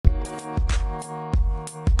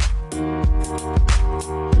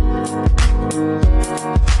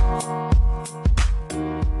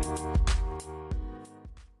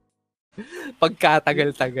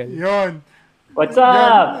Pagkatagal-tagal. Yun. What's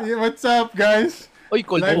up? What's up, guys? Oy,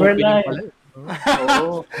 cold Live- opening pala.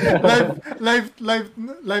 Oo.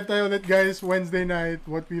 live tayo ulit, guys. Wednesday night,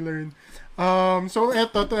 what we learned. So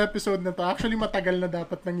to episode na to. Actually, matagal na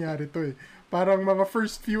dapat nangyari to eh. Parang mga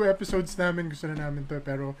first few episodes namin, gusto na namin to.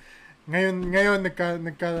 Pero ngayon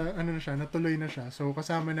natuloy na siya. So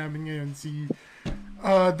kasama namin ngayon si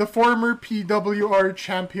the former PWR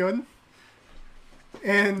champion.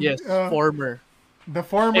 And Yes, former. the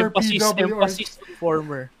former PWR Emphasis to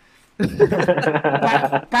former.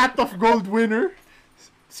 Pat of Gold winner,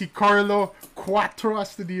 si Carlo Quattro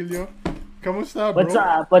Astudillo. Kamusta, bro?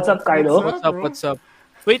 What's up, Carlo? What's up?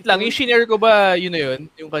 Wait lang, yung shinare ko ba yun na yun?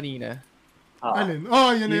 Yung kanina? Alin? Oh,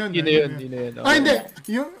 yun na yun. Yun na yun. Ah, hindi.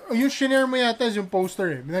 Yung shinare mo yata is yung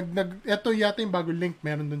poster eh. Ito yata yung bagong link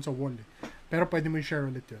meron dun sa wall eh. Pero pwede mo i-share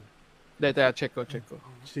ulit yun. Dito, check ko.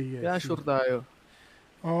 Sige. Yeah, sure tayo.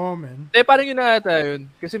 Oh, man. Parang yun na ata yun.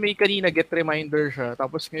 Kasi may kanina get reminder siya.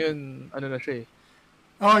 Tapos ngayon, ano na siya eh.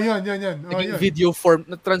 Oh, yun. Naging video form,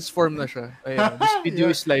 na-transform na siya. Ayan, this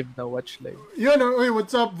video is live now. Watch live. Yun,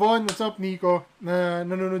 what's up, Von? What's up, Nico?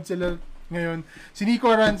 Nanonood sila ngayon. Si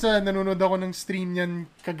Nico Aranza, nanonood ako ng stream niyan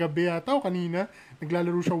kagabi ata o kanina.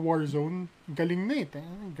 Naglalaro siya Warzone. Galing na eh.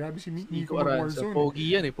 Grabe si Nico Aranza. Warzone.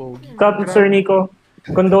 Pogi yan eh, pogi. What's up, Sir Nico?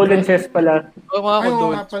 Condolences pala. Mga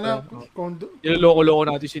nga pala. Niloloko-loko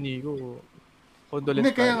natin si Nico.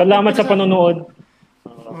 Condolence. Salamat sa panonood.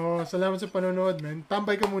 Salamat sa panonood, man.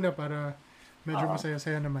 Tambay ka muna para medyo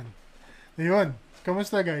masaya-saya naman. Ayun.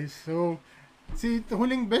 Kamusta, guys? So,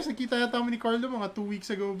 huling best, nakita yata kami ni Carlo mga 2 weeks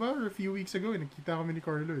ago ba? Or a few weeks ago, nakita kami ni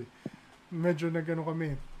Carlo eh. Medyo nagano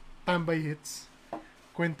kami. Tambay hits.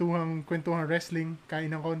 Kwentuhang wrestling, kain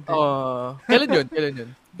ng konti. Kailan yun?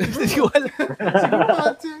 Hindi ko alam.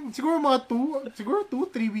 Siguro mga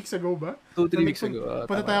 2-3 weeks ago ba? 2-3 weeks ago.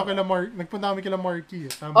 Nagpunta kami kila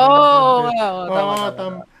Marky. Tama.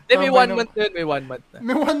 May 1 month na yun. May 1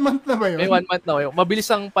 month na ba yun? May 1 month na yun.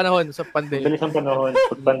 Mabilis ang panahon sa pandemya. Mabilis ang panahon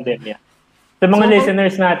pag pandemya. Sa mga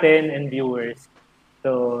listeners natin and viewers,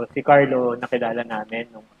 so si Carlo nakilala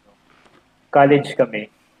namin nung college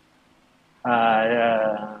kami.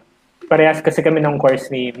 Parehas kasi kami ng course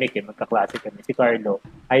ni Mick magkaklase kami. Si Carlo,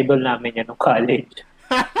 idol namin yan nung college.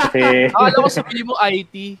 Kasi alam ko sabihin mo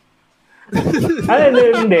IT.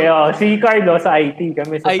 Hindi. Si Carlo sa IT,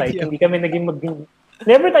 kami sa site. Hindi kami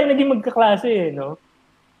never tayo naging magkaklase eh, no?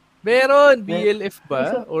 Meron, BLF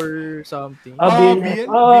ba? Or something? BLF.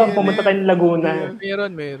 Pumunta tayo ng Laguna.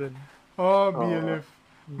 Meron. BLF.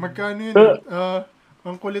 Magkano yun?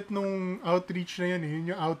 Ang kulit nung outreach na yan eh. Yun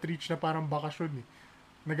yung outreach na parang bakasyon eh.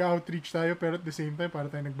 Nag-outreach tayo pero at the same time para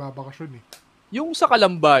tayo nagbabakasyon eh. Yung sa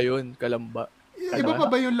Kalamba yun. Kalamba. Iba pa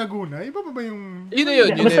ba yung Laguna? Iba pa ba yung... Yun na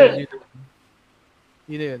yun.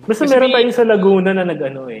 Basta meron tayo sa Laguna na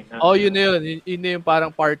nag-ano eh. Yun na yun. Yun na yung parang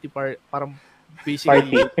party. Parang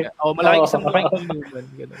basically. Malaking isang inuman.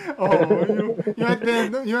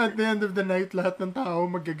 Yung at the end of the night, lahat ng tao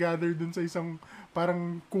mag-gather dun sa isang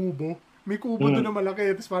parang kubo. May kubo doon na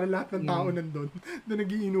malaki, tapos parang lahat ng tao nandun na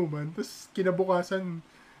nagiinuman. Tapos kinabukasan,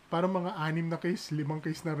 parang mga 6 na case, 5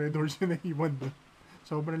 case na Red Horse yung naiwan doon.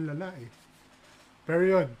 Sobrang lala eh. Pero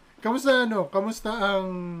yun, kamusta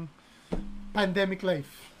ang pandemic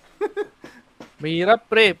life? Mahirap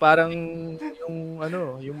pre, parang yung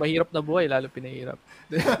mahirap na buhay, lalo pinahirap.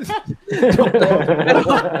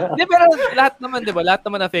 pero lahat naman, 'di ba? Lahat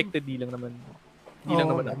naman affected, di lang naman.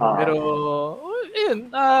 Pero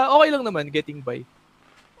ayun, okay lang naman, getting by.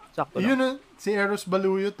 Sakto lang. Yun si Eros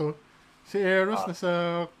Baluyo to. Si Eros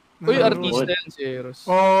nasa... artista yan si Eros.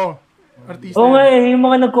 Artista. Nga yung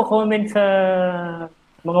mga nagko-comment sa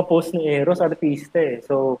mga post ni Eros, artista eh.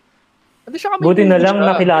 So, buti na lang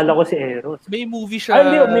nakilala ko si Eros. May movie siya.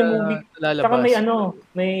 May movie. Saka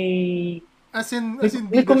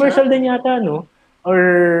may commercial din yata, no? Or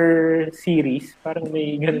series. Parang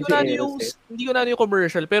may ganun si Eros. Hindi ko na yung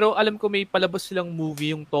commercial, pero alam ko may palabas silang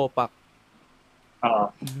movie, yung Topak.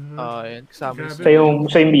 Yan, kasama siya yung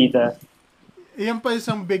bida. Iyan pa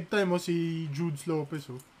isang big time si Judes Lopez.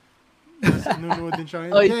 Nanonood din siya.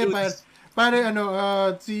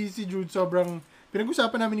 Si Jude sobrang...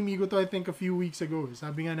 Pinag-usapan namin ni Migo to I think a few weeks ago.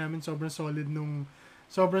 Sabi nga namin sobrang solid nung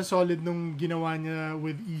ginawa niya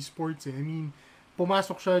with esports eh. I mean,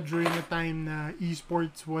 pumasok siya during a time na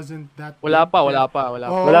esports wasn't that... Wala pa. Wala pa.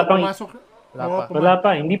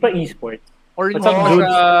 Hindi pa esports. Or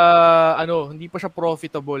hindi pa siya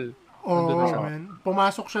profitable. Man.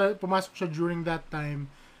 Pumasok siya during that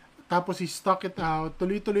time. Tapos he stuck it out.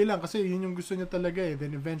 Tuloy-tuloy lang kasi yun yung gusto niya talaga eh.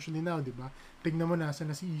 Then eventually now, di ba? Tignan mo nasa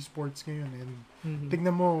na si esports ngayon. And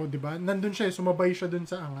tignan mo, di ba? Nandun siya, sumabay siya dun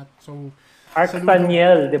sa angat. So,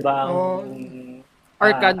 Arcaniel, di ba?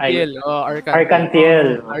 Arcaniel.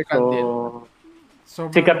 Arcaniel. Arcaniel. So,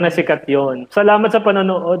 sikat na sikat yun. Salamat sa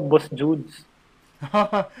panonood, Boss Judes.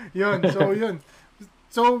 yun.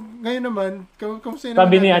 So, ngayon naman, kamusta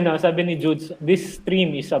Sabi ni Judes, this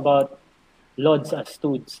stream is about Lods as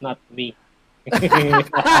Studs, not me.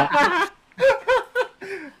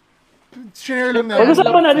 Share lang na.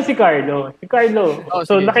 Pag-usapan natin si Carlo.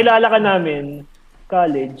 Nakilala ka namin,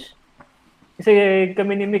 college. Kasi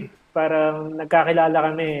kami ni Mick, parang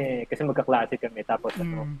nagkakilala kami kasi magkaklase kami. Tapos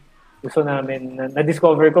gusto namin,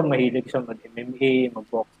 na-discover ko mahilig siya mag-MMA,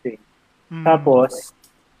 mag-boxing. Tapos,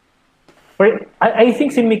 I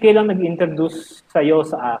think si Mickey lang nag-introduce sa'yo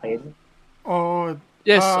sa akin. Oo.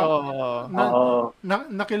 Yes.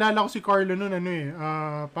 Nakilala ko si Carlo noon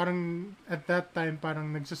parang at that time parang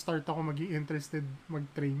nagsa-start ako maging interested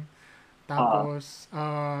mag-train. Tapos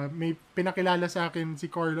may pinakilala sa akin si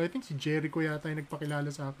Carlo. I think si Jericho yata yung nagpakilala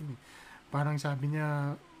sa akin. Parang sabi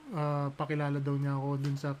niya pakilala daw niya ako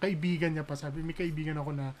dun sa kaibigan niya pa. Sabi may kaibigan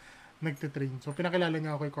ako na nagte-train. So pinakilala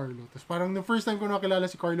niya ako kay Carlo. Tapos parang the first time ko nakilala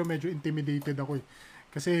si Carlo, medyo intimidated ako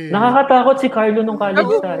Kasi nakakatakot si Carlo nung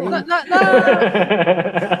college tayo.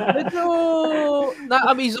 Medyo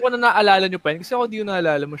na-amaze ko na naalala niyo pa yun kasi ako di ko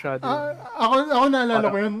naalala masyado. Ako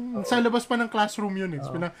naalala ko yun. Sa labas pa ng classroom yun.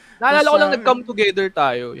 Naalala ko lang nag-come together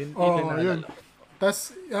tayo. Yun.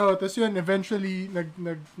 Tas yun, eventually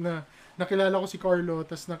nakilala ko si Carlo,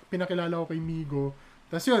 tas pinakilala ko kay Migo.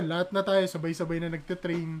 Tas yun, lahat na tayo sabay-sabay na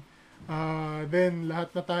nagte-train. Then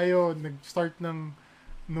lahat na tayo nag-start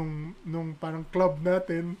nung parang club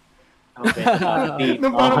natin. Okay.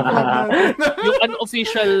 Nung parang club natin. Yung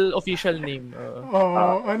unofficial name.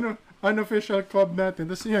 Unofficial club natin.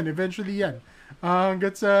 Tapos yun, eventually yan.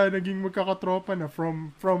 Hanggat sa naging magkakatropa na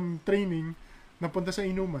from training, napunta sa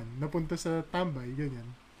inuman, napunta sa tambay, ganyan.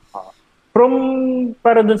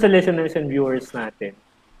 Para dun sa listeners and viewers natin,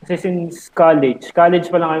 kasi since college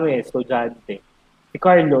pa lang kami estudyante, si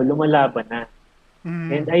Carlo lumalaban na.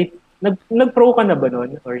 And nag-pro ka na ba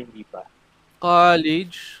nun or hindi pa?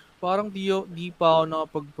 College? Parang di pa ako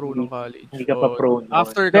nakapag-pro ng college. Hindi ka pa pro nun.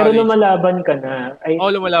 After Pero college. lumalaban ka na.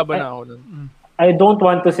 Lumalaban na ako nun. I don't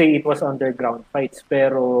want to say it was underground fights,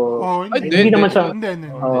 pero hindi naman siya.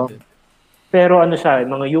 Hindi. Pero ano siya,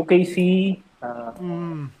 mga UKC,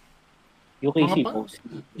 UKC post.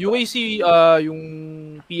 UKC, yung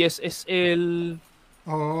PSSL,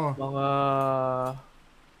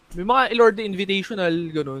 may mga Elorde Invitational,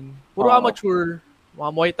 ganun. Puro amateur.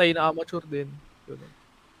 Mga Muay Thai na amateur din. Ganun.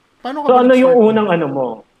 So ano yung unang ano mo?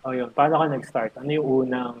 Paano ka nag-start? Ano yung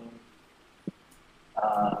unang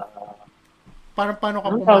paano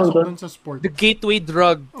ka pumasok dun sa sport? The gateway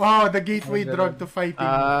drug. The gateway drug to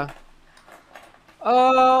fighting.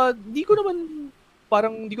 Di ko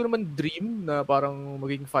naman dream na parang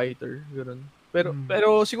maging fighter, ganun.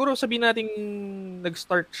 Pero siguro sabihin nating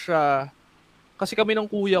nag-start siya kasi kami ng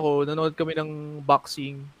kuya ko, nanood kami ng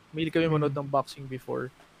boxing. Mahilig kami manood ng boxing before.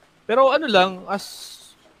 Pero ano lang, as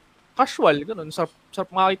casual, gano'n. Sarap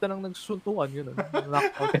makakita ng nagsusuntukan, gano'n.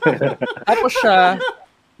 Tapos siya,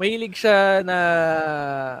 mahilig siya na,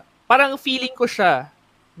 parang feeling ko siya,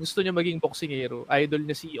 gusto niya maging boksingero. Idol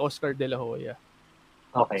niya si Oscar De La Hoya.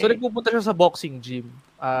 Okay. So nagpupunta siya sa boxing gym.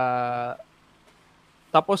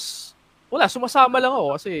 Tapos, sumasama lang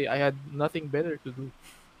ako kasi I had nothing better to do.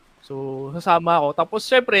 So, sasama ako. Tapos,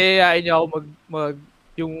 syempre, ayain niya ako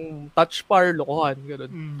yung touch par, lokohan,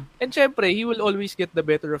 gano'n. And syempre, he will always get the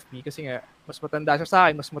better of me kasi nga, mas matanda siya sa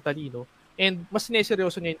akin, mas matalino. And mas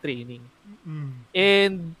sineseryoso niya yung training.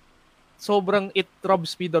 And sobrang it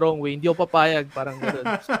rubs me the wrong way. Hindi ako papayag, parang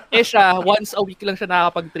gano'n. Siya, once a week lang siya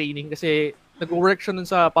nakakapag-training kasi nag-work siya nun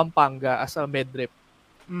sa Pampanga as a med rep.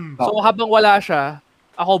 So, habang wala siya,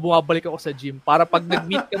 ako bumabalik ako sa gym para pag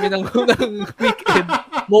nag-meet kami ng weekend,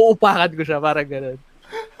 mauupakan ko siya, parang gano'n.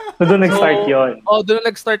 So, doon nag-start yun? Doon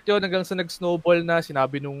nag-start yun hanggang sa nag-snowball na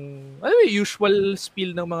sinabi nung, usual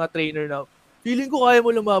spiel ng mga trainer na, feeling ko kaya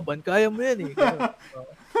mo lumaban, kaya mo yan eh.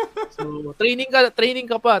 So, training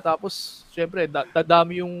ka pa, tapos, syempre,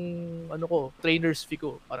 dadami yung, trainer's fee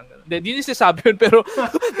ko. Parang gano'n. Hindi sinasabi yun, pero,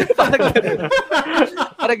 parang gano'n.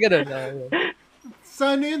 Parang gano'n.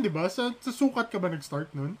 Sa ano yun, di ba? Sa sukat ka ba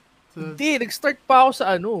nag-start nun? Hindi, nag-start pa ako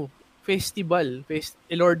sa festival.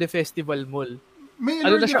 Elorde Festival Mall. May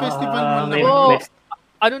Elorde Festival Mall na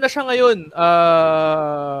ano na siya ngayon?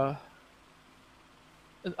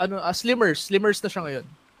 Slimmers na siya ngayon.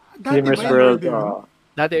 Slimmers World.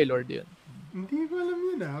 Dati Elorde yun. Hindi ko alam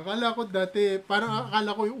yun Akala ko dati, parang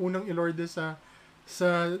akala ko yung unang Ilorde sa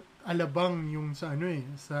Alabang, yung sa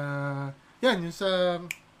yung sa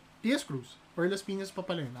TS Cruz. Or Las Piñas pa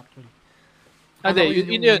pala yun, actually.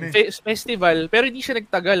 Yun. Festival, pero hindi siya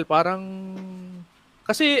nagtagal. Parang,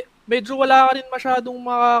 kasi medyo wala ka rin masyadong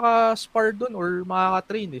makaka-spar doon or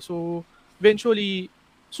makaka-train eh. So, eventually,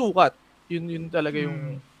 sukat. Yun talaga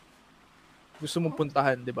yung gusto mong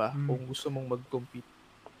puntahan, di ba? Kung gusto mong mag-compete.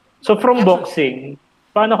 So, from boxing,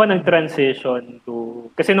 paano ka nag-transition to...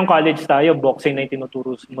 Kasi nung college tayo, boxing na yung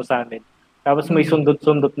tinuturo mo sa amin. Tapos may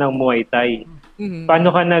sundot-sundot ng Muay Thai. Paano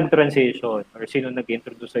ka nag-transition? Or sino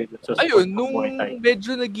nag-introduce sa'yo sa sport ng Muay Thai? Nung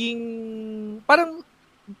medyo naging... Parang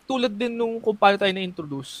tulad din nung kung paano tayo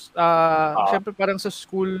na-introduce. Siyempre parang sa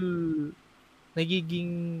school, nagiging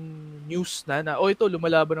news na ito,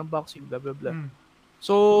 lumalaban ng boxing, blah, blah, blah.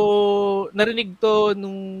 So, narinig to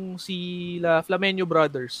nung sila Flamenio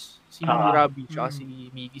Brothers. Si Robbie, tsaka si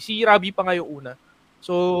Miggy. Si Robbie pa nga yung una.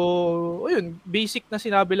 So, ayun, basic na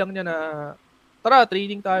sinabi lang niya na, tara,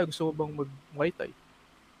 training tayo, gusto mo bang mag-Muay Thai?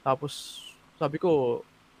 Tapos, sabi ko,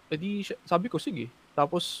 sige.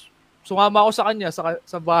 Tapos, sumama ako sa kanya,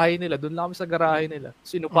 sa bahay nila, doon lang kami sa garahe nila.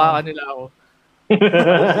 Sinupakan nila ako.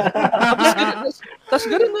 Tapos,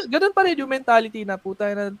 ganun pa rin yung mentality na, puta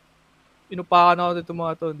na, inupakan ako dito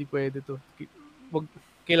mga to, hindi pwede to.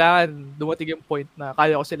 Kailangan dumating yung point na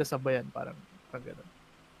kaya ko sila sabayan, parang gano'n.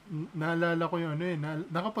 Naalala ko yung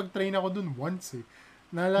nakapag-train ako dun once eh.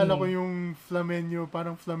 Naalala ko yung Flamenio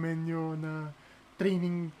na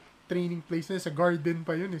training place na sa garden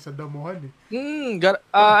pa yun sa Damuhan eh.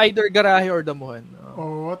 Either garahe or Damuhan.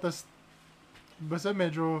 Oo, tas basta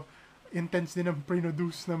medyo intense din ang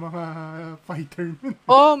produce na mga fighter nun.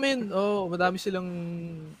 Madami silang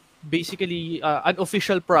basically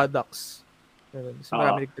unofficial products.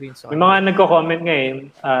 Marami nag-train sa may mga nagko-comment ngayon,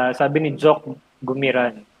 sabi ni Jock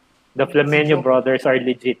Gumiran, the Flamenio brothers are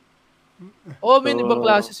legit. Ibang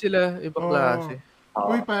klase sila. Ibang klase.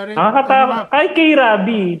 Uy, pare. Nakakatakot. Kahit kay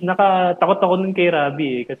Rabi, nakatakot ako nun kay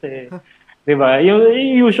Rabi kasi, di ba, yung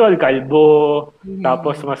usual kalbo,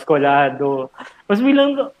 tapos maskulado. Mas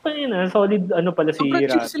bilang, solid pala si Rabi.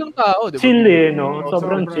 Sobrang chill silang tao, di ba? Chill no?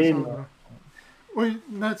 Sobrang chill. Uy,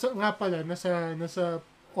 nga pala, nasa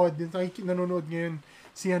audience, nanonood ngayon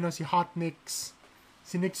si Hot Nicks.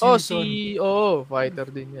 Si Nick Simpson. Fighter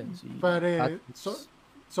din yan. Pare,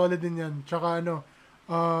 solid din yan. Tsaka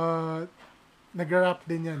nag-rap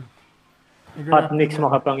din yan. Hot Nicks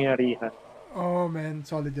makapangyarihan. Man,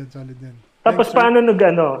 solid yan. Tapos paano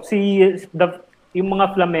yung mga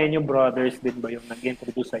Flamenio brothers din ba yung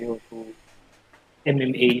nag-introduce sa'yo to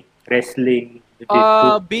MMA, wrestling,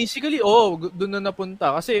 basically, doon na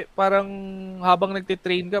napunta. Kasi parang habang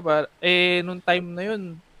nagtitrain ka nung time na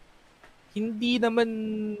yun, hindi naman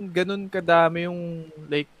ganun kadami yung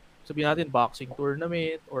like, sabihin natin, boxing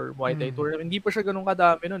tournament or Muay Thai tournament. Hindi pa siya ganun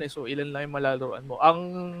kadami nun eh. So, ilan lang yung malalaroan mo.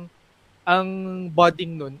 Ang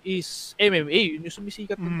budding nun is MMA. Yun yung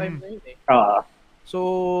sumisikat ng time na yun eh.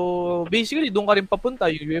 So, basically, doon ka rin papunta.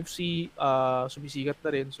 Yung UFC, sumisikat na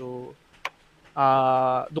rin. So,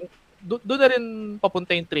 doon na rin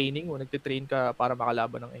papunta yung training mo. Nagtitrain ka para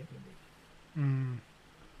makalaban ng MMA.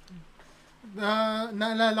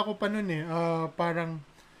 Naalala ko pa nun parang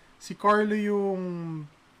si Carlo yung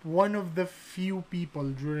one of the few people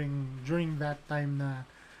during that time na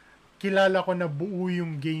kilala ko na buo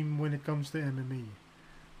yung game when it comes to MMA.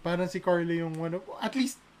 Parang si Carlo yung at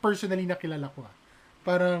least personally na kilala ko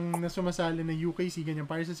Parang nasumasali na UKC, ganyan.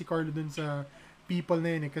 Parang si Carlo dun sa people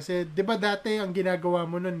na yun eh. Kasi, di ba dati, ang ginagawa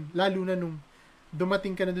mo nun, lalo na nung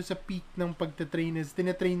dumating ka na dun sa peak ng pagtatrain is,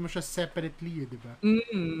 tinatrain mo siya separately di ba?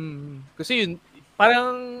 Kasi yun,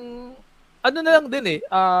 parang, na lang din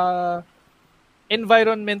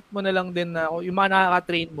environment mo na lang din na, yung mga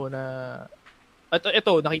nakaka-train mo na,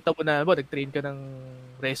 ito, nakita mo na, nag-train ka ng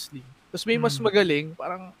wrestling. Tapos may mas magaling,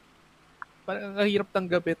 parang ang hirap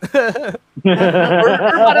tanggapin. or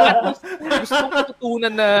parang at least, gusto mong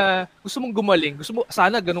matutunan na, gusto mong gumaling,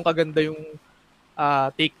 sana ganun kaganda yung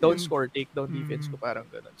takedown score, takedown defense ko, parang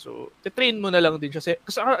ganun. So, titrain mo na lang din siya.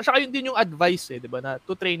 Kasi yun din yung advice di ba, na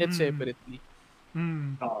to train it separately.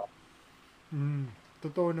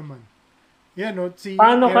 Totoo naman.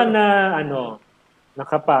 Paano ka na,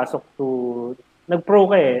 nakapasok to,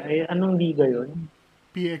 nag-pro ka anong liga yun?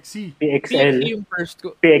 PXC. PXL. PXC yung first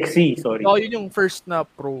ko. PXC, sorry. Yun yung first na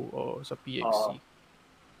pro sa PXC.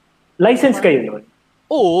 License kayo nun?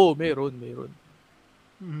 Oo, meron.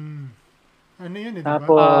 Ano yun diba?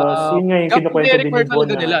 Tapos, yun nga yung kinukwento din yung Bon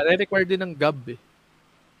nila. Re-require din ng GAB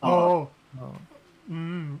Oo.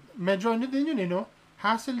 Medyo din yun no?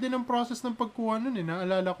 Hassle din ang process ng pagkuha nun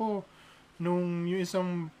Naalala ko, nung yung isang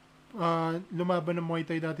lumaban ng Muay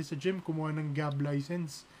Thai dati sa gym, kumuha ng GAB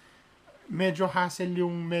license. Medyo hassle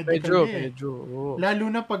yung medical niya. Medyo. Oh. Lalo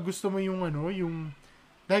na pag gusto mo yung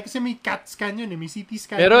dahil kasi may CAT scan yun may CT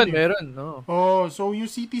scan Meron, no. So yung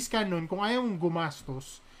CT scan nun, kung ayaw mong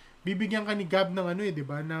gumastos, bibigyan ka ni GAB ng di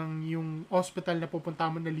ba, ng yung hospital na pupunta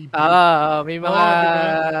mo na libre. May mga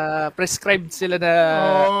diba? Prescribed sila na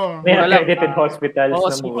may accredited hospitals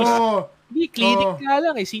na mura. Hindi, clinic nga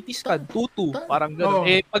lang CT scan, 2-2, parang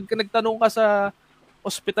gano'n. Pag nagtanong ka sa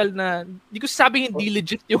hospital na, hindi ko sabing hindi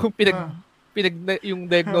legit yung yung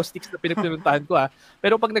diagnostics na pinagpinuntahan ko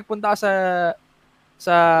pero pag nagpunta ka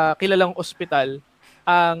sa kilalang ospital,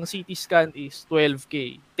 ang CT scan is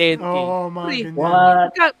 12K, 10K.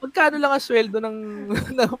 Magkano lang ang sweldo ng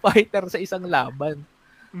fighter sa isang laban?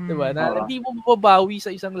 Diba? Na hindi mo mababawi sa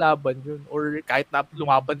isang laban yun. Or kahit na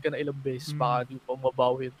lumaban ka na ilang beses, baka hindi mo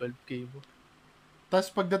mabawi yung 12K mo. Tapos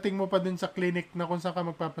pagdating mo pa dun sa clinic na kung saan ka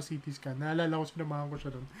magpapa-CT scan, naalala ko, sinamahan ko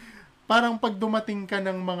siya dun. Parang pag dumating ka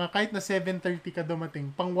ng mga, kahit na 7:30 ka dumating,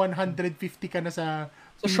 pang 150 ka na sa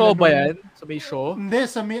show ba yan? Sa may show? Hindi,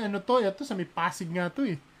 sa may sa may Pasig nga to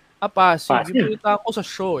Pasig. Pinunta ako sa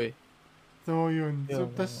show So, yun. So,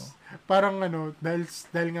 tas, parang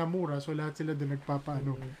dahil nga mura, so lahat sila doon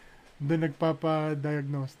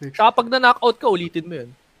nagpapa-diagnostic. Tsaka pag na-knockout ka, ulitin mo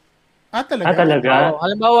yun. Talaga?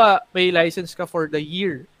 Halimbawa, may license ka for the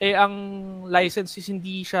year. Ang license is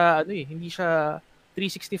hindi siya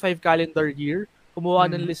 365 calendar year. Kumuha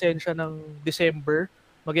ng lisensya ng December,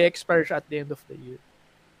 mag-expire siya at the end of the year.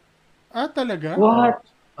 Talaga? What?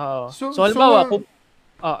 So halimbawa,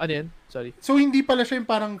 ano yun? Sorry. So, hindi pala siya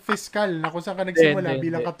yung parang fiscal na kung saan ka nagsimula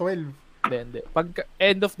bilang ka 12? Hindi. Pag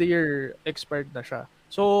end of the year, expired na siya.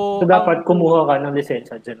 So dapat kumuha ka ng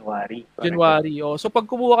lisensya January. So pag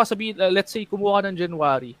kumuha ka, let's say kumuha ka ng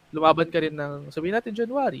January, lumaban ka rin ng, sabihin natin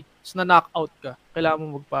January, so na-knockout ka, kailangan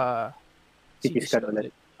mo CT scan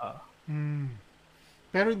ulit.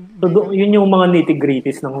 Pero yun yung mga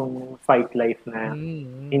nitty-gritties ng fight life na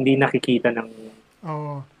hindi nakikita ng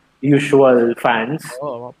usual fans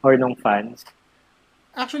or ng fans.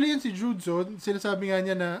 Actually, yun si Judzo, sinasabi nga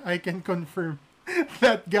niya na I can confirm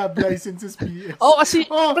that GAB license is PS. Kasi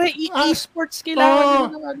e-sports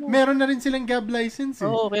kailangan nila ng meron na rin silang GAB license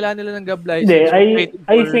kailangan nila ng GAB license. Hindi,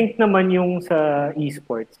 I think naman yung sa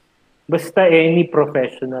e-sports, basta any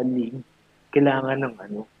professional league, kailangan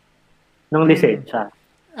ng lisensya.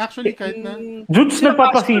 Actually, kahit na Judes,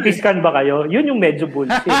 nagpapa-CT scan ba kayo? Yun yung medyo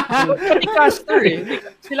bullshit. Hindi caster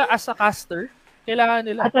Sila as a caster, kailangan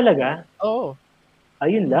nila. Talaga? Oo.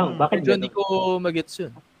 Ayun lang. Bakit medyo hindi ko magets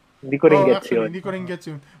yun. Hindi ko rin gets yun. Hindi ko rin gets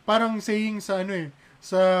yun. Parang saying sa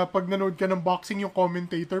sa pag nanood ka ng boxing, yung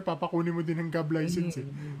commentator, papakunin mo din ng GAB license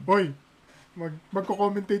Hoy,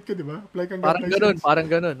 magko-commentate ka, di ba? Apply kang GAB license. Parang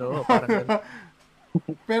ganun. Parang ganun.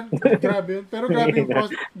 Pero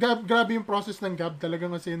grabe yung process ng GAB talaga,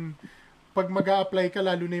 kasi pag mag-a-apply ka,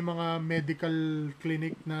 lalo na yung mga medical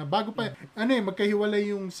clinic na bago pa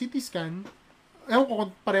magkahiwalay yung CT scan. Ewan ko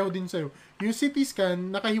kung pareho din sa'yo. Yung CT scan,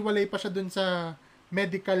 nakahiwalay pa siya dun sa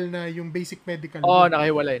medical na yung basic medical mo.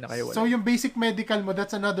 Nakahiwalay. So yung basic medical mo,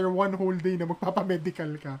 that's another one whole day na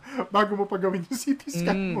magpapamedical ka bago mo pagawin yung CT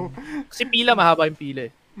scan mo. Kasi mahaba yung pila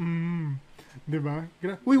Diba?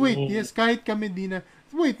 Wait, yes, kahit kami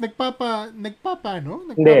nagpapa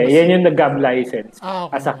Hindi, yan yung nag-GAB license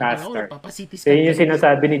as a caster. Yan yung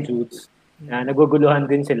sinasabi ni Judes, na naguguluhan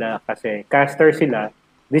din sila kasi caster sila,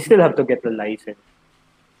 they still have to get the license.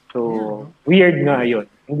 So, weird nga yun.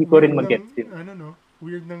 Hindi ko rin mag-get yun.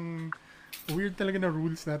 Weird talaga na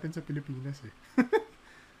rules natin sa Pilipinas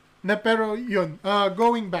pero yun,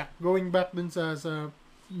 going back dun sa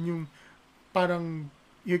yung parang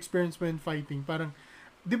yung experience mo in fighting, parang,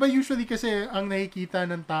 di ba usually kasi ang nakikita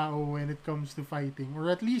ng tao when it comes to fighting,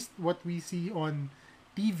 or at least what we see on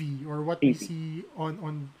TV, or what we see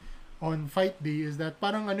on fight day, is that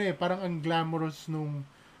parang parang ang glamorous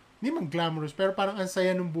hindi man glamorous, pero parang ang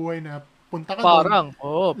saya nung buhay na punta ka doon.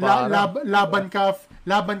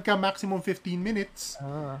 Laban ka maximum 15 minutes.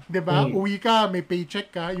 'Di ba? Uwi ka, may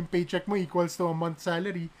paycheck ka, yung paycheck mo equals to a month's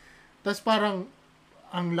salary. Tapos parang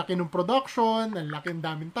ang laki ng production, ang laki ng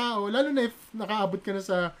daming tao, lalo na if nakaabot ka na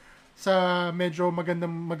sa medyo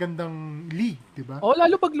magandang league, 'di ba?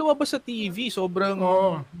 Lalo pag lumabas sa TV, sobrang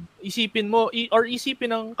isipin mo or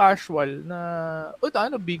isipin ng casual na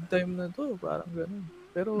big time na 'to, parang gano'n.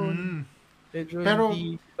 Pero medyo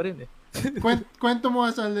hindi pa rin kwento mo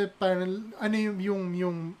sa parang ano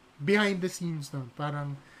yung behind the scenes nun?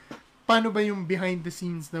 Parang paano ba yung behind the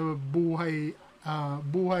scenes na buhay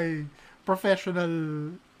professional,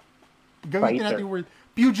 gamitin natin yung word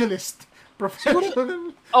pugilist Professional.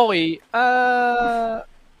 Okay.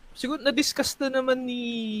 Siguro na-discuss na naman ni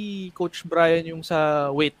Coach Brian yung sa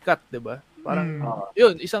weight cut, 'di ba? Parang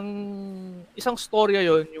yun, isang storya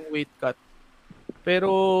yun yung weight cut. Pero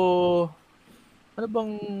ano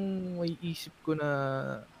bang may isip ko na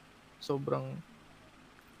sobrang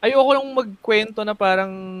ayoko lang magkwento na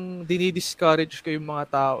parang dinidiscourage ko yung mga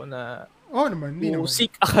tao na Naman, hindi naman.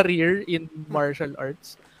 seek a career in martial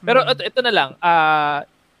arts. Pero ito na lang,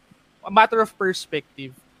 a matter of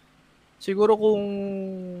perspective. Siguro kung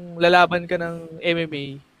lalaban ka ng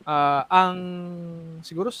MMA, ang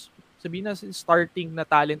siguro sabihin na starting na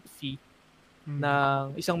talent fee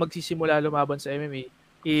ng isang magsisimula lumaban sa MMA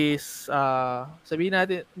is sabihin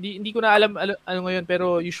natin, hindi ko na alam ano ngayon,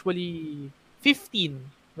 pero usually 15.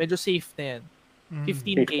 Medyo safe na yan.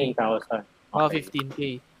 15K. 15,000.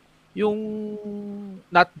 15K. Yung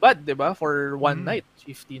not bad, 'di ba? For one night,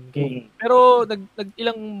 15K. Pero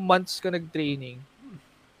ilang months ka nag-training.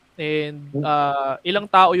 And ilang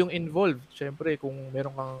tao yung involved. Syempre, kung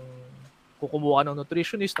meron kang kukumuha ng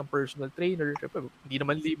nutritionist, ng personal trainer, syempre, hindi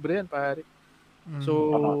naman libre yan, pare.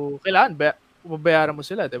 So, kailangan babayaran mo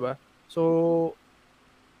sila, 'di ba? So,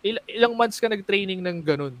 ilang months ka nag-training ng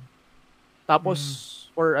ganun. Tapos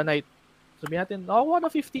for a night, sabihin natin, nakakuha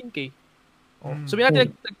na 15K. Sabihin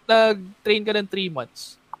natin, nag-train ka ng 3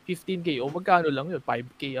 months, 15K. O magkano lang yun?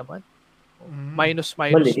 5K a month. Minus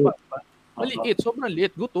Maliit. pa. Maliit, sobrang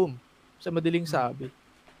liit. Gutom. Sa madaling sabi.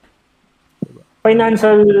 Diba?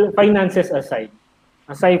 Finances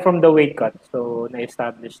aside from the weight cut, so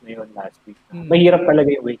na-establish na yun last week. Mahirap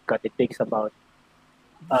talaga yung weight cut. It takes about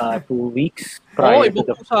 2 weeks prior to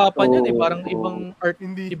the usapan yan eh. Parang ibang art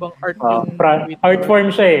yung art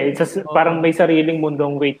form siya eh. Parang may sariling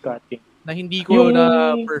mundong weight cutting. Na hindi ko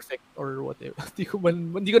na perfect or whatever. Hindi ko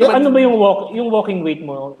naman. Ano ba yung walking weight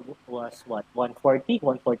mo was what? 140,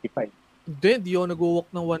 145? Hindi ako nag-walk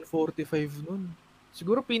ng 145 nun.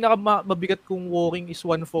 Siguro pinaka-mabigat kong walking is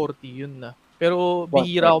 140, yun na. Pero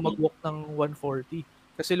bihira ako mag-walk ng 140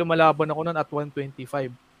 kasi lumalaban ako nun at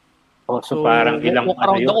 125. So parang ilang walk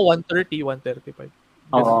around ako 130, 135.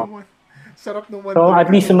 Sarap ng 130. So at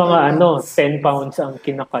least mga 10 pounds ang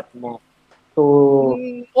kinakat mo. So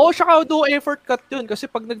saka do effort cut yun kasi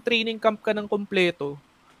pag nag-training camp ka ng kompleto,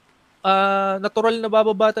 natural na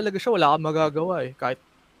bababa talaga siya, wala kang magagawa eh.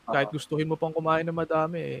 Kahit gustuhin mo pang kumain na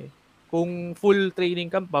madami eh. Kung full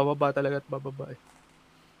training camp, bababa talaga at bababa eh.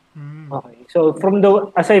 Okay. So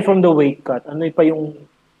aside from the weight cut, ano pa yung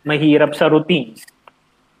mahirap sa routines?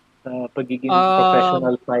 Pagiging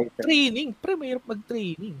professional fighter. Training. Mahirap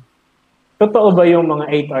mag-training. Totoo ba yung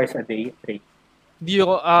mga 8 hours a day training? Hindi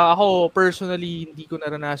ako personally, hindi ko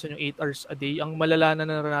naranasan yung 8 hours a day. Ang malala na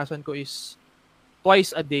naranasan ko is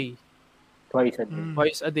twice a day. Twice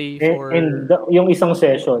a day for... And yung isang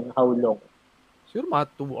session, how long? Siguro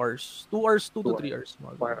mga 2 hours. 2 hours, 2 to 3 hours.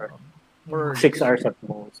 Or 6 hours at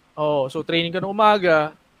most. So training ka ng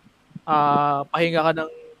umaga, pahinga ka ng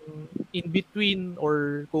in between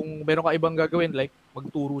or kung meron ka ibang gagawin like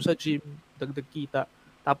magturo sa gym, dagdag kita.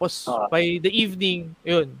 Tapos by the evening,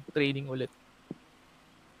 yun, training ulit.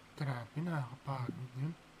 Grabe, nakakapagod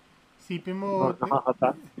yun. Isipin mo...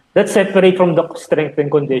 That's separate from the strength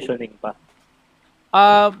and conditioning pa.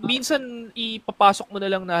 Minsan, ipapasok mo na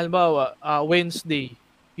lang na halimbawa, Wednesday,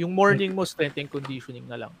 yung morning mo, strength and conditioning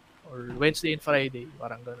na lang. Or Wednesday and Friday,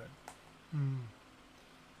 parang gano'n.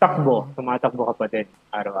 Tumatakbo ka pa din,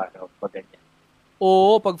 araw-araw, pa ganyan.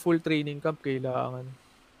 Oo, pag full training camp, kailangan.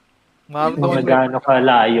 Mga gaano ka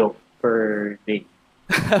layo per day?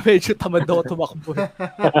 Medyo tamad ako tumakbo.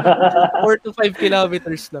 4 to 5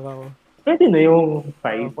 kilometers lang ako. Pwede na yung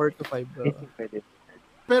 5. 4 to 5. Pwede.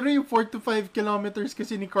 Pero yung 4 to 5 kilometers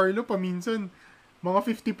kasi ni Carlo, paminsan, mga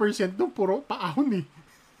 50% nung puro paahon eh.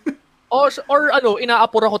 Or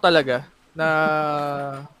inaapura ko talaga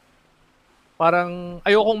na parang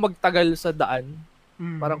ayokong magtagal sa daan.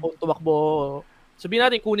 Parang kung tumakbo, sabihin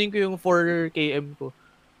natin kunin ko yung 4 km ko.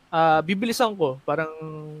 Bibilisan ko. Parang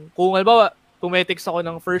kung halimbawa, kung may text ako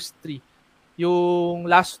ng first 3, yung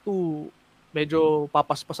last 2, medyo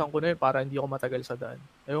papaspasan ko na yun para hindi ako matagal sa daan.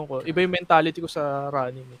 Ayun ko. Iba yung mentality ko sa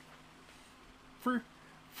running. Eh.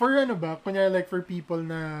 For ano ba, kunya like for people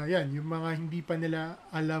na, yan, yung mga hindi pa nila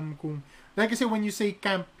alam kung, like kasi when you say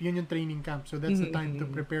camp, yun yung training camp. So that's the time to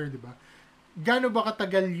prepare, di ba? Gaano ba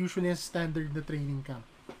katagal usually ang standard na training camp?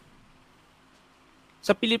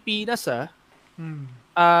 Sa Pilipinas,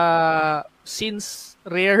 since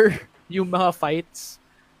rare yung mga fights,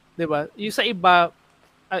 'di ba? Yung sa iba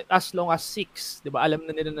as long as 6, 'di ba? Alam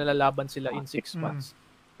na nila nalalaban sila in 6 months.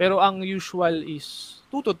 Pero ang usual is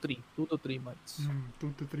 2 to 3 months.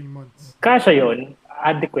 2 to 3 months. Kasya 'yon,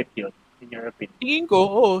 adequate 'yon. in your opinion?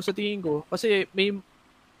 Sa tingin ko. Kasi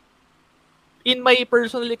in my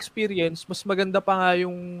personal experience, mas maganda pa nga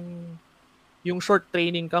yung short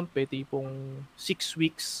training camp tipong 6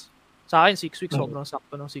 weeks. Sa akin, 6 weeks, sobrang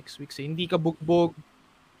sakto ng 6 weeks. Hindi ka bugbog.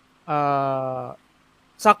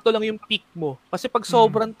 Sakto lang yung peak mo. Kasi pag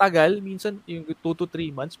sobrang tagal, minsan yung 2 to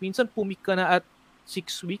 3 months, minsan pumik ka na at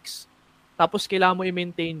 6 weeks. Tapos kailangan mo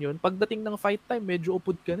i-maintain yun. Pagdating ng fight time, medyo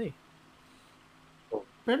upod ka na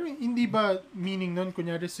Pero hindi ba meaning nun,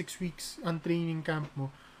 kunyari 6 weeks ang training camp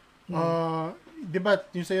mo? Diba,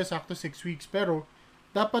 yung sa'yo sakto 6 weeks, pero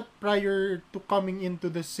dapat prior to coming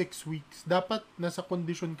into the 6 weeks, dapat nasa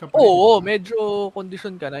condition ka pa rin. Oo, medyo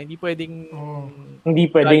condition ka na. Hindi pwedeng... Hindi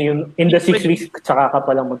pwedeng yung in the 6 weeks, tsaka ka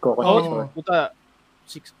palang magko-condition. Puta,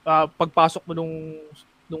 pagpasok mo nung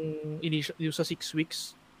yung sa 6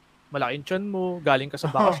 weeks, malaking tiyan mo, galing ka sa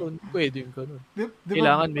bakasyon, pwede yung ganun.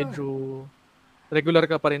 Kailangan medyo regular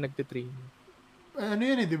ka pa rin nagtitrain. Ano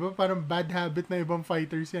yan di ba? Parang bad habit na ibang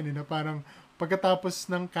fighters yan na parang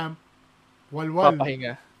pagkatapos ng camp, walwal.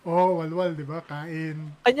 Papahinga. Walwal, di ba?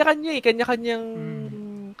 Kain. Kanya-kanya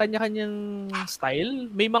kanya-kanyang style.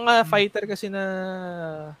 May mga fighter kasi na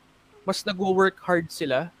mas nag-work hard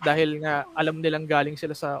sila dahil nga alam nilang galing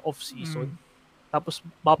sila sa off-season. Tapos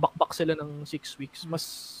babakbak sila ng 6 weeks.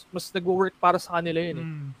 Mas nag-work para sa kanila yun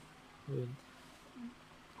Yun.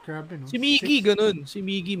 Grabe, no? Si Miggy, ganun. Si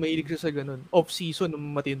Miggy, mahilig siya sa ganun. Off-season,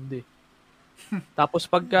 matindi. Tapos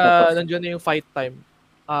pagka nandiyan na yung fight time,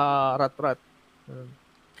 rat-rat.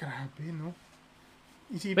 Grabe, no?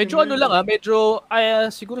 Medyo medyo,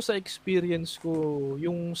 siguro sa experience ko,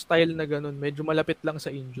 yung style na ganun, medyo malapit lang sa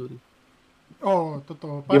injury.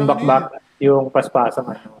 Totoo. Parang yung bakbak, yung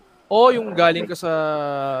paspasang yung galing ka sa,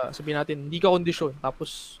 sabihin natin, hindi ka kondisyon,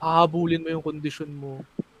 tapos hahabulin mo yung kondisyon mo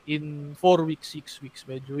in 4 weeks, 6 weeks,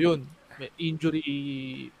 medyo yun.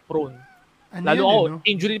 Injury prone. Lalo ako,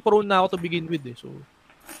 injury prone na ako to begin with So,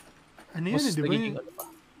 di ba?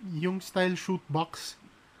 Yung style shoot box.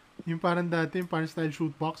 Yung parang dati, yung parang style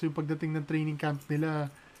shoot box, yung pagdating ng training camp nila,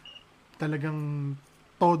 talagang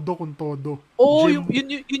todo kung todo.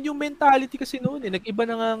 Yun yung mentality kasi noon Nag-iba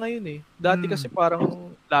na nga ngayon Dati kasi parang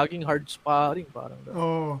laging hard sparring, parang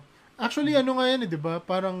Actually, nga yan di ba?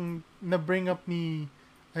 Parang na-bring up ni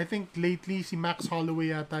I think lately si Max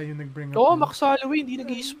Holloway yata yung nag-bring up. Max Holloway hindi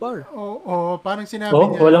nag-i-spar. Parang sinabi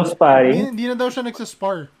niya. Walang sparring. Hindi na daw siya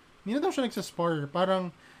nagsa-spar. Parang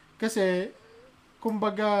kasi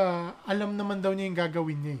kumbaga alam naman daw niya yung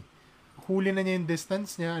gagawin niya. Huli na niya yung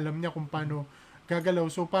distance niya, alam niya kung paano gagalaw.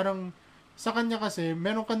 So parang sa kanya kasi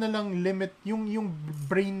meron ka na lang limit, yung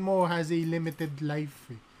brain mo has a limited life.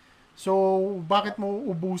 So bakit mo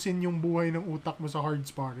ubusin yung buhay ng utak mo sa hard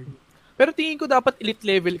sparring? Pero tingin ko dapat elite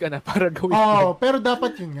level ka na para gawin pero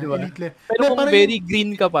dapat yun nga, diba? Elite level. Pero kung very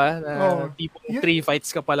green ka pa, tipong 3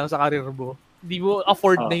 fights ka pa lang sa career mo, hindi mo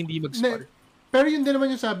afford na hindi mag-spar. Pero yun din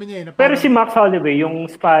naman yung sabi niya na pero si Max Holloway, yung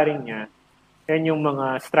sparring niya, yan yung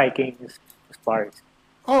mga striking spars.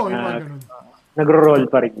 Yung mga ganun. Nagro-roll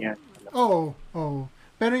pa rin yan.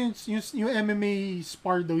 Pero yung MMA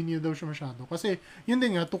spar daw, hindi daw siya masyado. Kasi yun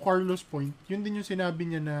din nga, to Carlos' point, yun din yung sinabi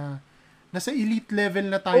niya na nasa elite level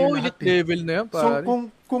na tayo lahat. Elite level na yan, pare. So,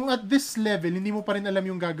 kung at this level, hindi mo pa rin alam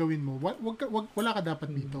yung gagawin mo, wala ka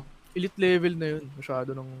dapat dito. Elite level na yun.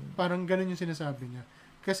 Masyado ng... Parang ganun yung sinasabi niya.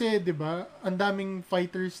 Kasi, di ba, ang daming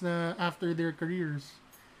fighters na after their careers,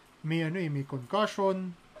 may may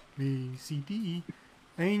concussion, may CTE.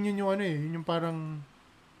 Ayun yun yung yun yung parang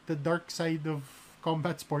the dark side of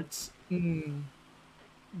combat sports.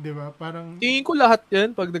 Di ba? Parang... Tingin ko lahat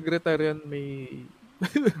yan, pag nag-retire yan,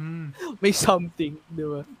 may something, di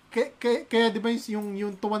ba? Kaya di ba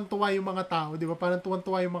yung tuwan-tuwa yung mga tao, di ba? Parang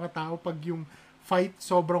tuwan-tuwa yung mga tao pag yung fight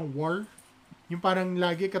sobrang war. Yung parang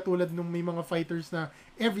lagi katulad nung may mga fighters na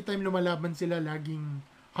every time lumalaban sila laging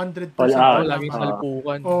 100% laging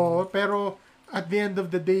salpukan. Pero at the end of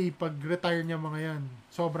the day, pag retire niya mga yan,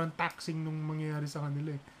 sobrang taxing nung mangyayari sa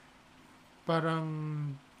kanila Parang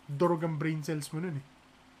durog ang brain cells mo nun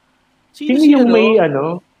Sino yung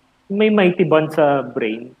may mighty band sa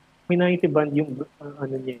brain? May mighty band yung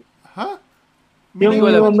niya. Ha? Yung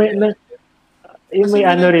may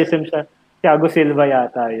aneurysm siya. Thiago Silva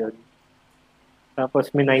yata yun.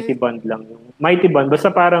 Tapos may mighty band lang. Yung mighty band.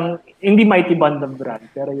 Basta parang, hindi mighty band ng brand.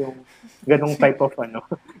 Pero yung ganong type of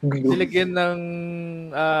glue. Nilagyan ng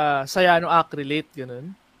cyano acrylate,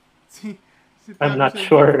 ganun. I'm not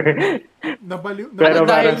sure. Pero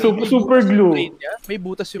parang super glue. May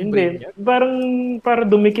butas yung brain niya. Parang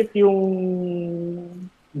dumikit yung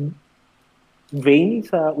vein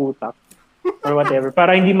sa utak or whatever.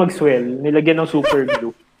 Para hindi mag-swell, nilagyan ng super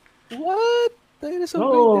glue. What? Tayo na sa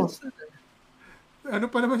brain. Ano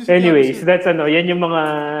pa naman Anyways, that's yan yung mga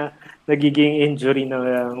nagiging injury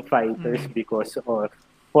ng fighters because of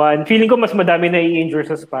one, feeling ko mas madami na i-injure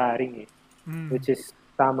sa sparring which is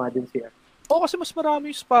tama din siya. Kasi mas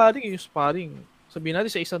marami yung sparring. Sabihin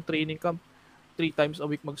natin sa isang training camp, 3 times a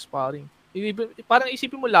week mag-sparring. Parang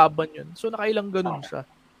isipin mo laban yun. So nakailang ganun siya.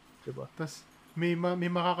 Diba? Tapos may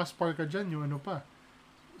makakaspar ka dyan, yung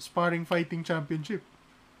sparring fighting championship.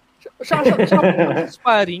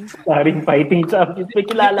 Sparring fighting championship. May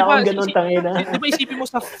kilala akong ganun tangina. Di ba isipin mo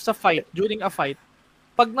sa fight, during a fight,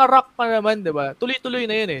 pag na-rock pa naman, di ba, tuloy-tuloy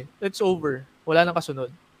na yun It's over. Wala nang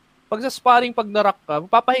kasunod. Pag sa sparring, pag na-rock ka,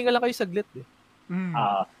 papahinga lang kayo saglit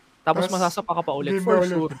Tapos masasapa ka pa ulit. For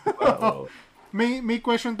sure. Diba? May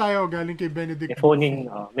question tayo galing kay Benedict.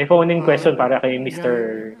 May phoning question para kay Mr.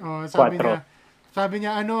 Quattro. Sabi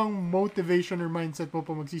niya, ano ang motivation or mindset mo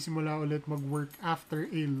pa magsisimula ulit mag-work after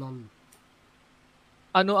a lull?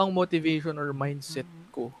 Ano ang motivation or mindset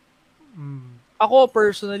ko? Ako,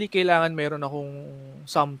 personally, kailangan meron akong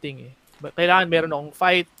something Kailangan meron akong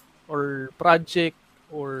fight or project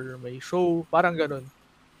or may show. Parang ganun.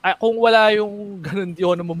 Kung wala yung ganun, di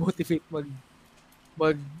ako na motivate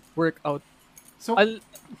mag-workout. So,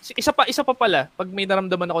 isa pa pala, pag may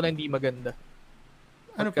naramdaman ako na hindi maganda.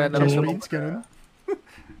 Ano pa? Chest pains, ganun?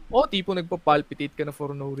 Tipo nagpa-palpitate ka na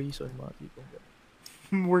for no reason, mga tipong gano'n.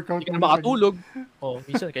 Workout. Hindi ka na makatulog.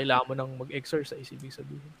 Minsan kailangan mo nang mag-exercise, ibig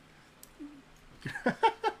sabihin.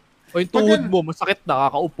 Yung tuhod mo, masakit na,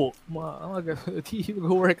 kakaupo.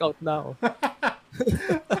 Mag-workout na ako.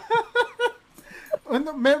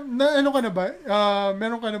 Ano ka na ba?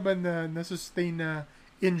 Meron ka na ba na-sustain na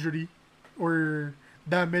injury or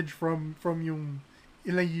damage from yung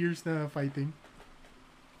ilang years na fighting?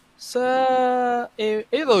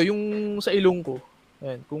 Yung sa ilong ko.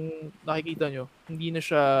 Ayan, kung nakikita nyo, hindi na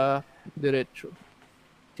siya diretso.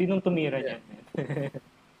 Sinong tumira niyan?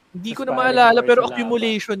 Hindi ko na maalala, pero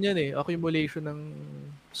accumulation yan Accumulation ng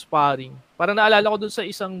sparring. Parang naalala ko dun sa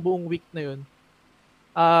isang buong week na yun.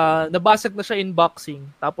 Nabasag na siya in boxing.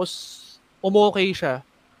 Tapos, umokay siya.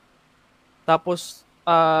 Tapos,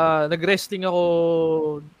 nag-wrestling ako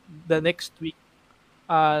the next week.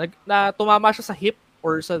 Tumama siya sa hip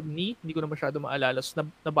or sa knee, hindi ko na masyado maalala. So,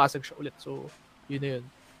 nabasag siya ulit. So, yun na yun.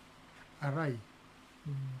 Aray.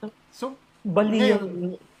 So, bali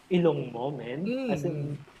yung ilong mo, man? As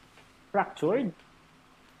in, fractured?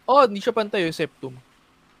 Hindi siya pantay yung septum.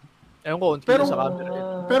 Ewan ko, pero, sa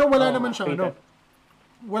camera. Pero wala naman siya,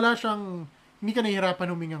 wala siyang, hindi ka nahihirapan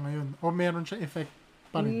huminga ngayon? O meron siya effect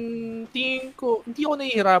pa rin? Tingin ko, hindi ako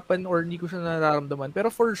nahihirapan or hindi ko siya nararamdaman. Pero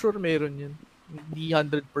for sure, meron yun. Hindi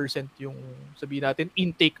 100% yung, sabihin natin,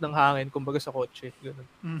 intake ng hangin, kumbaga sa kotse. Ganun.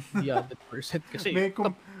 Hindi 100%. Kasi,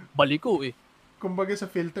 balik ko Kumbaga sa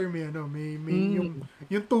filter, may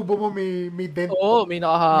yung tubo mo may dent. May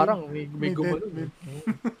nakaharang. May gumano.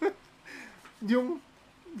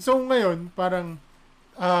 So ngayon, parang,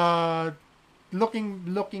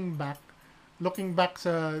 looking back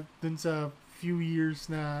dun sa few years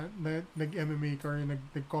na nag-MMA ka or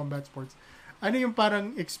nag-combat sports, ano yung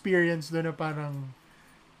parang experience doon na parang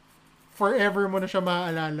forever mo na siya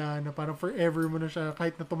maaalala, na parang forever mo na siya,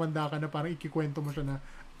 kahit na tumanda ka na, parang ikikwento mo siya na,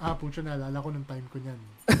 pucha, naalala ko nung time ko niyan.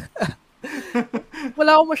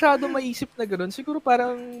 Wala akong masyado maisip na gano'n. Siguro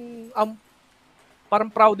parang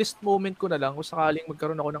proudest moment ko na lang kung sakaling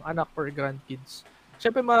magkaroon ako ng anak or grandkids.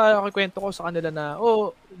 Siyempre, makikwento ko sa kanila na,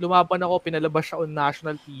 lumaban ako, pinalabas siya on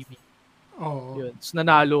national TV. Yun. Tapos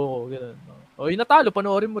nanalo ko. Ganun. Yung natalo,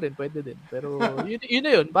 panoorin mo rin. Pwede din. Pero yun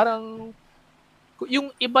na yun. Parang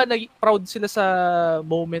yung iba na proud sila sa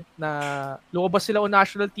moment na lumabas sila on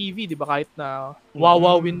national TV, di ba? Kahit na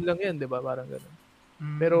wawawin lang yan, di ba? Parang ganun.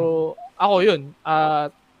 Pero ako yun,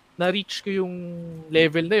 na-reach ko yung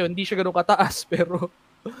level na yun. Hindi siya ganun kataas, pero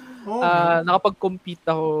nakapag-compete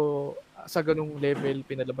ako sa ganung level,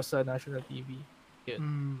 pinalabas sa national TV. Yun.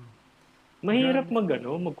 Mahirap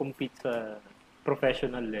mag-compete sa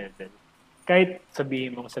professional level. Kahit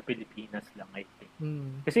sabihin mo sa Pilipinas lang, I think.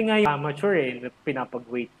 Kasi nga yung amateur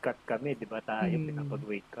pinapag-weight cut kami, di ba? Tayo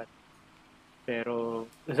pinapag-weight cut. Pero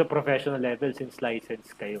sa professional level, since license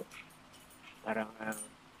kayo, parang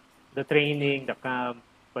the training, the camp,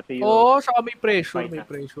 pati yung... saka may pressure. May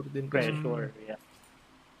pressure din. Pressure, yeah.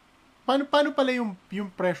 Paano pala yung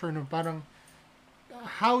pressure nun? Parang,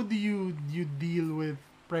 how do you deal with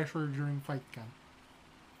pressure during fight camp?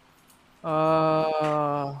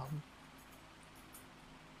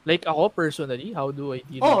 Like ako personally, how do I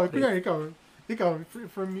deal with pressure? Ikaw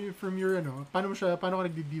from your paano ka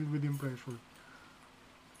nagdi-deal with yung pressure?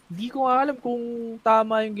 Hindi ko alam kung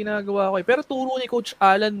tama yung ginagawa ko. Pero turo ni Coach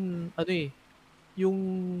Alan, yung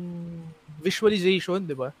visualization,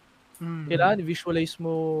 di ba? Kailangan visualize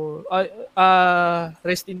mo.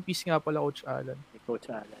 Rest in peace nga pala, Coach Alan. Coach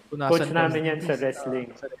namin yan sa wrestling.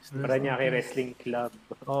 Paranaque Wrestling Club.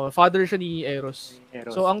 Father siya ni Eros.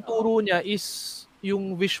 So, ang turo niya is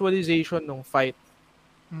yung visualization ng fight.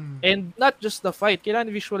 And not just the fight. Kailangan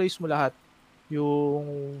visualize mo lahat.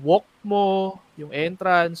 Yung walk mo, yung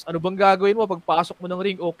entrance, ano bang gagawin mo pagpasok mo ng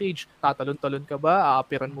ring o cage? Tatalon-talon ka ba?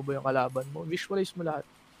 Aapiran mo ba yung kalaban mo? Visualize mo lahat.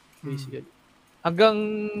 Basically. Hanggang,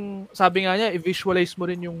 sabi nga niya, i-visualize mo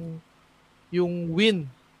rin yung win.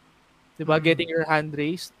 Diba? Getting your hand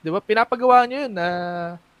raised. Diba? Pinapagawa niyo yun na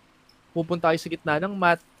pupunta kayo sa gitna ng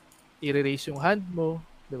mat, i-raise yung hand mo.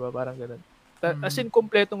 Diba? Parang ganun. As in,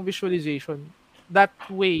 kompletong visualization. That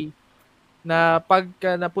way, na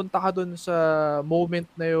pagka napunta ka dun sa moment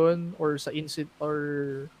na yun, or sa incident,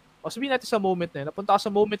 or sabihin natin sa moment na yun, napunta ka sa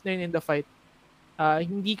moment na yun in the fight,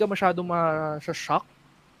 hindi ka masyadong ma-shock.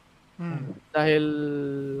 Dahil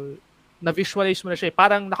na-visualize mo na siya.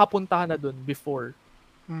 Parang nakapunta ka na dun before.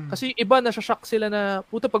 Kasi iba na-shock sila na,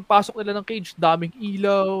 puta, pagpasok nila ng cage, daming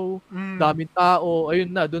ilaw, daming tao, ayun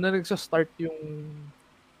na, doon na nagsa-start yung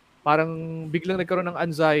parang biglang nagkaroon ng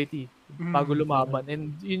anxiety bago lumaban.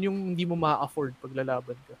 And yun yung hindi mo ma-afford pag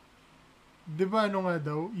lalaban ka. Diba ano nga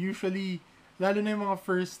daw, usually, lalo na yung mga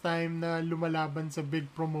first time na lumalaban sa big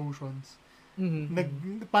promotions,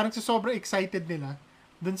 parang sa sobrang excited nila,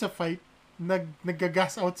 dun sa fight,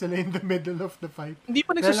 nag-gas out sila in the middle of the fight. Hindi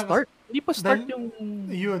pa nagsa-start. Hindi pa start yung...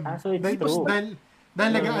 Yun. So it's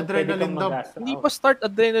dahil nag-adrenaline dump. Hindi pa start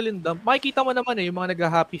adrenaline dump. Makikita mo naman yung mga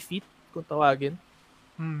nag-happy feet, kung tawagin.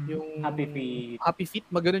 Yung happy feet.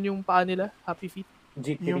 Maganon yung paa nila. Happy feet.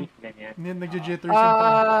 Jittery, ganyan. Nagja-jitters yung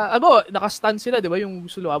paa. Naka-stand sila, di ba? Yung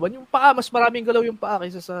suluaban. Yung paa, mas maraming galaw yung paa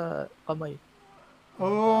kaysa sa kamay.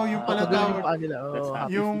 Yung pala tawag.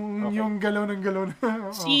 Yung galaw ng galaw na.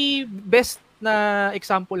 Si best na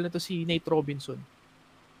example na to si Nate Robinson.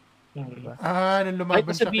 Diba? Nang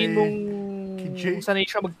lumaban siya sabihin mong sanay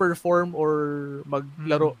siya mag-perform or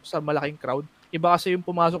maglaro sa malaking crowd. Iba kasi yung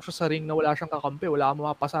pumasok siya sa ring na wala siyang kakampi. Wala kang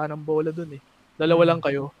mapasa ng bola dun eh. Dalawa lang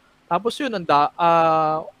kayo. Tapos yun,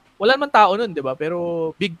 wala naman tao nun, di ba?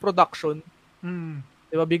 Pero big production.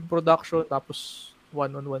 Di ba? Big production. Tapos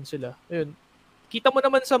one-on-one sila. Ayun. Kita mo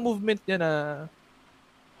naman sa movement niya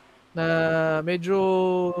na medyo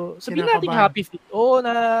sabihin natin happy feet.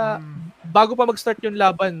 Bago pa mag-start yung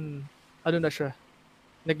laban, ano na siya,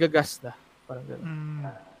 nagagas na. Parang gano'n.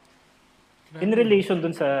 In relation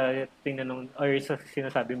dun sa tinanong or sa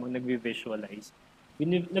sinasabi mo, nag-visualize.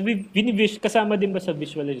 Kasama din ba sa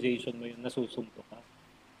visualization mo yung nasusuntok ka?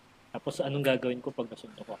 Tapos anong gagawin ko pag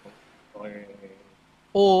nasuntok ako?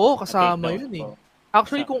 Oo, kasama yun eh.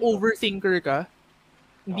 Actually, kung overthinker ka,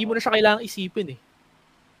 hindi mo na siya kailangang isipin eh.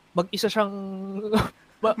 Mag-isa siyang...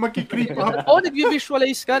 Magki-creep up.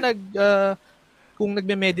 Nag-visualize ka, kung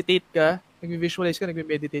nagme-meditate ka,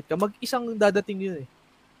 nagme-meditate ka, mag-isang dadating yun eh.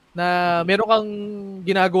 Na meron kang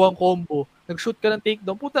ginagawang combo, nag-shoot ka ng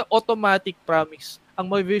takedown, puta, automatic, promise.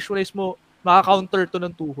 Ang ma-visualize mo, maka-counter to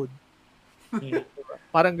ng tuhod.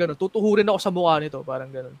 Parang gano'n. Tutuhurin ako sa mukha nito,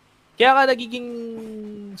 parang gano'n. Kaya nga nagiging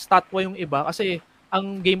statwa yung iba kasi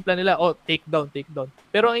ang game plan nila, takedown.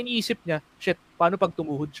 Pero ang iniisip niya, shit, paano pag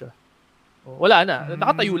tumuhod siya? Wala na.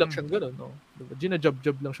 Nakatayo lang siyang gano'n. No?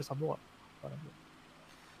 Gina-jab-jab lang siya sa mukha. Parang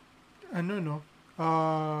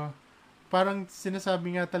parang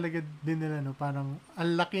sinasabi nga talaga din nila, no? Parang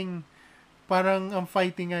ang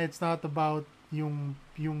fighting nga, it's not about yung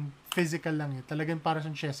physical lang eh. Talagang parang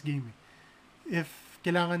siyang chess game eh. If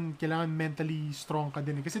kailangan mentally strong ka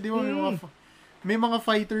din eh. Kasi di ba may mga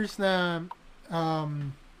fighters na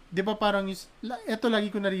di ba parang eto lagi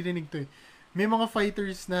ko naririnig to eh. May mga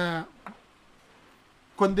fighters na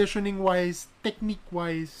conditioning wise, technique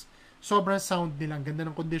wise, sobrang sound nila. Ganda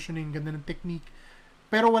ng conditioning, ganda ng technique.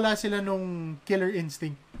 Pero wala sila nung killer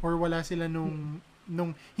instinct or wala sila nung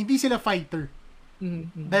hindi sila fighter.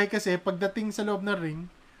 Dahil kasi pagdating sa loob ng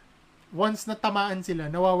ring, once natamaan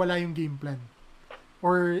sila, nawawala yung game plan.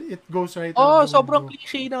 Or it goes right out. Sobrang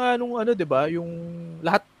cliche na nga nung diba? Yung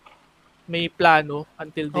lahat may plano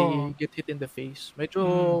until they get hit in the face. Medyo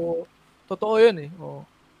totoo yun eh.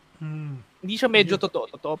 Hindi siya medyo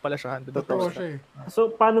totoo. Totoo pala siya. Totoo siya eh.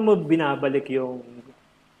 So, paano mo binabalik yung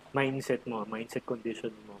mindset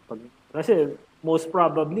condition mo? Kasi most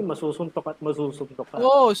probably masusuntok ka.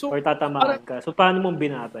 Or tatamaan ka. So, paano mo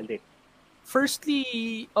binabalik?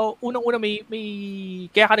 Firstly, unang-una may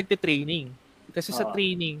kaya ka nagte-training. Kasi sa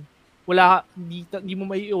training, hindi mo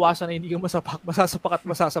maiiwasan na hindi ka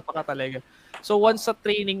masasapak ka talaga. So once sa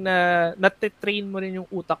training na nate-train mo rin yung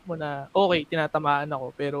utak mo na okay, tinatamaan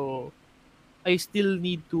ako pero I still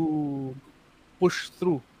need to push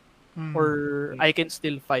through or I can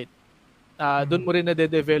still fight. Doon mo rin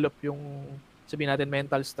na-develop yung sabihin natin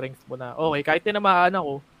mental strength mo na okay, kahit tinamaan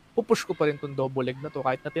ako, pupush ko pa rin tong double leg na to.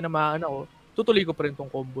 Kahit na tinamaan ako, tutuloy ko pa rin tong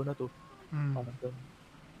combo na to. Parang ganun.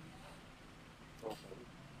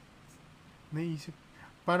 Naisip.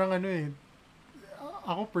 Parang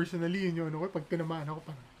ako personally, yun yung pag tinamaan ako,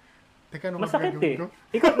 parang, teka, ano masakit gagawin ko?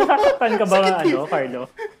 Ikaw, nasasaktan ka ba, Carlo?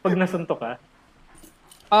 Pag nasunto ka?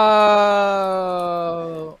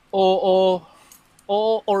 Oo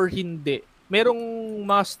or hindi. Merong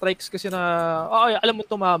mga strikes kasi na, alam mo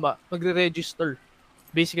tumama, magre-register.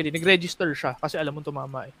 Basically, nag-register siya kasi alam mo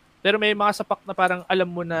tumama eh. Pero may mga sapak na parang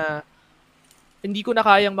alam mo na hindi ko na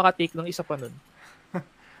kayang makatake ng isa pa nun.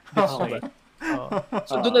 Okay.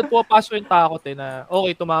 So doon na pumapasok yung takot na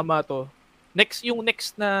okay, tumama to. Yung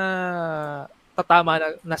next na tatama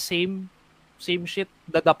na same shit,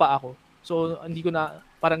 dadapa ako. So hindi ko na,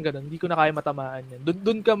 parang ganun, hindi ko na kaya matamaan yan.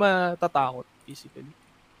 Doon ka matatakot physically.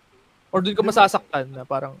 Or doon ka masasaktan na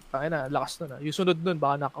parang, lakas na. Yung sunod nun,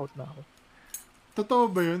 baka knockout na ako.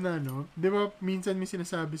 Totoo ba yun di ba minsan may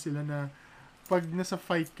sinasabi sila na pag nasa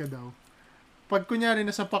fight ka daw, pag kunyari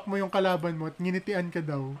nasapak mo yung kalaban mo at nginitian ka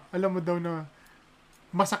daw, alam mo daw na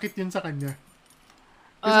masakit yun sa kanya.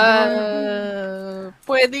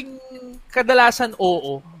 Pwedeng kadalasan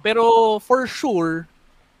oo. Pero for sure,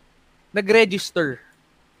 nag-register.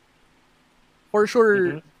 For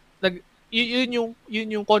sure, yun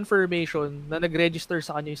yung confirmation na nag-register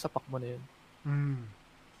sa kanya yung sapak mo na yun.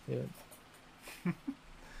 Yun.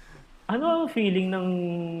 Ano ang feeling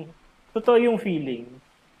totoo yung feeling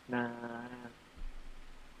na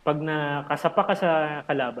pag nakasapak ka sa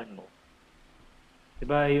kalaban mo,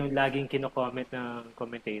 diba yung laging kino-comment ng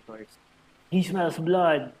commentators, he smells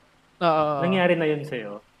blood. Nangyari na yun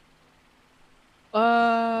sa'yo?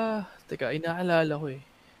 Teka, inaalala ko eh.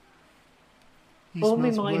 May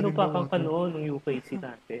mga inupakan pa noon ng UKC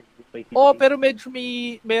natin. Pero medyo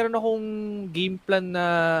meron akong game plan na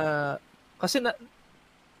kasi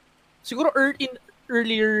siguro in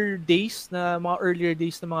earlier days na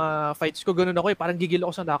mga fights ko, ganun ako eh. Parang gigil ako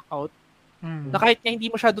sa knockout. Na kahit nga hindi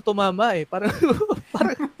masyado tumama eh. Parang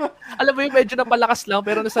alam mo yung medyo napalakas lang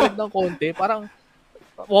pero nasalig ng konti. Parang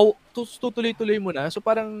wow, tutuloy-tuloy mo na. So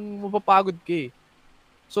parang mapapagod ka eh.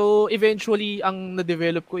 So eventually, ang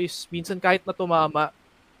na-develop ko is minsan kahit na tumama,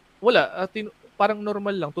 wala. Parang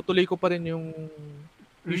normal lang. Tutuloy ko pa rin yung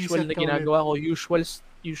usual na ginagawa ko.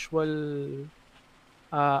 Usual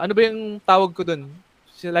ano ba yung tawag ko dun?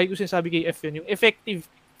 Lagi ko sinasabi kay F yun, yung effective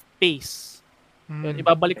pace. Yun,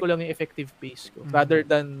 ibabalik ko lang yung effective pace ko rather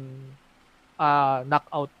than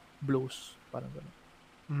knockout blows. Parang gano'n.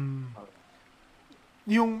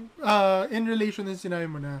 Yung in relation na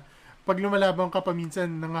sinabi mo na pag lumalaban ka pa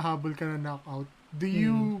minsan nangahabol ka na knockout, do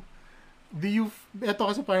you eto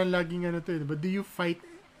kasi parang laging diba? Do you fight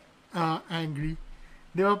angry?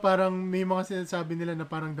 Di ba parang may mga sinasabi nila na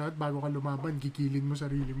parang dapat bago ka lumaban, gigilin mo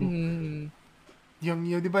sarili mo. Yung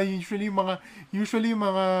di ba usually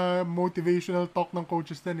mga motivational talk ng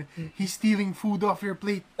coaches din he's stealing food off your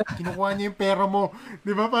plate. Kinukuha niya yung pera mo.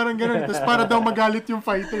 Di ba parang gano'n. Tapos para daw magalit yung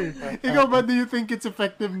fighter. Ikaw ba, do you think it's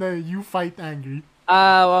effective na you fight angry?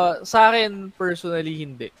 Sa akin personally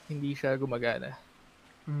hindi siya gumagana.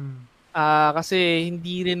 Kasi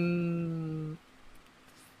hindi rin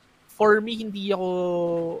for me, hindi ako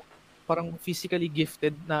parang physically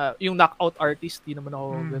gifted na yung knockout artist, di naman ako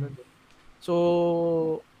ganun. So,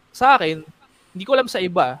 sa akin, hindi ko alam sa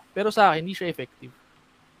iba, pero sa akin, hindi siya effective.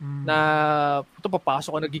 Na,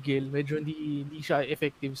 papasok ka nagigil, medyo hindi siya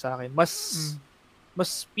effective sa akin.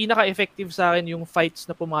 Mas pinaka-effective sa akin yung fights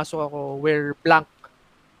na pumasok ako where blank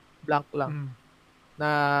lang. Na,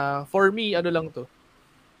 for me, ano lang to,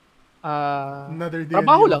 another day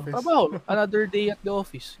trabaho lang. Another day at the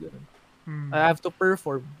office. Ganun. I have to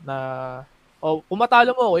perform na kung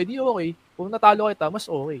matalo mo ako, edi okay. Kung natalo kita, mas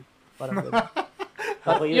okay. Parang ganun.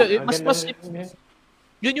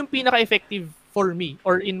 Yun yung pinaka-effective for me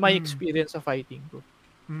or in my experience sa fighting ko.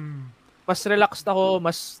 Mas relaxed ako,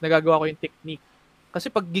 mas nagagawa ko yung technique. Kasi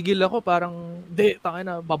pag gigil ako, parang,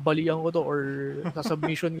 babalian ko to or sa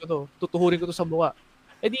submission ko to, tutuhurin ko to sa mukha.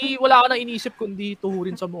 Di wala ka nang inisip kundi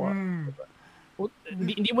tuhurin sa mukha. Diba?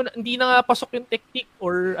 Hindi na nga pasok yung technique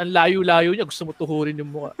or ang layo-layo niya, gusto mo tuhurin yung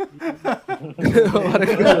mukha.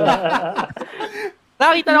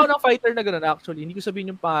 Nakita na ako ng fighter na gano'n actually. Hindi ko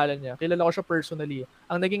sabihin yung pangalan niya. Kilala ko siya personally.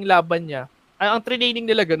 Ang naging laban niya, ang training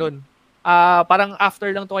nila gano'n. Parang after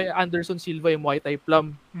lang to kay Anderson Silva yung Muay Thai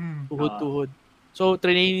Plum. Tuhod-tuhod. So,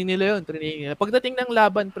 training nila yun. Pagdating ng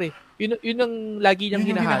laban, pre, yun ang lagi niyang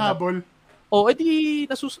hinahanap. edi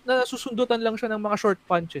nasusundutan lang siya ng mga short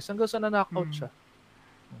punches hanggang sa na-knockout siya.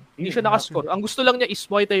 Hindi siya nakascore. Ang gusto lang niya is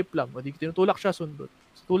Muay Thai Plum. O di tinutulak siya, sundot.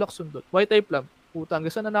 Tulak-sundot. Muay Thai Plum. Puta,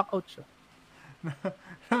 hanggang sa na-knockout siya.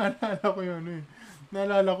 Naalala ko yun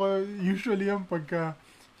Naalala ko, usually yung pagka,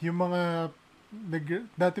 yung mga,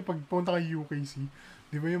 dati pag punta kay UKC,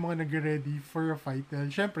 di ba yung mga nag-ready for a fight?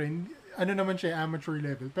 Siyempre, ano naman siya, amateur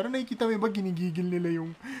level. Pero nakikita mo ba, ginigigil nila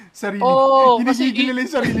yung sarili. Ginigigil nila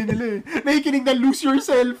yung sarili nila eh. Nakikinig na lose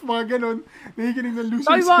yourself, mga ganon. Nakikinig na lose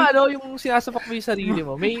yourself. Ba, yung sinasapak mo yung sarili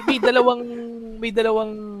mo? May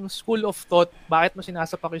dalawang school of thought bakit mo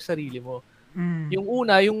sinasapak yung sarili mo. Yung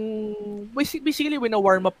una, yung basically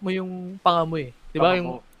wina-warm up mo yung panga mo eh. Di ba?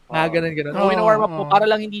 Yung ganun. O wina-warm up mo para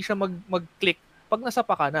lang hindi siya mag-click pag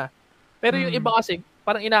nasapa ka na. Pero yung iba kasi,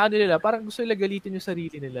 parang inaano nila, parang gusto nila galitin yung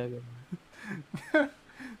sarili nila.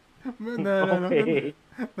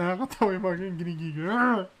 Nakakatawa yung mga ginigigil.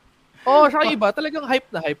 Saka iba, talagang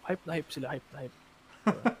hype na hype sila.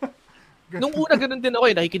 Nung una, ganun din ako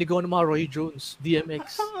nakikinig ako ng mga Roy Jones,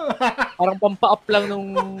 DMX. Parang pampa-up lang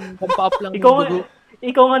dugo.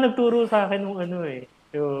 Ikaw nga nagturo sa akin nung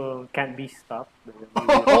yung Can't Be Stopped.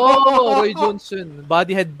 Roy Jones yun.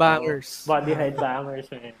 Body Headbangers. Body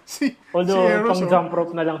Headbangers, man. Although, pang jump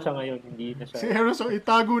rope na lang siya ngayon, hindi na siya. Si Eros,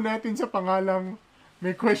 itago natin sa pangalang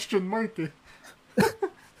may question mark eh.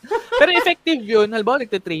 Pero effective yun. Halimbawa,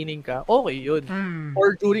 nagte-training ka, okay yun.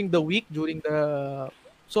 Or during the week,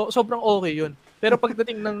 sobrang okay yun. Pero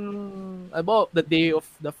pagdating ng the day of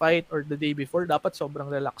the fight or the day before, dapat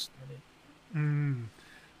sobrang relaxed na eh.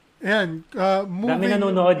 Ayan, dami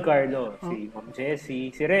nanonood, Carlo. Si Ma'am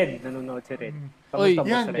Jessie, si Red, nanonood si Red.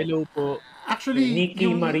 Hello po. Actually, Nikki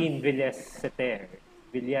Marin Villaseter.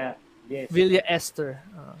 Villa Esther.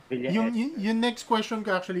 Yung next question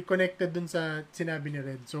ko actually connected dun sa sinabi ni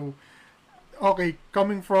Red. So, okay,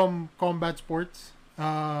 coming from combat sports,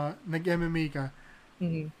 nag-MMA ka,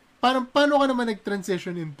 paano ka naman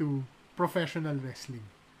nag-transition into professional wrestling?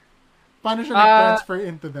 Paano siya nag-transfer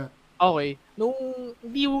into that? Okay.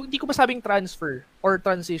 Hindi ko masabing transfer or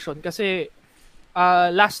transition kasi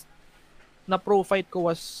last na pro fight ko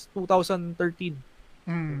was 2013.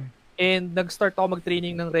 And nag-start ako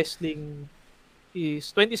mag-training ng wrestling is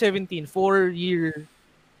 2017, 4-year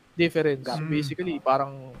difference. Basically,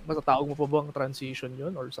 parang matatawag mo pa bang transition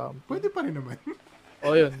yun or something? Pwede pa rin naman.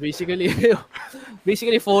 Yun.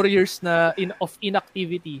 Basically 4 years na of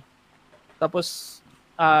inactivity. Tapos,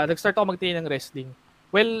 nag-start ako mag-train ng wrestling.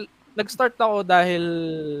 Well, nag-start ako dahil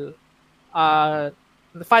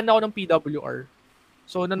fan ako ng PWR.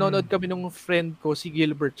 So, nanonood kami nung friend ko, si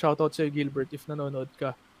Gilbert. Shoutout sa'yo, Gilbert, if nanonood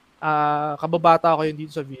ka. Kababata ako yun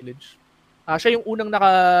dito sa village. Siya yung unang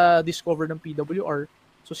naka-discover ng PWR.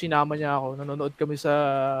 So, sinama niya ako. Nanonood kami sa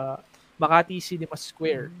Makati Cinema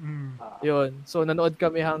Square. Yun. So, nanood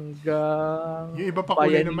kami hanggang yung iba pa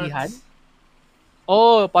kulay na mats.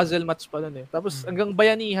 Puzzle match pa nun eh. Tapos, hanggang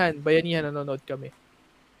Bayanihan nanonood kami.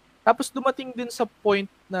 Tapos dumating din sa point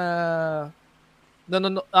na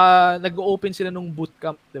nag-open sila nung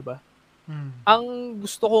bootcamp, 'di ba? Ang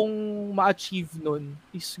gusto kong ma-achieve nun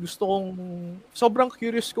is sobrang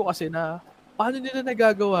curious ko kasi na paano nila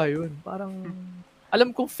nagagawa 'yun? Parang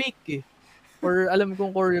alam kong fake eh or alam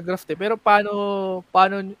kong choreographed eh, pero paano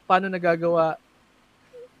nagagawa?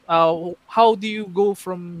 How do you go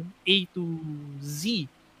from A to Z?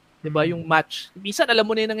 'Di ba yung match? Minsan alam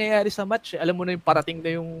mo na yung nangyayari sa match, Alam mo na yung parating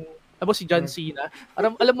na yung si John Cena.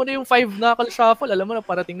 Alam mo na yung 5-knuckle shuffle, alam mo na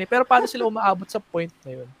parating na. Pero paano sila umaabot sa point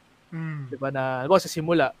na yun? 'Di ba na sa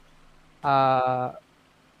simula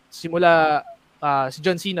si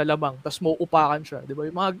John Cena lamang, tapos mauupakan siya, 'di ba?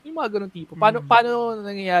 Yung mga ganung tipo. Paano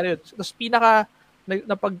nangyayari yun? Tapos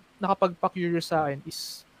nakapagpa-curious sa akin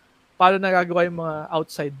is paano nagagawa yung mga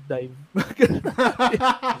outside dive.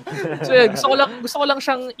 So yun, gusto ko lang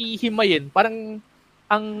siyang ihimayin. Parang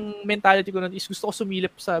ang mentality ko nun is gusto ko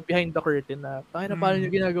sumilip sa behind the curtain na paano niyo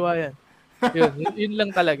ginagawa yan. Yun lang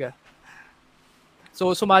talaga.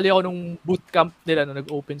 So sumali ako nung bootcamp nila na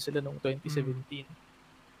nag-open sila nung 2017.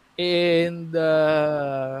 And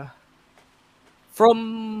from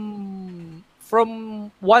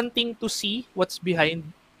wanting to see what's behind,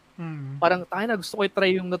 parang gusto ko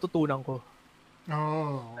i-try yung natutunan ko.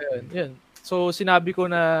 Ayun. So sinabi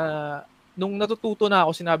ko na nung natututo na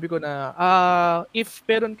ako, sinabi ko na if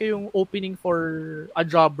meron kayong opening for a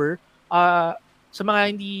jobber, sa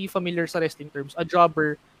mga hindi familiar sa wrestling terms, a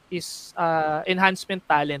jobber is enhancement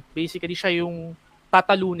talent. Basically siya yung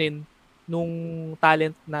tatalunin nung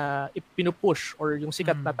talent na pinupush or yung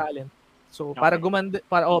sikat na talent. So para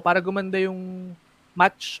gumanda yung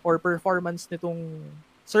match or performance nitong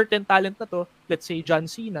certain talent na to, let's say John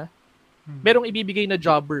Cena, merong ibibigay na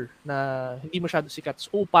jobber na hindi masyado sikat.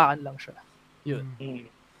 So, upakan lang siya. Yun.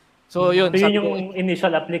 So, yun. So, yun yung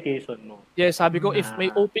initial application mo. Yes, sabi ko, if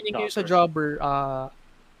may opening kayo sa jobber,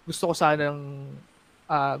 gusto ko sanang,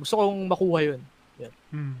 gusto kong makuha yun. Yan.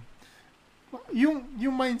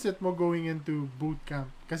 Yung mindset mo going into boot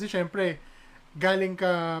camp, kasi syempre, galing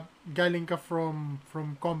ka from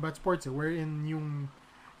combat sports wherein yung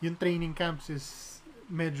training camps is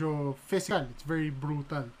medyo physical, it's very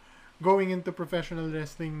brutal. Going into professional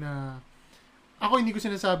wrestling na ako hindi ko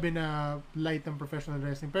sinasabi na light ang professional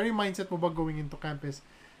wrestling, pero yung mindset mo ba going into camp is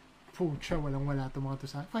pucha, walang-wala itong mga to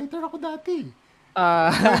sa fighter ako dati.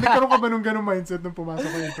 Nagkaroon ka ba nung ganung mindset nung pumasok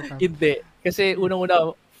ka into camp? Hindi. Kasi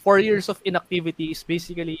unang-una 4 years of inactivity is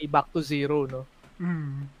basically back to zero, no?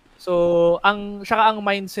 So, ang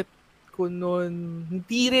mindset ko noon,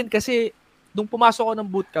 hindi rin kasi nung pumasok ako ng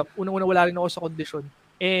bootcamp, unang-una wala rin ako sa condition.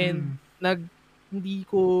 And hindi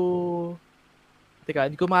ko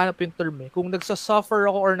mahanap yung term eh. Kung nagsasuffer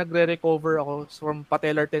ako or nagre-recover ako from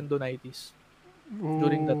patellar tendonitis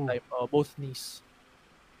during that time, both knees.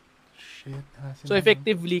 Shit. So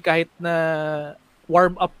effectively, kahit na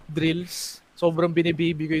warm-up drills, sobrang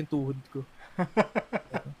binibaby ko yung tuhod ko.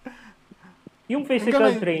 Yung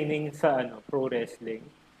physical training sa pro wrestling,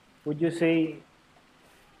 would you say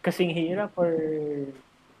kasing hirap or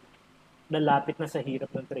lalapit na sa hirap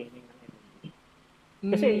ng training ng MMA?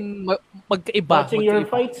 Kasi magkaiba. Watching your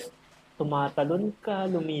fights, tumatalon ka,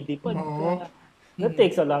 lumilipad ka. That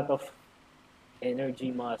takes a lot of energy,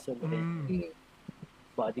 muscle, and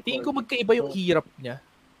body. Tingin ko magkaiba yung hirap niya.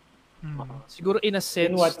 Siguro in a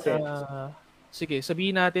sense, in what sense? Sige,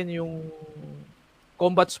 sabihin natin yung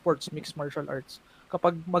combat sports, mixed martial arts.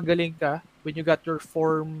 Kapag magaling ka, when you got your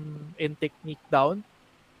form and technique down,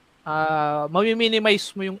 mami-minimize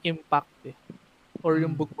mo yung impact or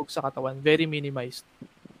yung bugbog sa katawan. Very minimized.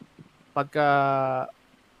 Pagka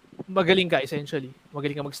magaling ka, essentially.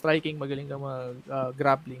 Magaling ka mag-striking, magaling ka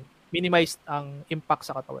mag-grappling. Minimized ang impact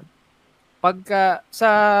sa katawan. Pagka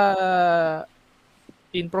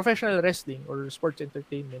in professional wrestling or sports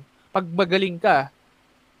entertainment, pag magaling ka,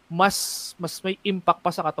 mas may impact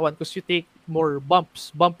pa sa katawan because you take more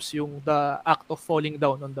bumps. Bumps yung the act of falling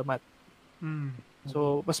down on the mat.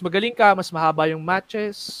 So, mas magaling ka, mas mahaba yung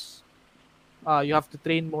matches, you have to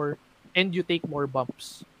train more, and you take more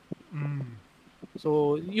bumps.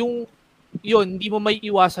 So, yun, hindi mo may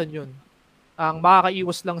iwasan yun. Ang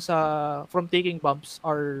makakaiwas lang from taking bumps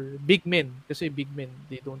are big men. Kasi big men,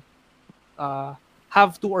 they don't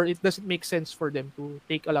have to, or it doesn't make sense for them to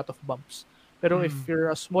take a lot of bumps. Pero if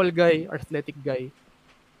you're a small guy, athletic guy,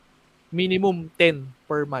 minimum 10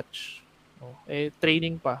 per match.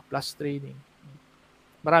 Training pa, plus training.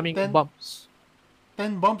 Maraming bumps.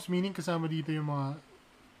 10 bumps, meaning kasama dito yung mga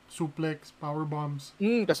suplex, power bombs.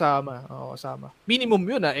 Kasama. Kasama. Minimum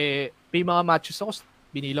yun may mga matches ako,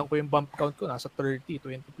 binilang ko yung bump count ko, nasa 30,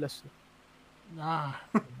 20 plus.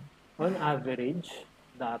 On average,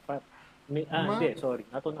 dapat, hindi, sorry,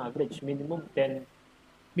 not on average, minimum 10.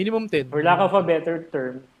 Minimum 10. For lack of a better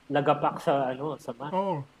term, lagapak sa mat.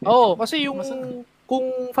 Kasi yung,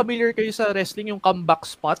 kung familiar kayo sa wrestling, yung comeback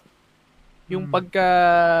spot, yung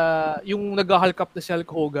yung nag-Hulk up na si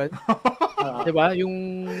Hulk Hogan, diba?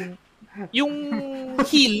 Yung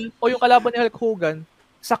heel o yung kalaban ni Hulk Hogan,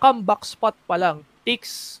 sa comeback spot pa lang,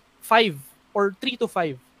 takes 5 or 3 to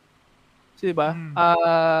 5. Diba?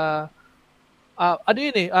 Ano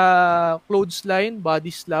yun clothesline,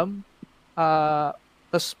 body slam,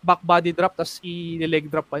 tas back body drop, tas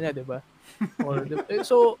i-leg drop pa niya, diba?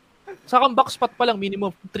 So, sa comeback spot pa lang,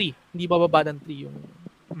 minimum 3. Hindi bababa ng 3 yung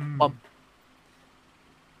pump.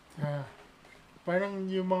 Parang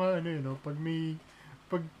yung mga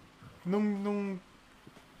nung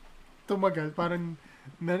tumagal, parang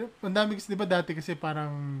ang dami kasi, diba dati kasi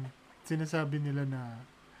parang sinasabi nila na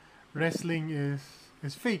wrestling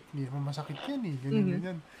is fake. Hindi masakit yan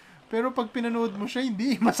ganyan. Pero pag pinanood mo siya,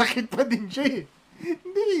 hindi, masakit pa din siya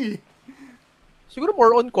Hindi. Siguro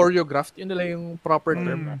more on choreographed, yun nila yung proper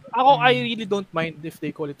term. Ako, I really don't mind if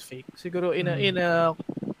they call it fake. Siguro in a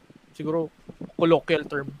siguro colloquial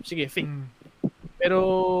term. Sige, fake. Pero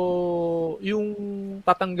yung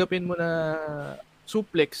tatanggapin mo na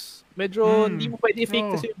suplex, medyo hindi mo pwede i-fake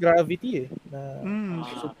kasi yung gravity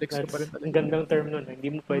suplex ka pa rin talaga. Ang gandang term nun. Hindi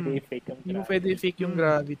mo pwede i-fake ang gravity. Hindi mo pwede i-fake yung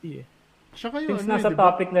gravity Since nasa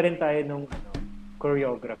topic na rin tayo nung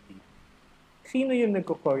choreography, sino yung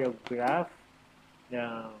nagko-choreograph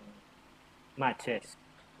ng matches?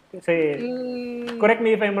 Kasi, correct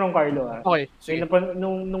me if I'm wrong, Carlo. Okay, sige.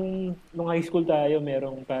 Nung high school tayo,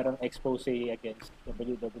 merong parang expose against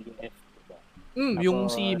WWF. Diba? Yung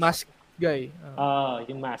si guy.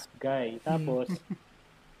 Yung masked guy. Tapos,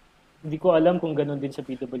 hindi ko alam kung ganun din sa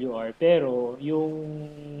PWR, pero yung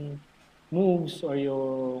moves or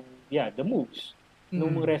the moves ng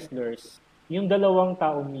mga wrestlers, yung dalawang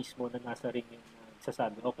tao mismo na nasa ring yung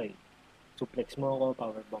sasabi, okay, suplex mo ako,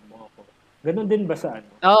 powerbomb mo ako. Ganun din ba sa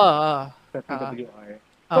sa PWR?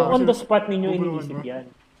 So, on the spot ninyo iniisip yan?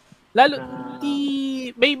 Lalo,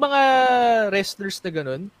 may mga wrestlers na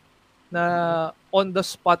ganun, na on the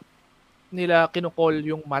spot nila kinukall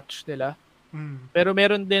yung match nila. Pero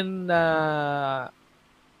meron din na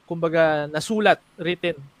kumbaga nasulat,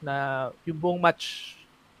 written na yung buong match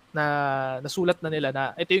na nasulat na nila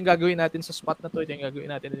na ito yung gagawin natin sa spot na to, ito yung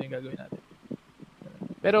gagawin natin.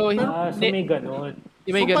 Pero so may ganun.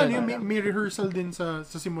 May ganun. May rehearsal din sa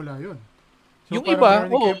simula yun. So yung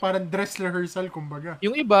iba, parang dress rehearsal kumbaga.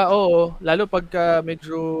 Yung iba, lalo pagka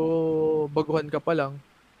medyo baguhan ka pa lang,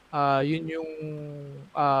 yun yung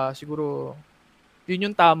siguro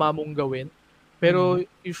yun yung tama mong gawin. Pero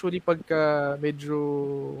usually pagka medyo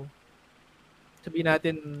sabihin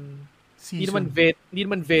natin hindi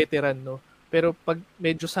naman veteran, no. Pero pag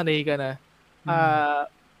medyo sanay ka na,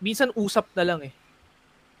 minsan usap na lang eh.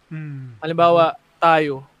 Halimbawa,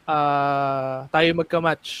 tayo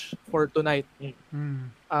magka-match for tonight.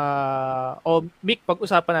 Mick,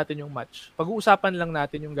 pag-usapan natin yung match. Pag-uusapan lang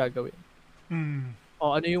natin yung gagawin.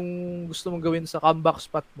 Ano yung gusto mong gawin sa comeback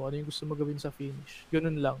spot mo? Ano yung gusto mong gawin sa finish?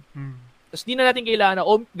 Ganun lang. Tapos di na natin kailangan na,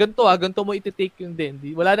 ganito mo iti-take yung din.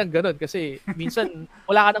 Wala nang ganun kasi minsan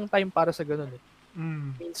wala ka nang time para sa ganun eh.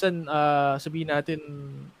 Minsan sabihin natin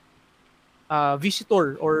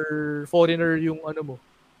visitor or foreigner yung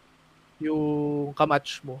yung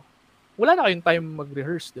kamatch mo. Wala na kayong time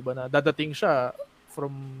mag-rehearse, 'di ba? Na dadating siya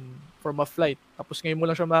from a flight. Tapos ngayon mo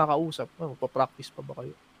lang siya makakausap. Magpa-practice pa ba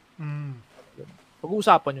kayo?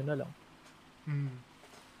 Pag-uusapan nyo na lang.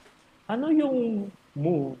 Ano yung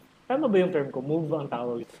move? Tama ba yung term ko? Move ang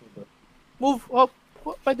tawag ito doon? Move?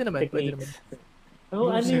 Pwede naman.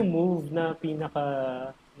 Ano yung move na pinaka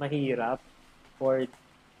mahirap or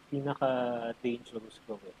pinaka dangerous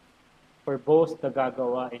gawin? For both the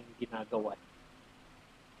gagawa and ginagawa.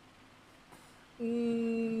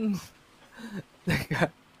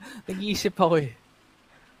 Nag-iisip ako eh.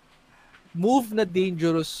 Move na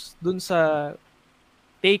dangerous dun sa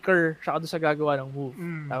taker saka dun sa gagawa ng move.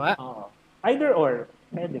 Tama? Either or.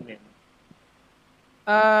 Pwede men.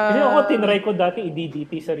 Kasi ako tinry ko dati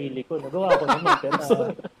i-DDT sarili ko. Nagawa ko naman. Pero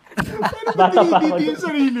bata pa ako. DDT yung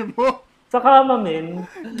sarili mo? Sa kama, men.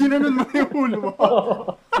 Ginanon mo yung ulo mo?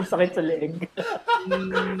 Ang sakit sa leeg.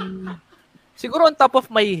 Siguro on top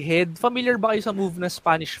of my head, familiar ba kayo sa move na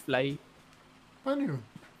Spanish Fly? Paano yun?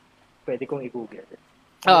 Pwede kong i-google.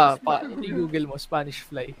 I-google mo, Spanish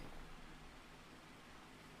Fly.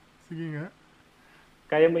 Sige nga.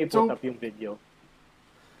 Kaya mo i-put up yung video.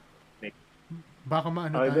 Baka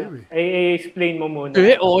maano tayo eh. I-explain mo muna.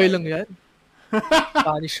 Okay lang yan.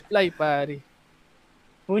 Spanish Fly, pare.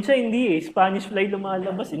 Mucha hindi eh. Spanish Fly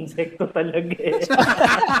lumalabas. Insekto talaga eh.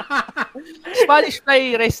 Spanish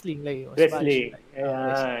Fly wrestling. Wrestling.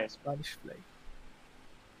 Spanish Fly.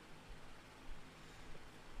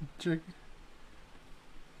 Check.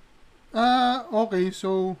 Okay.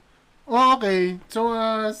 So,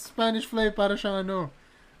 Spanish Fly para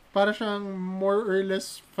siyang more or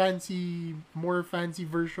less more fancy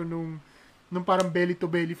version nung parang belly to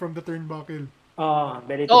belly from the turnbuckle.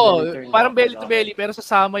 Belly to belly. Parang belly to belly pero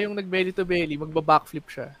sasama yung nag-belly to belly, magba-backflip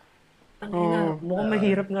siya. Mukhang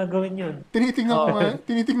mahirap nga gawin yun.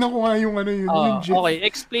 Tinitingnan ko nga yung yung GIF. Okay,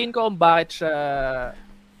 explain ko kung bakit siya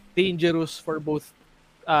dangerous for both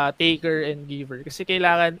taker and giver. Kasi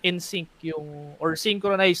kailangan in sync or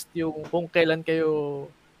synchronized yung kung kailan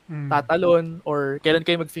kayo tatalon or kailan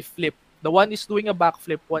kayo mag-flip. The one is doing a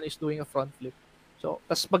backflip, one is doing a front flip. So,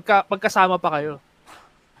 tas magkasama pa kayo.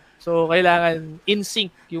 So, kailangan in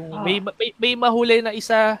sync yung may mahuli na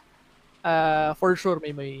isa for sure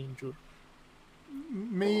may injure.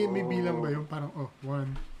 May bilang ba yung parang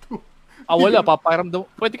 1, 2. Wala paparamdam.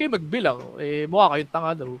 Pwede kayo magbilang. Mukha kayong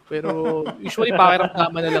tanga daw. Pero usually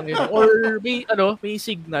pakiramdaman na lang yun. Or may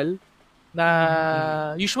signal na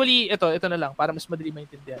usually ito na lang para mas madali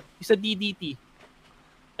maintindihan. Isa DDT.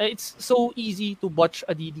 It's so easy to botch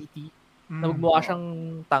a DDT na magmukha siyang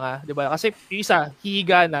tanga, 'di ba? Kasi yung isa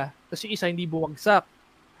hihiga na, tapos yung isa hindi bumagsak.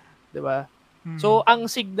 'Di ba? So ang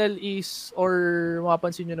signal is or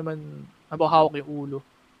mapapansin niyo naman hawak yung ulo.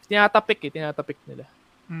 Tinatapik nila.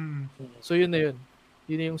 So yun na yun.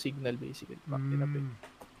 Yun na yung signal basically. Pag tinapik.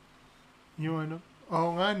 Yung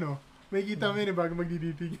Oo nga no. May kita mo yun bago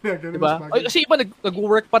mag-DDT. Ginaganon diba? Kasi iba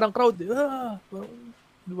nag-work pa ng crowd. Diba?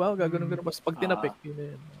 Gaganon. Pag tinapik, yun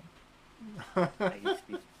na yun. I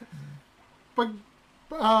see. Pag,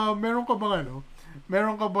 meron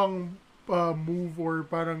ka bang move or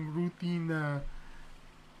parang routine na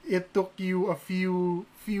it took you a few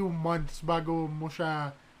months bago mo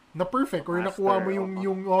siya na perfect or Master, nakuha mo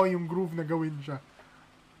yung groove na gawin siya?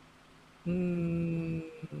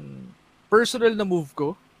 Personal na move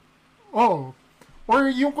ko? Oo. Or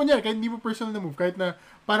yung kunyari, kahit hindi mo personal na move, kahit na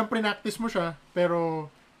parang pre-practice mo siya,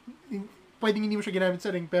 pero pwedeng hindi mo siya ginamit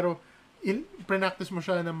sa ring, pero pre-practice mo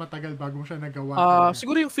siya na matagal bago mo siya nagawa.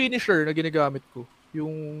 Siguro yung finisher na ginagamit ko,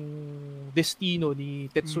 yung Destino ni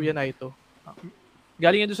Tetsuya Naito.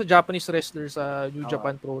 Galing yan doon sa Japanese wrestler sa New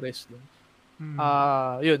Japan Pro Wrestling.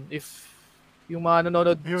 Yun, if yung mga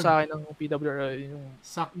nanonood sa akin ng PWR, yung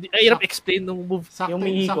hirap explain ng move. Yung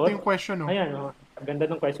Miiko. Sakto yung question, no? Ayan, ganda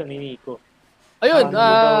ng question ni Miiko. Ayun,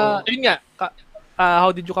 yun nga. How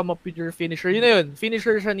did you come up with your finisher? Yun na yun.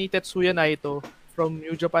 Finisher siya ni Tetsuya Naito from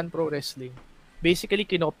New Japan Pro Wrestling. Basically,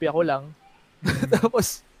 kinopya ko lang.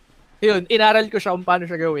 Tapos, yun, inaral ko siya kung paano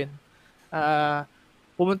siya gawin.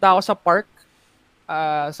 Pumunta ako sa park,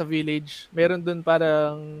 sa village. Meron dun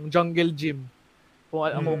parang jungle gym.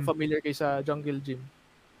 Kung familiar kayo sa jungle gym.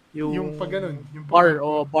 Yung pag ganun. Yung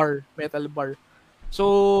bar, metal bar.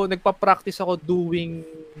 So, nagpa-practice ako doing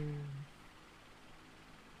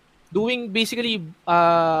basically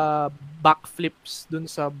backflips dun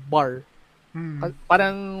sa bar.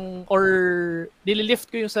 Parang, or nililift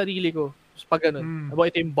ko yung sarili ko. Pag ganun.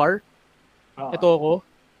 Ito yung bar. Ito ako.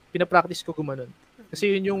 Pinapractice ko gumanon. Kasi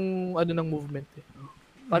yun yung ng movement eh.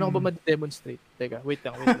 Paano ko ba ma-demonstrate? Teka, wait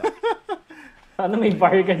lang. Ano may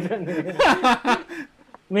bar ka dyan eh?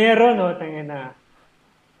 Meron, no? Tingin na.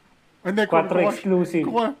 Hindi, 4 exclusive.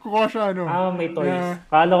 Kuha siya, may toys. Yeah.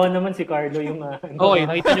 Kala ko naman si Carlo yung... okay,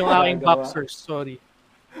 nakita nyo ang aking boxers. Sorry.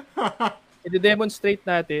 I-demonstrate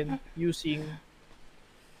natin using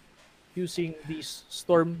these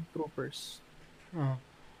stormtroopers.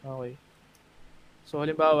 Okay. So,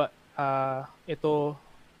 halimbawa, ito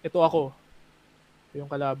ako. Ito yung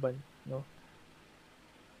kalaban, no?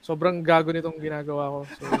 Sobrang gago nitong ginagawa ko.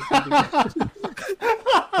 So,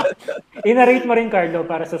 i-narrate mo rin, Carlo,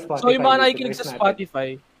 para sa Spotify. So, yung mga nakikinig sa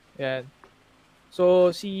Spotify, yan. So,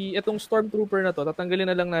 itong Stormtrooper na to, tatanggalin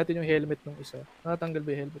na lang natin yung helmet ng isa. Natanggal ba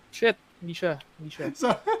yung helmet? Shit! Hindi siya.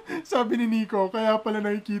 Sabi ni Nico, kaya pala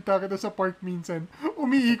nakikita kita sa park minsan,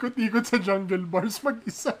 umiikot-ikot sa jungle bars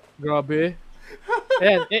mag-isa. Grabe.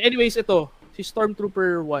 Ayan. Anyways, ito. Si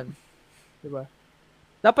Stormtrooper 1. Diba?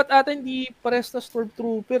 Dapat ata hindi pares na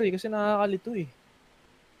Stormtrooper kasi nakakalito eh.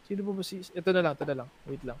 Sino ba si... Ito na lang.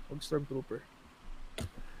 Wait lang. Stormtrooper.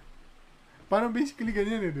 Parang basically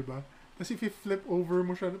ganyan eh, di ba? Kasi flip over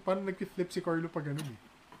mo siya. Parang nag-flip si Carlo pag ganun eh.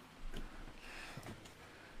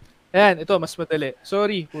 Ayan, ito, mas madali.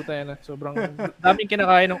 Sorry, puta yan na. Sobrang daming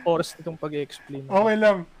kinakain ng oras nitong pag-explain. Okay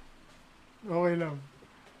lang.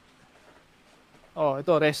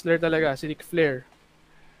 Ito, wrestler talaga. Si Ric Flair.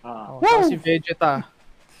 Si Vegeta.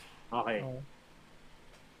 Okay.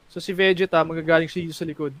 So, si Vegeta, magagaling siya dito sa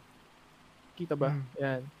likod. Kita ba?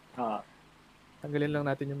 Ayan. Tanggalin lang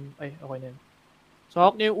natin yung... Ay, okay na yan. So,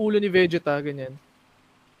 hawak niya yung ulo ni Vegeta, ganyan.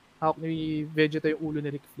 Hawak ni Vegeta yung ulo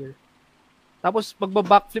ni Ric Flair. Tapos,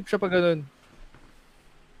 magba-backflip siya pag ganun.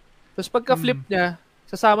 Tapos, pagka-flip niya,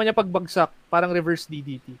 sasama niya pagbagsak, parang reverse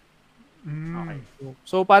DDT. Okay.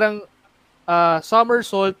 So, parang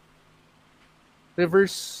somersault,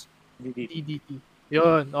 reverse DDT.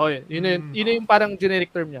 Yun. Yun yung parang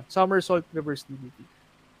generic term niya. Somersault, reverse DDT.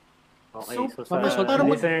 Okay, so sa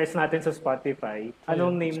listeners natin sa Spotify,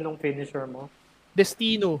 anong name ng finisher mo?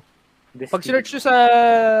 Destino. Pag search nyo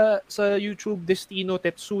sa YouTube, Destino,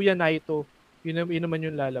 Tetsuya Naito, yun naman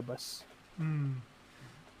yung lalabas.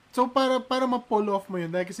 So, para ma-pull off mo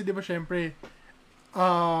yun, dahil kasi di ba syempre,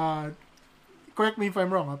 correct me if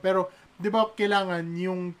I'm wrong, pero di ba kailangan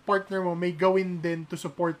yung partner mo may gawin din to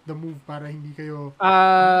support the move para hindi kayo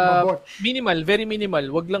mabotch? Minimal, very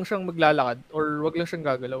minimal. Wag lang siyang maglalakad or wag lang siyang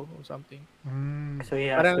gagalaw or something. So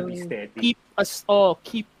he has to be steady.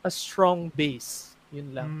 Keep a strong base.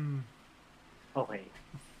 Yun lang. Okay.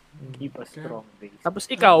 Keep a strong base. Tapos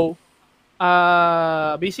ikaw,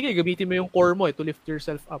 basically, gamitin mo yung core mo to lift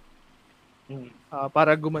yourself up.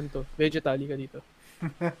 Para gumanto. Vegetally ka dito.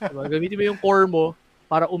 Diba? Gamitin mo yung core mo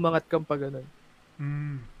para umangat kang pa ganun.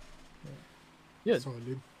 Yun.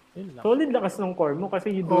 Solid. Yun lang. Solid lakas ng core mo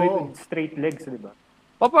kasi you do it with straight legs, di ba?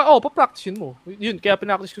 Pa-practice mo. Yun, kaya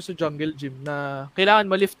pinaktis ko sa jungle gym na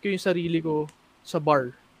kailangan ma-lift ko yung sarili ko sa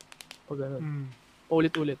bar. Pag ganun.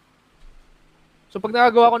 Paulit-ulit. So, pag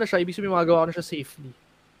nakagawa ko na siya, ibig sabihin magagawa ko na siya safely.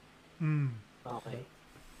 Okay.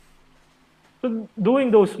 So,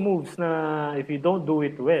 doing those moves na if you don't do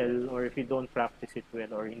it well or if you don't practice it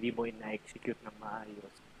well or hindi mo ina-execute ng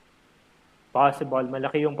maayos,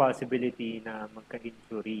 malaki yung possibility na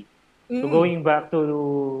magka-injury. So going back to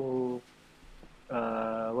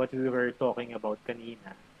what we were talking about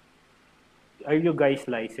kanina, are you guys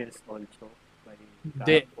licensed also?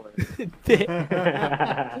 Hindi. Hindi.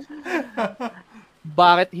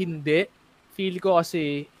 Bakit hindi? Feel ko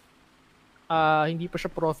kasi hindi pa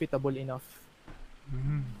siya profitable enough.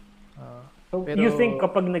 So, pero, you think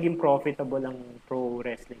kapag naging profitable ang pro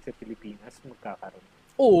wrestling sa Pilipinas, magkakaroon?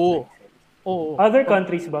 Oo. Other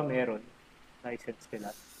countries ba meron license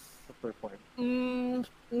sila to perform?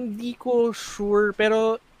 Hindi ko sure,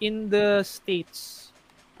 pero in the States,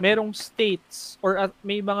 merong states or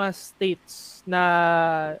may mga states na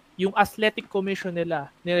yung athletic commission nila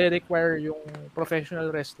nire-require yung professional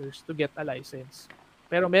wrestlers to get a license.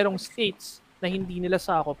 Pero merong states na hindi nila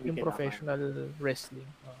sakop yung professional wrestling.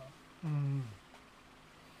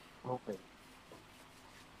 Okay.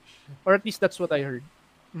 Or at least that's what I heard.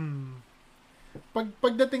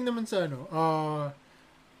 Pagdating naman sa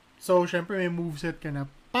so syempre may moveset ka na.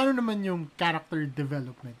 Paano naman yung character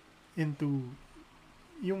development into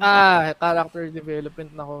yung character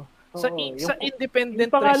development nako. Sa independent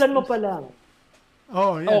yung pangalan mo pa lang.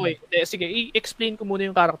 Yeah. Okay, sige, i-explain ko muna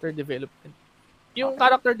yung character development. Yung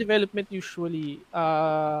character development usually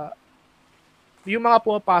yung mga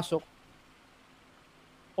pumapasok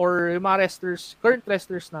or yung mga current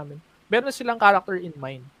wrestlers namin, meron na silang character in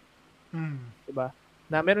mind. Diba?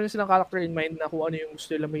 Na meron na silang character in mind na kung ano yung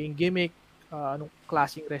gusto nila maging gimmick, anong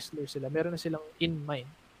klaseng wrestler sila. Meron na silang in mind.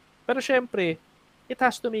 Pero syempre, it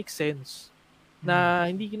has to make sense na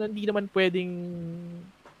hindi naman pwedeng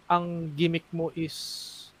ang gimmick mo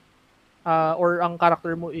is or ang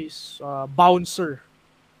character mo is bouncer.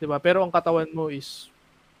 Diba? Pero ang katawan mo is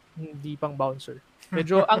hindi pang bouncer.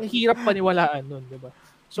 Medyo ang hirap paniwalaan nun, diba?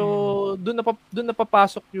 So, doon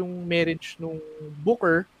napapasok yung marriage nung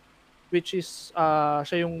booker, which is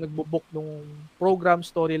siya yung nagbo-book nung program,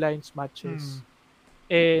 storylines, matches.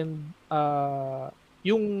 And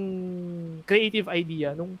yung creative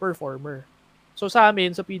idea nung performer. So sa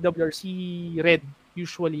amin, sa PWR, si Red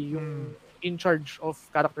usually yung in charge of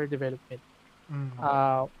character development.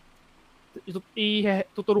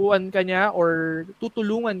 Tuturuan ka niya or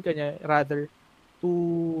tutulungan ka niya rather to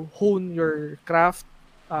hone your craft,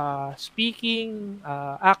 speaking,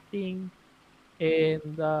 acting,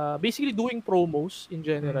 and basically doing promos in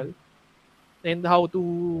general, and how to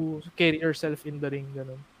carry yourself in the ring,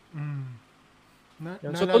 ganun.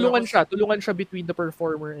 So tulungan siya between the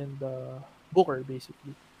performer and the booker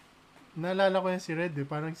basically. Naalala ko yan si Red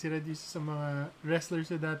parang si Red isa sa mga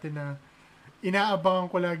wrestlers na dati na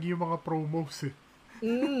inaabangan ko lagi yung mga promos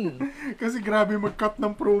kasi grabe mag-cut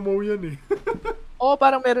ng promo yan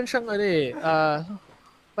parang meron siyang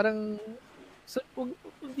parang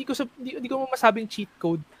hindi ko masabing cheat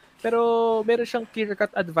code, pero meron siyang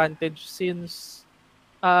clear-cut advantage since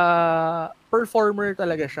performer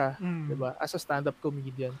talaga siya, 'di ba? As a stand-up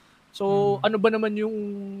comedian. So, ano ba naman yung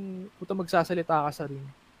magsasalita ka sa ring?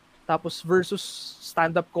 Tapos versus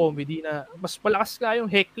stand-up comedy na mas malakas nga yung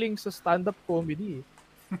heckling sa stand-up comedy,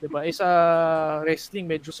 'di ba? Sa wrestling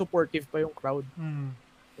medyo supportive pa yung crowd.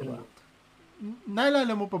 'Di ba?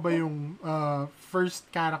 Naalala mo pa ba yung first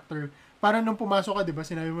character? Parang nung pumasok ka, 'di ba?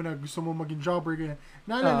 Sinabi mo na gusto mo maging jobber ganyan.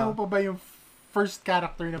 Naalala mo pa ba yung first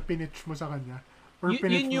character na pinitch mo sa kanya? Or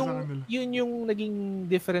pinitch mo sa kanila? Yun yung naging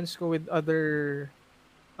difference ko with other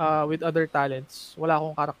talents. Wala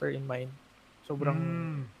akong character in mind. Sobrang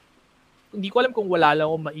hindi ko alam kung wala lang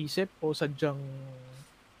akong maisip o sadyang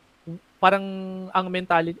parang ang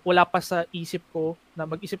mentality wala pa sa isip ko na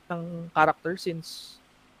mag-isip ng character since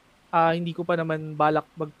hindi ko pa naman balak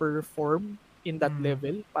mag-perform in that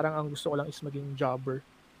level. Parang ang gusto ko lang is maging jobber.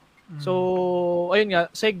 So, ayun nga,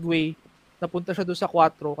 segue, napunta siya doon sa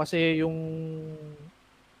 4 kasi yung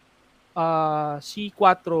si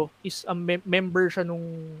 4 is a member siya nung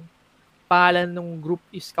pangalan nung group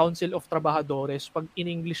is Council of Trabajadores. Pag in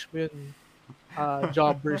English mo yun,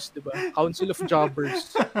 jobbers, di ba? Council of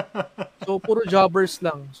Jobbers. So, puro jobbers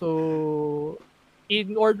lang. So,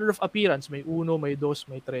 in order of appearance, may 1, may 2,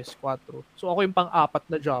 may 3, 4. So, ako yung pang-4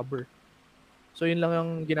 na jobber. So, yun lang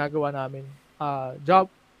yung ginagawa namin.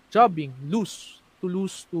 Jobbing, lose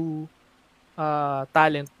to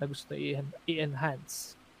talent na gusto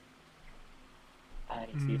i-enhance. I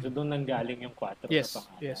see. So, doon nanggaling yung 4 yes, sa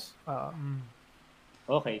pangalan. Yes.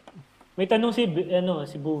 Okay. May tanong si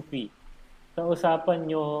Buffy. Sa usapan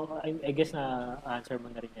nyo, I guess na answer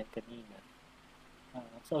mo na rin yan kanina.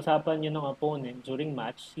 Sa usapan nyo ng opponent during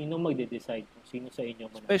match, sino magde-decide kung sino sa inyo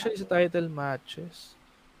mananalo? Especially sa title matches.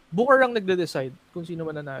 Booker ang nagde-decide kung sino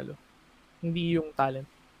mananalo. Hindi yung talent.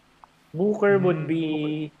 Booker would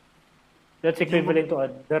be, that's equivalent to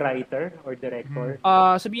the writer or director.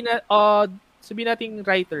 Sabihin nating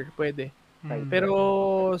writer, pwede. Pero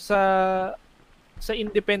sa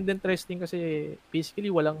independent wrestling kasi basically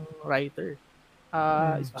walang writer.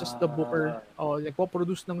 It's just the booker.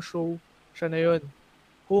 Nagpo-produce ng show, siya na yun.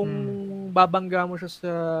 Kung babangga mo siya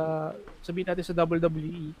sabihin natin sa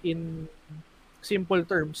WWE in simple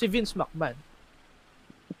term, si Vince McMahon.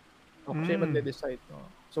 Siya magde-decide.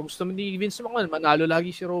 So gusto mo ni Vince McMahon, manalo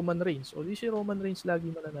lagi si Roman Reigns. O di si Roman Reigns lagi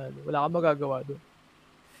mananalo. Wala kang magagawa doon.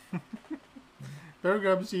 Pero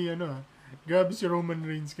grabe si Roman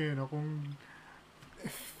Reigns kayo, no? Kung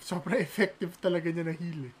sobrang effective talaga niya na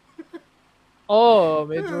heel.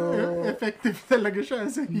 Medyo effective talaga siya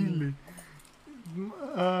sa heel.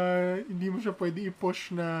 Hindi mo siya pwede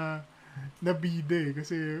i-push na bide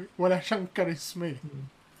kasi wala siyang charisma.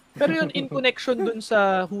 Pero yun, in connection dun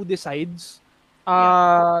sa who decides,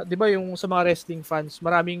 di ba yung sa mga wrestling fans,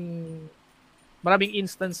 maraming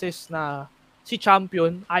instances na si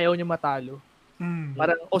champion, ayaw niya matalo.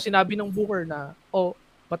 Parang, sinabi ng booker na,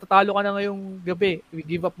 matatalo ka na ngayong gabi, we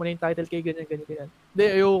give up mo na yung title kay ganyan.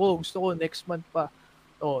 Hindi, ayoko, gusto ko next month pa.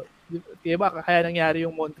 Di ba, kaya nangyari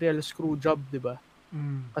yung Montreal screw job, di ba?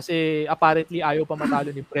 Kasi apparently ayaw pa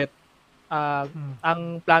matalo ni Bret.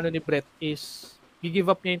 Ang plano ni Bret is give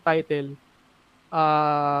up niya yung title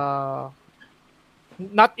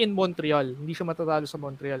not in Montreal. Hindi siya matatalo sa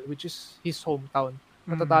Montreal, which is his hometown.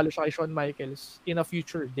 Matatalo siya kay Shawn Michaels in a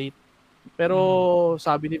future date. Pero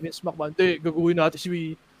sabi ni Vince McMahon, gagawin natin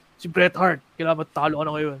si Bret Hart. Kailangan matatalo ka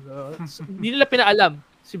na ngayon. Hindi nila pinaalam.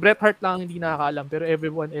 Si Bret Hart lang hindi nakakaalam, pero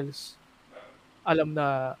everyone else alam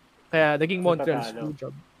na kaya naging Montreal screw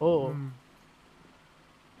job. So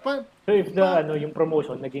if yung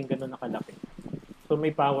promotion naging gano'n nakalaki, so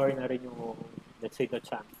may power na rin yung, let's say, the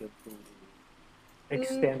champion to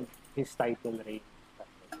extend his title reign.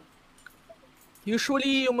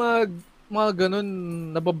 Usually, yung mga ganun,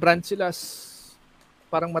 nababrand sila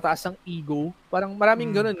parang mataas ang ego. Parang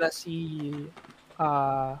maraming ganun na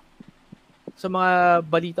sa mga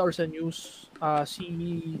balita or sa news, si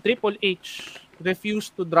Triple H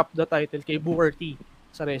refused to drop the title kay Booker T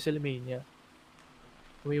sa WrestleMania.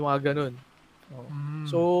 May mga ganun.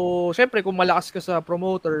 So, syempre, kung malakas ka sa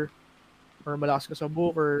promoter or malakas ka sa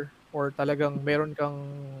booker or talagang meron kang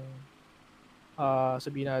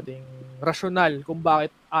sabihin nating rasyonal kung bakit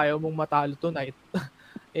ayaw mong matalo tonight,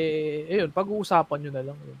 ayun, pag-uusapan nyo na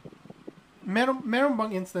lang yun. Meron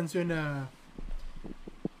bang instance yun na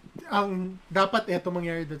ang dapat eto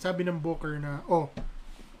mangyari doon? Sabi ng booker na,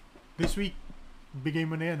 this week, bigay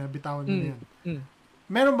mo na yan, bitawan mo na yan.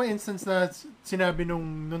 Meron ba instance na sinabi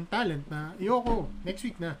nung talent na, ayoko, next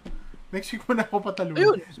week mo na ako patalunan?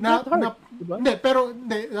 Ayun, diba? Hindi,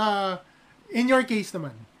 in your case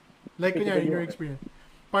naman, like kunyari, in your experience,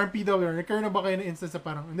 parang PWR, nagkaroon na ba kayo na instance na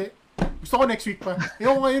parang, hindi, gusto ko next week pa.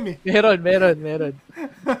 Ayoko ngayon eh. Meron. Meron.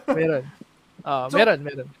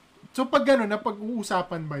 So pag gano'n,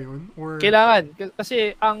 napag-uusapan ba yun? Or... Kailangan.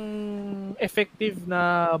 Kasi ang effective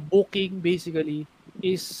na booking basically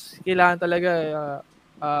is kailangan talaga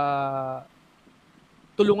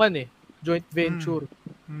tulungan joint venture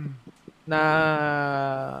na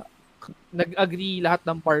nag-agree lahat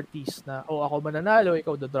ng parties na ako mananalo,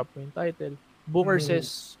 ikaw drop mo yung title. Booker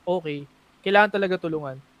says okay, kailangan talaga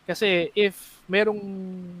tulungan kasi if merong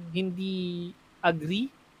hindi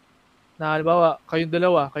agree na halimbawa kayong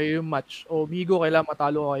dalawa, kayo yung match Migo, kailangan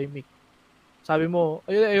matalo ka kay Mick, sabi mo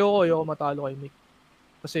ayoko matalo kay Mick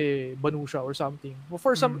kasi banu siya or something.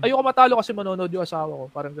 Ayoko matalo kasi manonood yung asawa ko.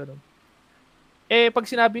 Parang ganun.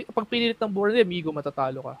 Pag pinilit ng board, Migo,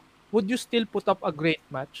 matatalo ka. Would you still put up a great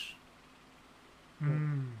match?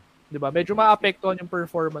 Diba? Medyo maapektuhan yung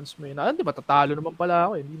performance mo yun. Hindi, matatalo naman pala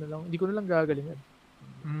ako. Hindi ko na lang gagalingan.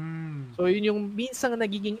 So, yun yung minsan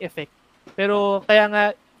nagiging effect. Pero, kaya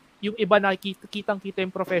nga, yung iba kitang-kita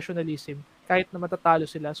yung professionalism. Kahit na matatalo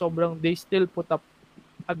sila, they still put up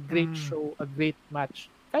a great show, a great match.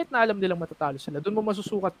 Kahit na alam nilang matatalo sila. Doon mo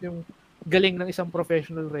masusukat yung galing ng isang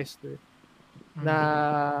professional wrestler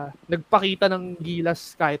na nagpakita ng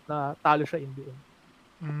gilas kahit na talo siya in the end.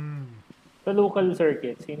 Sa local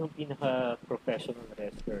circuit, sinong pinaka-professional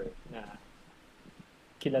wrestler na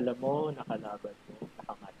kilala mo, nakalaban mo,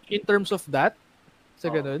 nakamatch? In terms of that,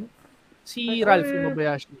 sa ganun, si Ralph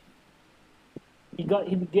Imabayashi. He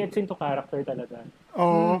gets into character talaga.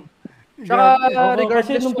 Tsaka,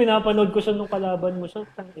 kasi nung pinapanood ko siya nung kalaban mo siya,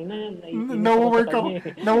 tangina yan.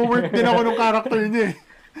 Nawo-work din ako nung character niya eh.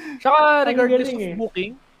 Tsaka,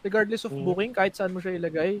 regardless of booking, kahit saan mo siya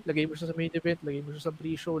ilagay, lagay mo siya sa main event, lagay mo siya sa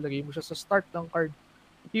pre-show, lagay mo siya sa start ng card,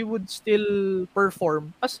 he would still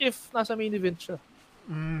perform as if nasa main event siya.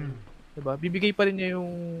 Diba? Bibigay pa rin niya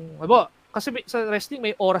yung... Kasi sa wrestling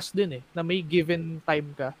may oras din eh, na may given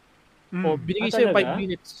time ka. Binigay sa'yo 5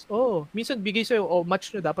 minutes. Minsan bigay sa'yo,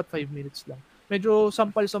 match nyo dapat 5 minutes lang. Medyo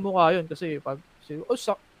sampal sa mukha yun kasi pag,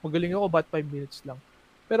 magaling ako, ba't 5 minutes lang.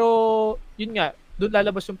 Pero, yun nga, doon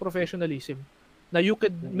lalabas yung professionalism na you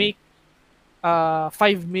could make 5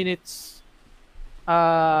 minutes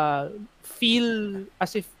feel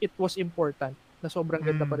as if it was important na sobrang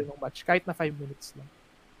ganda pa rin ng match kahit na 5 minutes lang.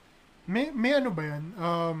 May ano ba yan?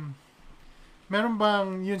 Meron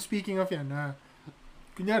bang, yun speaking of yan,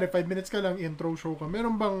 kunyari 5 minutes ka lang, intro show ka,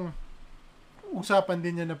 meron bang usapan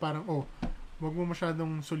din yan na parang, wag mo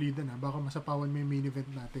masyadong solidan baka masapawan mo yung main event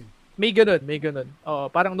natin. May ganun.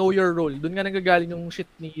 Parang know your role. Doon nga nanggagaling yung shit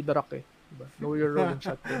ni The Rock eh. Diba? Know your role and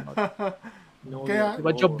shut them out. Kaya,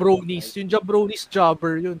 diba, jabronis. Yung jabronis,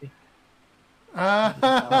 jobber yun eh.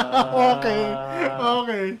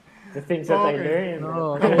 Okay. The things that I learned.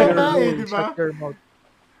 Diba? Shut your mouth.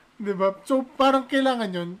 Diba? So, parang kailangan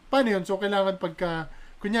yun. Paano yun? So, kailangan pagka,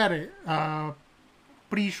 kunyari,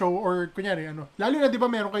 pre-show or kunyari, lalo na diba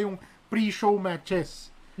meron kayong pre-show matches,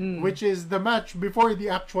 which is the match before the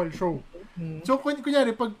actual show. So,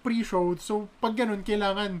 kunyari, pag pre-show, so, pag ganun,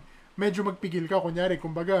 kailangan medyo magpigil ka. Kunyari,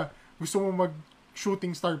 kumbaga, gusto mo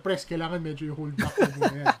mag-shooting star press, kailangan medyo i-hold back mo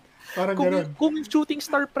yan. Parang ganun. Kung shooting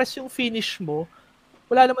star press yung finish mo,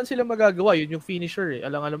 wala naman silang magagawa. Yun yung finisher eh.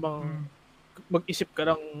 Alang-alamang mag-isip ka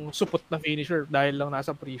ng supot na finisher dahil lang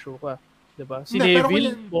nasa pre-show ka. Diba? Si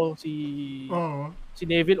Neville o si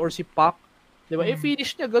Neville or si Pac, diba?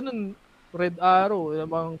 Finish niya ganun. Red Arrow,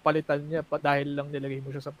 namang palitan niya dahil lang nilagay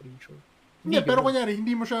mo siya sa pre-show. Pero kunyari,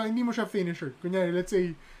 hindi mo siya finisher. Kunyari, let's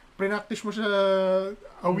say, pre-practice mo siya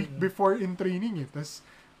a week before in training eh. Tapos,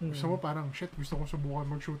 gusto mo parang, shit, gusto ko subukan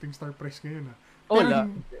mag-shooting star press ngayon Pero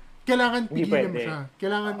kailangan pigilan mo siya.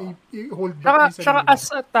 Kailangan i-hold back. Saka as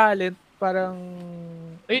a talent, parang,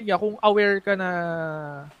 ayun nga, kung aware ka na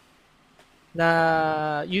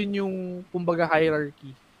yun yung, kumbaga,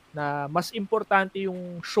 hierarchy, na mas importante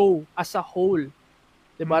yung show as a whole,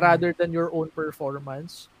 diba, rather than your own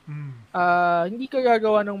performance. Hindi ka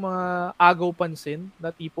gagawa ng mga agaw pansin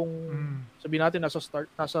na tipong, sabihin natin,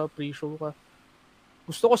 nasa pre-show ka.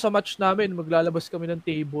 Gusto ko sa match namin, maglalabas kami ng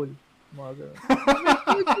table. Mga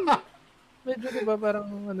medyo diba, parang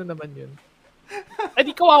ano naman yun. Ay,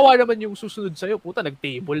 di kawawa naman yung susunod sa'yo. Puta,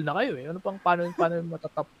 nag-table na kayo eh. Ano pang, paano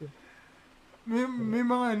matatap yun? May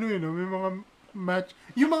mga may mga match.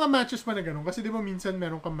 Yung mga matches pa na ganun. Kasi di ba minsan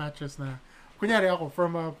meron kang matches na, kunyari ako,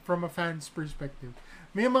 from a fan's perspective,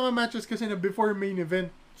 may mga matches kasi na before main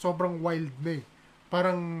event, sobrang wild na eh.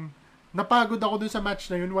 Parang, napagod ako dun sa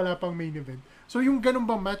match na yun, wala pang main event. So, yung ganun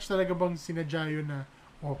bang match talaga bang sinadya yun na,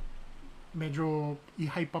 medyo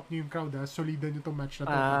i-hype up niyo yung crowd solidan yung itong match na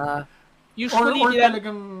to. Usually, or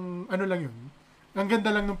talagang, ano lang yun, ang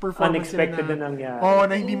ganda lang ng performance unexpected na nangyari.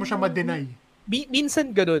 Na hindi mo siya ma-deny.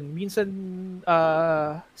 Minsan ganun. Minsan,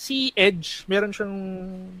 si Edge, meron siyang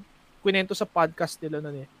kwento sa podcast nila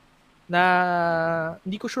nun eh, na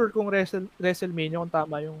hindi ko sure kung WrestleMania kung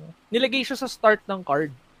tama yung, nilagay siya sa start ng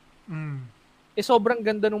card. Sobrang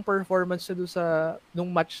ganda nung performance niya doon nung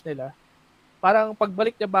match nila. Parang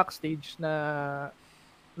pagbalik niya backstage na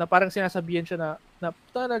parang sinasabihan siya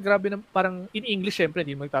na grabe na, parang in English syempre,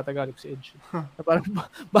 hindi magtatagalog si Edge. Na parang,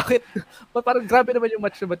 bakit? Parang grabe naman yung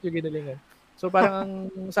match na ba't yung ginalingan. So parang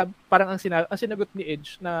ang sinagot ni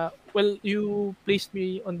Edge na, well, you placed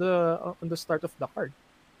me on the start of the card.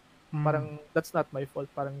 Parang that's not my fault.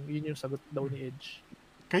 Parang yun yung sagot daw ni Edge.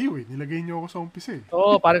 Kayo nilagay niyo ako sa umpisa eh.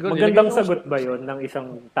 Parang magandang sagot ba yun ng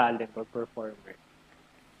isang talent or performer?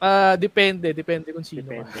 Depende kung sino.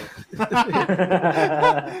 Depende.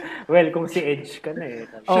 Well, kung si Edge ka na eh.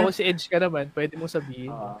 Kung si Edge ka naman, pwede mong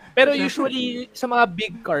sabihin. Pero usually, sa mga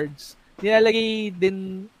big cards, nilalagay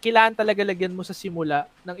din, kailangan talaga lagyan mo sa simula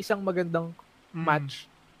ng isang magandang match.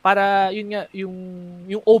 Para, yun nga,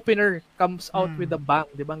 yung opener comes out with a bang.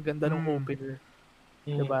 Diba? Ang ganda ng opener.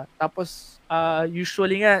 Diba? Tapos,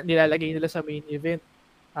 usually nga, nilalagay nila sa main event.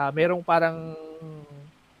 Merong parang,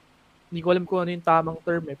 hindi ko alam kung ano yung tamang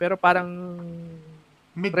term eh. Pero parang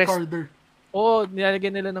mid-carder.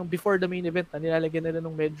 Nilalagyan nila ng before the main event nilalagyan nila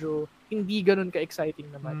ng medyo hindi ganun ka-exciting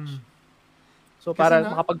na match. So, para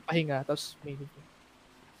makapagpahinga, tapos main event.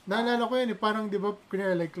 Naalala ko yan parang, di ba,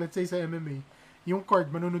 like, let's say sa MMA, yung card,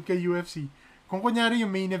 manunod kay UFC, kung kunyari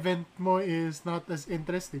yung main event mo is not as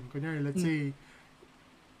interesting, kunyari, let's say,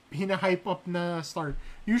 hina-hype up na star.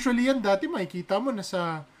 Usually yan, dati makikita mo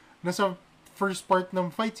nasa first part ng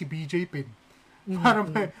fight si BJ Penn.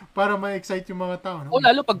 Para ma-excite yung mga tao. No?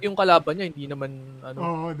 Lalo pag yung kalaban niya, hindi naman,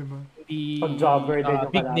 diba? Hindi, pag jobber din yung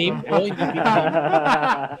big kalaban. name. Hindi big name.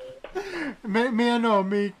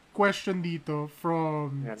 may question dito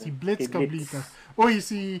from si Blitz Cablitas.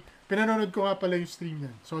 Pinanonood ko nga pala yung stream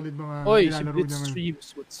niyan. Solid mga si Blitz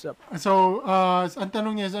streams, what's up? So, ang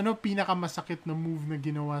tanong niya is, ano pinakamasakit na move na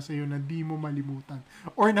ginawa sa'yo na di mo malimutan?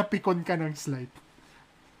 Or napikon ka ng slight?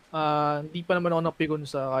 Hindi pa naman ako napikon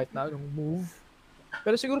sa kahit na anong move.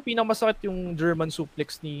 Pero siguro pinakamasakit yung German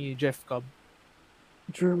suplex ni Jeff Cobb.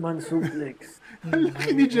 German suplex. Ang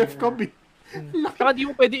laki ni Jeff Cobb eh. Saka di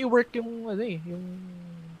mo pwede i-work yung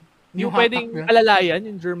hindi mo pwedeng alalayan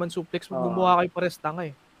yung German suplex pag gumawa kayo pares tanga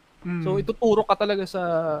eh. So ituturo ka talaga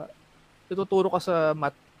sa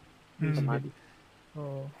mat.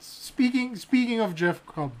 Speaking of Jeff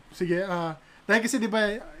Cobb, sige, dahil kasi 'di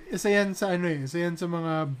ba isa yan sa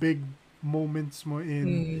mga big moments mo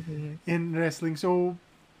in wrestling. So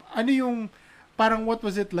ano yung parang what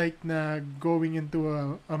was it like na going into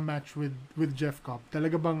a match with Jeff Cobb?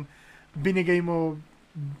 Talaga bang binigay mo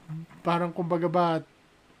parang kumbaga ba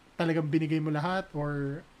talagang binigay mo lahat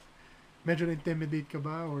or medyo na-intimidate ka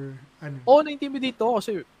ba or ano? Na-intimidate ako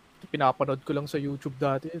kasi pinapanood ko lang sa YouTube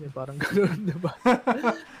dati yun parang gano'n, diba?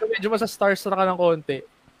 So, medyo masa-starstruck ka ng konti.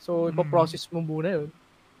 So, ipaprocess mo muna yun.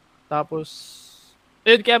 Tapos,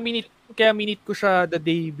 kaya minute ko siya the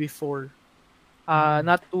day before.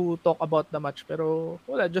 Not to talk about the match, pero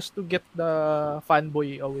wala, just to get the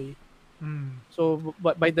fanboy away. So,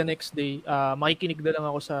 by the next day, makikinig na lang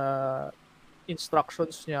ako sa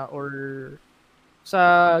instructions niya or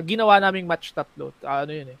sa ginawa naming match tatlo.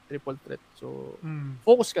 Triple threat. So,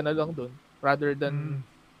 focus ka na lang dun rather than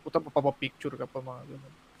papapicture ka pa mga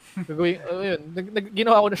ganun.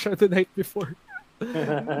 Ginawa ko na siya the night before.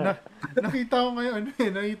 Nakita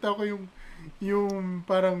ko yung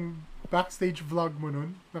parang backstage vlog mo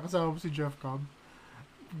nun. Nakasama mo si Jeff Cobb.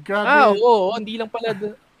 Grabe. Hindi lang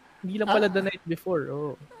pala the night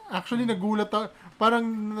before. Actually, nagulat ako. Parang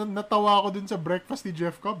natawa ako dun sa breakfast ni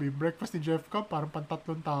Jeff Cobb eh. Breakfast ni Jeff Cobb, parang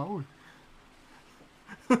pantatlong tao eh.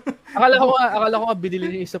 Akala ko nga binili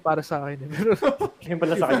niya isa para sa akin eh. Pero yung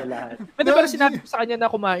pala sa kanya lahat. Pero sinabi ko sa kanya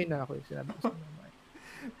na kumain na ako eh. Sinabi ko sa kanya kumain.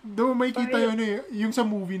 Doon may kita yun eh. Yung sa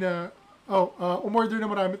movie na, umorder na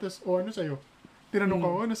marami, tapos, ano sa'yo? Tinanong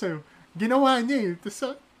ko, ano sa'yo? Ginawa niya eh.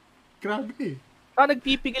 Tapos, grabe eh.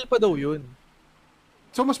 Nagpipigil pa daw yun.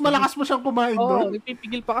 So, mas malakas mo siyang kumain doon?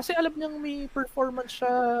 Nagpipigil pa. Kasi alam niyang may performance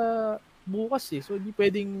siya bukas eh. So, hindi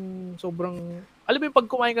pwedeng sobrang... Alam mo yung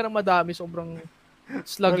pag kumain ka ng madami, sobrang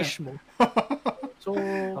sluggish mo. So,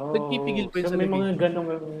 nagpipigil pa yun sa sa may living. mga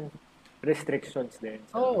ganong restrictions din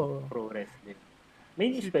sa pro wrestling.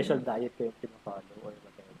 May special diet kayo pinapalo or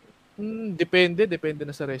whatever? Depende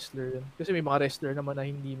na sa wrestler yun. Kasi may mga wrestler naman na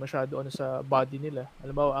hindi masyado sa body nila.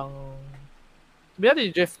 Alam mo, sabi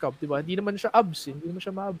natin yung Jeff Cobb, diba? Hindi naman siya abs eh. Hindi naman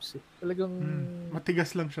siya ma-abs eh. Talagang...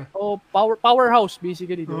 matigas lang siya. Powerhouse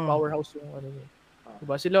basically. Diba? Powerhouse yung ano niya.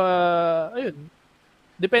 Diba? Sila, ayun.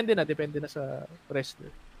 Depende na sa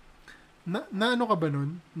wrestler. Na ano ka ba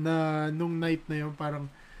nun? Na nung night na yun, parang...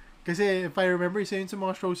 Kasi if I remember, isa yun sa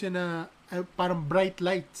mga shows yan na parang bright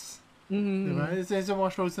lights. Diba? Isa yun sa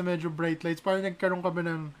mga shows na medyo bright lights. Parang nagkaroon ka ba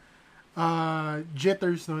ng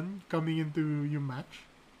jitters nun coming into yung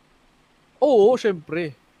match? Oo,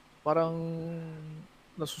 syempre. Parang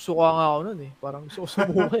nasusuka nga ako nun eh. Parang gusto ko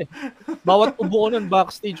sumuka eh. Bawat ubo ko nun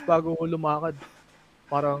backstage bago ko lumakad.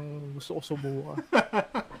 Parang gusto ko sumuka.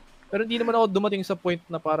 Pero hindi naman ako dumating sa point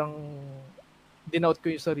na parang dinout ko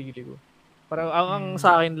yung sarili ko. Parang ang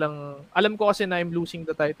sa akin lang, alam ko kasi na I'm losing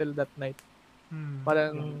the title that night.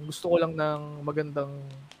 Parang gusto ko lang ng magandang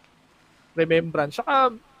remembrance.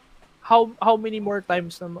 Saka how many more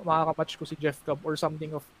times na makakapatch ko si Jeff Cobb or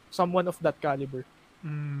someone of that caliber.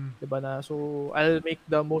 Diba na? So, I'll make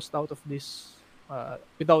the most out of this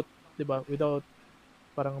without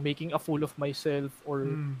parang making a fool of myself or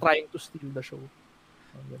trying to steal the show.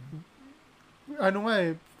 Ano nga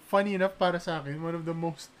eh, funny enough para sa akin, one of the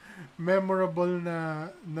most memorable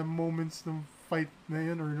na moments ng fight na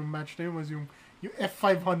yun or ng match na yun was yung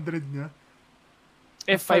F500 niya.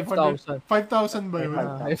 F5000. 5,000 ba yun?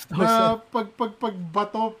 F1000. Na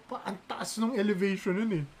pagbato, ang taas ng elevation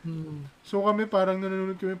nun eh. So kami parang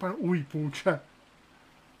nanonood kami, parang uy, pucha.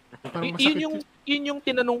 Parang masakit. Yun yung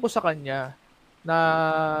tinanong ko sa kanya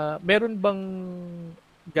na meron bang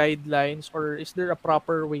guidelines or is there a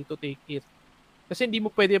proper way to take it? Kasi hindi mo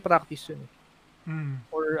pwede practice yun eh.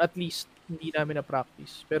 Or or at least hindi namin na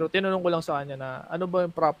practice. Pero tinanong ko lang sa kanya na ano ba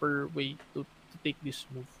yung proper way to take this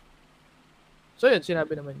move. So yun,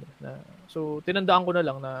 sinabi naman niya na so tinandaan ko na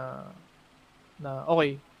lang na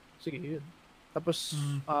okay, sige yun. Tapos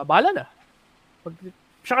bahala na.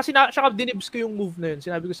 Siya dinibs ko yung move na yun.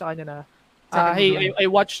 Sinabi ko sa kanya na hey, I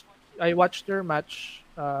watched your match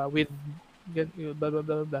with blah blah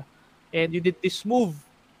blah blah. And you did this move.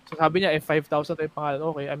 So sabi niya, 5,000 yung pangalan.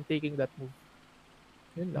 Okay, I'm taking that move.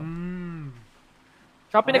 Yun lang.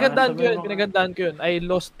 Saka pinagandaan ko yun. I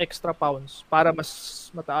lost extra pounds para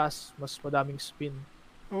mas mataas, mas madaming spin.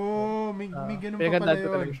 May ganun pa pala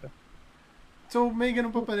yun. So, may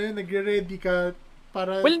ganun pa pala yun. Nagre-ready ka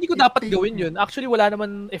para... Well, hindi ko dapat gawin yun. Actually, wala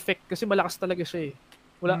naman effect kasi malakas talaga siya eh.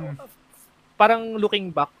 Parang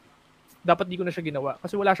looking back, dapat di ko na siya ginawa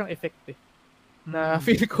kasi wala siyang effect eh. Na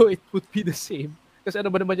feel ko it would be the same. Kasi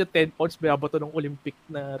ano ba naman yung 10 pounds binabato ng Olympic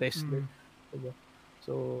na wrestler. Diba?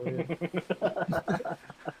 So, yun.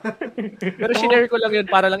 Pero shinare ko lang yun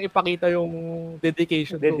para lang ipakita yung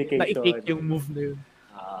dedication ko na i-take yung move na yun.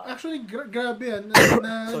 Actually, grabe yan.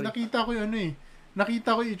 Nakita ko yun eh.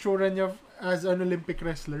 Nakita ko yung itsura niya as an Olympic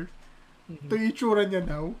wrestler. Ito yung itsura niya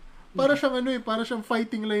now. Para siyang para siyang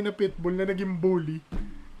fighting line na pitbull na naging bully.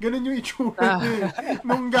 Ganun yung itsura niya eh.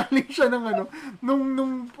 Nung galing siya ng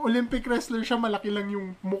nung Olympic wrestler siya, malaki lang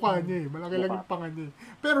yung mukha niya eh. Malaki lang yung panga niya eh.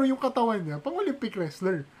 Pero yung katawan niya, pang Olympic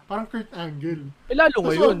wrestler. Parang Kurt Angle. Lalo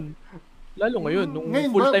ngayon. Nung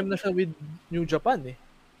full-time na siya with New Japan eh.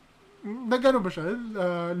 Nagano ba siya?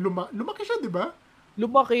 Lumaki siya, di ba?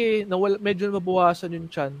 Lumaki, medyo mabawasan yung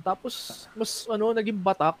chan. Tapos, mas naging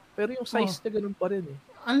batak. Pero yung size niya ganun pa rin eh.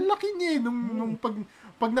 Ang laki niya eh. Nung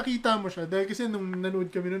pag nakita mo siya, dahil kasi nung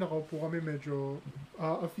nanood kami nun, nakaupo kami medyo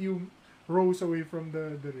a few rows away from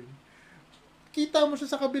the ring. Kita mo siya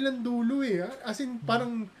sa kabilang dulo eh. As in,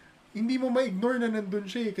 parang hindi mo ma-ignore na nandun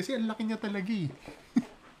siya eh. Kasi ang laki niya talaga eh.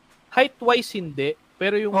 Height-wise hindi.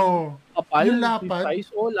 Pero yung kapal, yung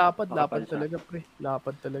lapad. Lapad talaga pre.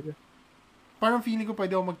 Lapad talaga. Parang feeling ko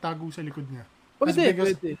pwede ako magtago sa likod niya.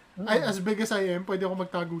 Pwede. As big as I am, pwede ako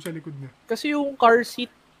magtago sa likod niya. Kasi yung car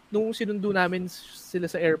seat, nung sinundo namin sila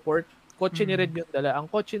sa airport, kotse ni Red yung dala. Ang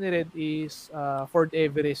kotse ni Red is Ford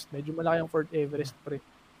Everest. Medyo malaki ang Ford Everest pre.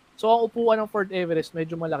 So, ang upuan ng Ford Everest,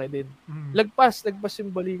 medyo malaki din. Lagpas yung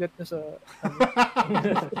balikat na sa...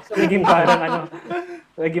 Naging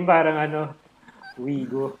parang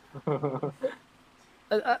Wigo.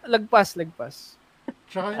 Lagpas.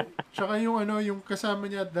 Tsaka yung kasama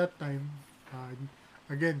niya at that time,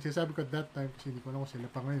 again, sinasabi ko at that time kasi hindi ko alam kung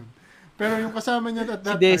sila pa ngayon. Pero yung kasama niya at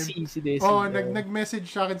that time, si Desi. Nag-message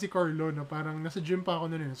sa akin si Carlo na parang nasa gym pa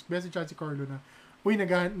ako noon. Nag-message sa akin si Carlo na,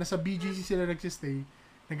 nasa BGC sila nagsistay,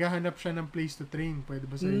 naghahanap siya ng place to train. Pwede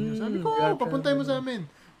ba sa inyo? Sabi ko, papuntay mo sa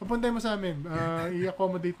amin.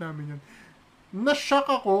 I-accommodate namin yun. Na-shock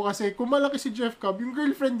ako kasi kung malaki si Jeff Cobb, yung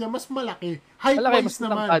girlfriend niya mas malaki. Height-wise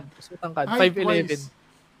naman. Mas matangkad. 5'11".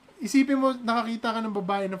 Isipin mo, nakakita ka ng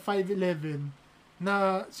babae na 5'11",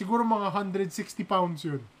 na siguro mga 160 pounds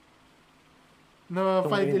yun. Na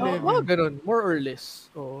 5'11". Ganun. More or less.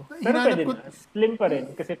 Pero pwede na. Slim pa rin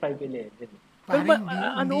kasi 5'11". Parang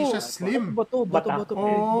hindi siya slim. Bato.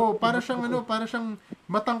 Para siyang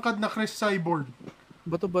matangkad na Chris Cyborg.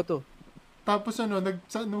 Bato. Tapos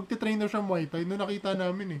nagtitrain na siya Muay Thai. Noong nakita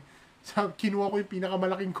namin eh. Kinuha ko yung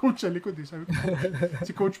pinakamalaking coach sa likod eh. Sabi ko,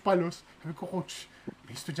 si Coach Palos. Sabi ko, Coach,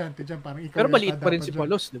 may estudyante dyan. Parang ikaw. Pero maliit pa rin si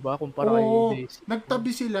Palos, di ba? Kumpara kay Daisy. Nagtabi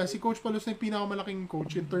sila. Si Coach Palos na yung pinakamalaking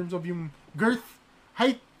coach in terms of yung girth.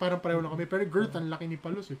 Height, parang pareho lang kami. Pero girth, ang laki ni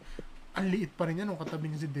Palos eh. Ang liit pa rin yan nung katabi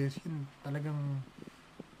niya si Daisy. Talagang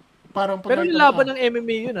parang... Pero lalaban ng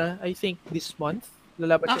MMA yun I think this month.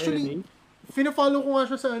 Lalaban sa MMA. Fina-follow ko nga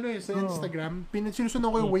siya sa Instagram. Sinusunod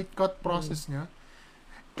ko yung weight cut process niya.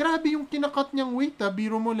 Grabe yung kinakat niyang weight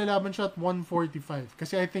biro mo lalaban siya at 145.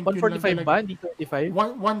 Kasi I think 145 ba? Hindi 25?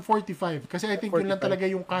 145. Kasi I think 145. Yun lang talaga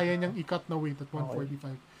yung kaya niyang i-cut na weight at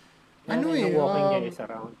 145. Okay. Walking niya is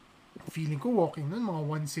around. Feeling ko walking nun, mga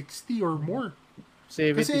 160 or more.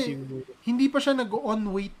 70 kasi siguro. Hindi pa siya nag-on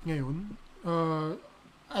weight ngayon.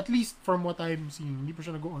 At least from what I'm seeing, hindi pa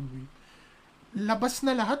siya nag-on weight. Labas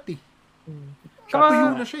na lahat eh.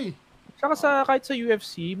 Tuyo na siya eh. Tsaka kahit sa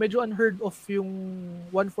UFC, medyo unheard of yung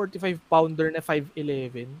 145 pounder na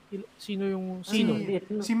 5'11". Sino?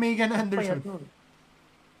 Si Megan Anderson.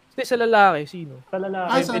 Hindi, sa lalaki, sino? Sa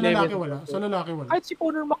lalaki. Sa lalaki wala. Kahit si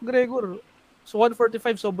Conor McGregor, so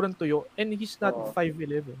 145 sobrang tuyo, and he's not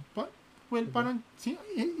 5'11". Parang,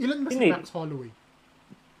 ilan ba si Max Holloway?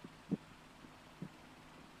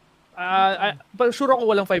 Sure ako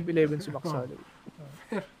walang 5'11 si Max Holloway.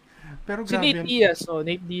 Pero Si grabe. Nate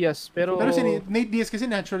Diaz. Pero si Nate Diaz kasi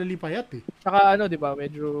naturally payat eh. Tsaka ano, di ba,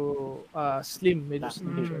 medyo slim. Medyo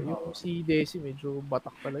slim siya. Yung si Desi, medyo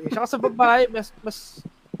batak talaga. Tsaka sa babae,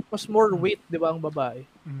 mas more weight, di ba, ang babae.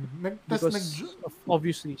 Because of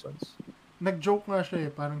obvious reasons. Nag-joke nga siya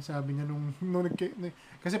eh. Parang sabi niya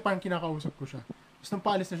kasi parang kinakausap ko siya. Tapos nung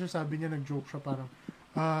paalis na siya, sabi niya, nag-joke siya parang,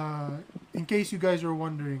 in case you guys are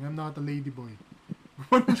wondering, I'm not a ladyboy.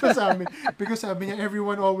 Ano siya sa amin? Because sabi niya,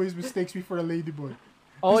 everyone always mistakes me for a ladyboy.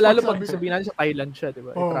 Lalo pag sabihin natin sa Thailand siya, di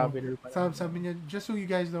ba? Traveler pa. Sabi niya, just so you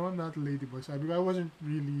guys know, I'm not a ladyboy. Sabi ko, I wasn't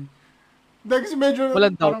really... Kasi medyo...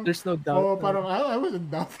 Walang doubt, there's no doubt. Parang I wasn't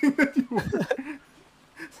doubting that you were.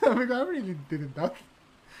 Sabi ko, I really didn't doubt.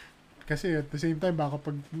 Kasi at the same time, baka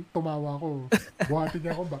pag tumawa ako, buhatin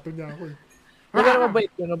niya ako, bato niya ako eh. Pero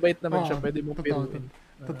mabait naman siya, pwede mo piruin.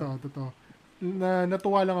 Totoo.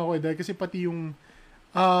 Natuwa lang ako eh, dahil kasi pati yung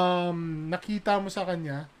nakita mo sa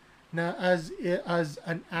kanya na as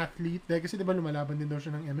an athlete, dahil kasi diba lumalaban din daw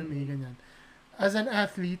siya ng MMA, ganyan. As an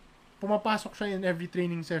athlete, pumapasok siya in every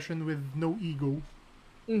training session with no ego.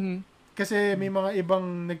 Kasi may mga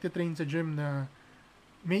ibang nagtitrain sa gym na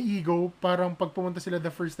may ego, parang pag pumunta sila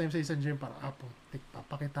the first time sa isang gym, parang,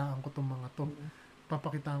 papakitaan ko tong mga to.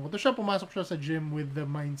 Papakitaan ko. Tapos siya, pumasok siya sa gym with the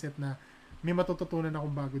mindset na may matututunan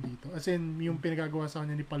akong bago dito. As in, yung pinagagawa sa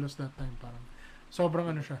kanya ni Palos that time, parang sobrang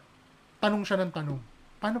ano siya. Tanong siya ng tanong.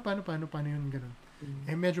 Paano yun ganun?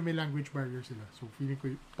 Eh, medyo may language barrier sila. So, feeling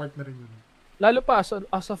ko, part na rin yun. Lalo pa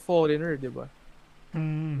as a foreigner, di ba?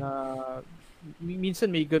 Na minsan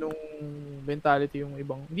may ganung mentality yung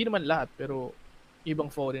ibang, hindi naman lahat, pero ibang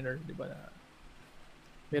foreigner, di ba, na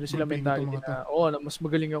meron silang mentality na mas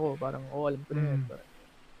magaling ako, parang alam ko na yan.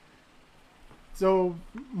 So,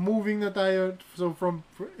 moving na tayo, so from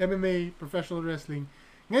MMA, professional wrestling,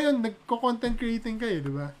 ngayon nagko-content creating kayo,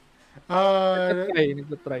 di ba?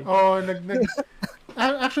 Nagtry.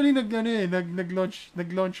 Actually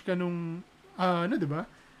nag-launch ka nung di ba?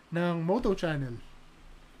 Ng Moto channel.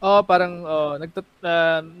 Parang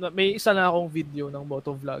may isa na akong video ng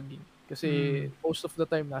moto vlogging. Kasi most of the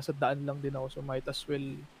time, nasa daan lang din ako. So, might as well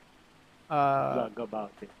vlog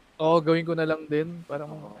about it. Gawin ko na lang din.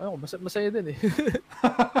 Parang, masaya din eh.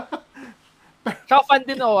 Tsaka fan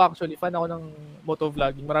din ako actually. Fan ako ng moto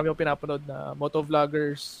vlogging. Marami akong pinapanood na moto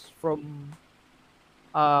vloggers from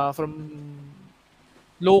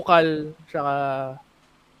local, tsaka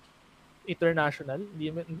international.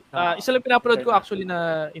 Isa lang pinapanood ko actually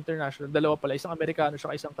na international. Dalawa pala. Isang Amerikano,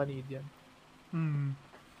 tsaka isang Canadian.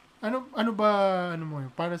 Ano ba mo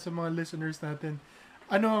yun? Para sa mga listeners natin,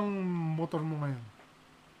 ano ang motor mo ngayon?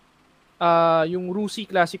 Yung Rusi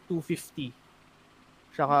Classic 250.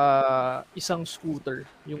 Tsaka isang scooter,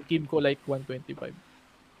 yung Kimco Like 125.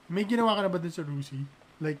 May ginawa ka na ba dun sa Rusi?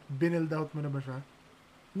 Like, binild out mo na ba siya?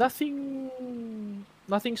 Nothing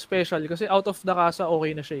special kasi out of the casa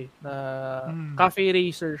okay na siya eh. Na cafe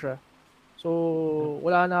racer siya. So,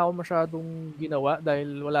 wala na ako masyadong ginawa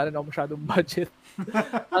dahil wala na ako masyadong budget.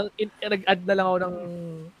 Nag-add na lang ako ng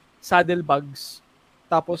saddle bags.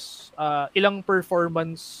 Tapos, ilang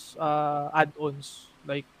performance add-ons.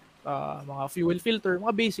 Like, mga fuel filter.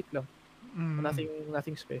 Mga basic lang.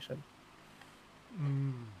 Nothing special.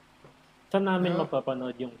 Saan namin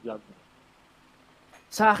mapapanood yung vlog mo?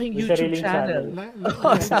 Sa aking YouTube channel.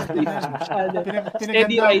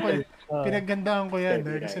 Steady Rider. Pinagandaan ko yan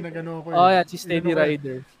dahil kasi nagano ko. Yan, si Steady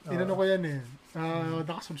Rider. Tinano ko yan eh.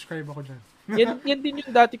 Nakasubscribe ako dyan. yan din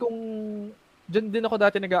yung dati kong, dyan din ako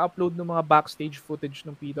dati nag-upload ng mga backstage footage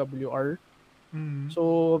ng PWR.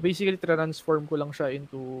 So, basically, transform ko lang siya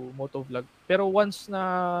into motovlog. Pero once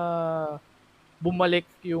na bumalik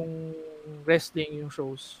yung wrestling, yung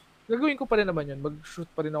shows, gagawin ko pa rin naman yun.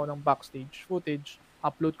 Mag-shoot pa rin ako ng backstage footage.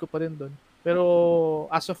 Upload ko pa rin doon. Pero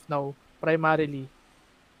as of now, primarily,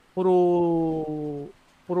 puro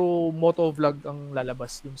motovlog ang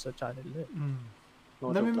lalabas dun sa channel na yun.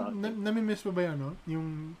 Nami-miss mo ba yan, no?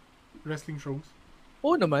 Yung wrestling shows?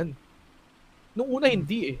 Oo naman. Nung una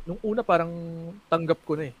hindi eh. Nung una parang tanggap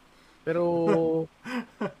ko na eh. Pero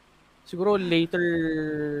siguro late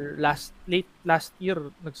last year,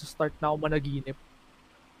 nagsa-start na ako managinip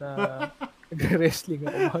na nag-wrestling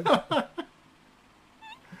ako.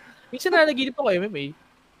 Minsan na naginip ako MMA.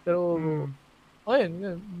 Pero,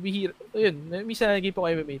 minsan na naginip ako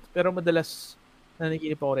MMA. Pero madalas na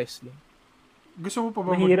naginip ako wrestling. Gusto mo pa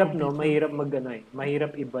ba mahirap, no? Mahirap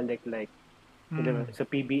mahirap ibalik like, sa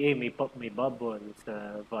PBA may bubble,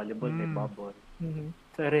 sa volleyball may bubble.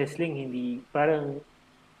 Sa wrestling, hindi, parang,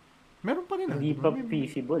 meron pa rin. Hindi pa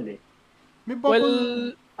feasible eh. May bubble.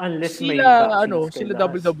 Well, unless sila, may sila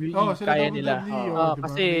WWE, kaya nila. Diba?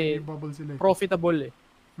 Kasi sila profitable eh.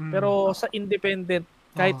 Pero sa independent,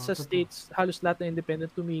 kahit sa states, halos lahat ng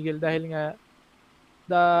independent tumigil dahil nga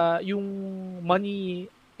yung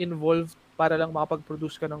money involved para lang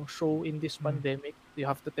makapag-produce ka ng show in this pandemic. You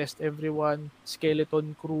have to test everyone,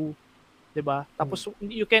 skeleton crew, 'di ba? Tapos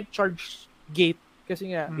you can't charge gate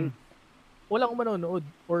kasi nga walang manonood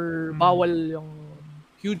or bawal yung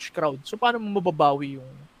huge crowd. So paano mo mababawi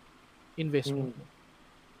yung investment mo?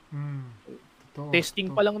 Testing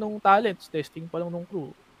pa lang nung talents, testing pa lang nung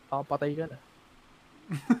crew, papatay ka na.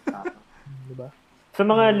 Diba? Sa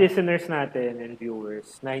mga listeners natin and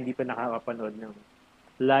viewers na hindi pa nakakapanood ng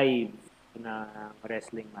live na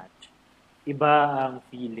wrestling match, iba ang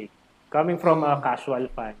feeling. Coming from a casual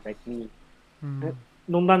fan like me,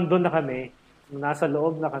 nung nandun na kami, nung nasa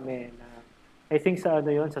loob na kami, na, I think sa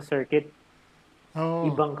sa circuit,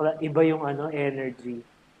 iba yung energy.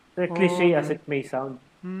 So, cliche as it may sound,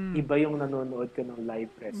 iba yung nanonood ka ng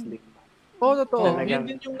live wrestling match. Totoo.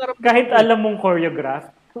 Yun yung naramdaman. Kahit alam mong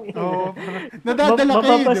choreograph, nadadala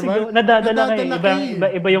kayo, di ba? Nadadala kayo.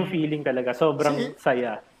 Iba yung feeling talaga. Sobrang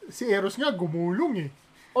saya. Si Eros nga, gumulong eh.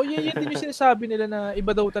 Yan din yung sinasabi nila na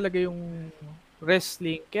iba daw talaga yung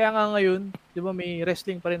wrestling. Kaya nga ngayon, di ba may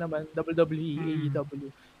wrestling pa rin naman, WWE, AEW.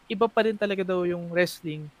 Iba pa rin talaga daw yung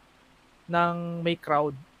wrestling ng may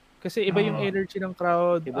crowd. Kasi iba yung energy ng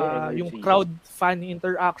crowd, yung crowd fan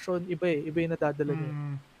interaction, iba yung nadadala niya.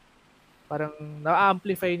 Parang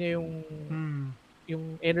na-amplify niya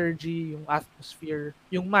yung energy, yung atmosphere,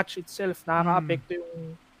 yung match itself, nakaka-apekto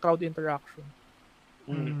yung crowd interaction.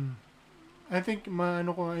 I think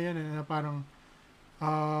maano ko ayan na parang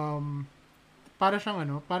para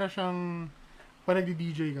siyang pag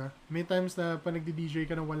nagdi-DJ ka. May times na pag nagdi-DJ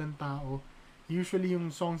ka na walang tao, usually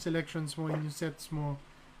yung song selections mo and yung sets mo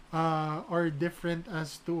are different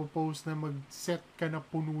as to oppose na mag-set ka na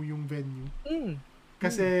puno yung venue.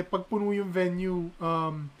 Kasi pag puno yung venue,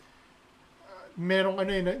 merong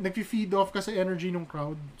nag-feed off ka sa energy ng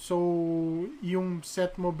crowd. So, yung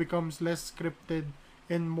set mo becomes less scripted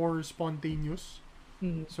and more spontaneous.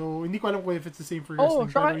 So, hindi ko alam kung if it's the same for wrestling.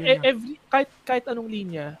 Saka kahit anong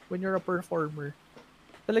linya, when you're a performer,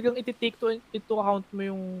 talagang iti-take into account mo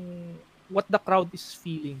yung what the crowd is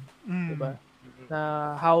feeling. Diba?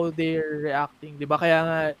 Na how they're reacting. Diba? Kaya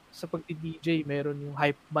nga, sa pagti-DJ, meron yung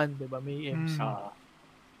hype band, diba? May MC.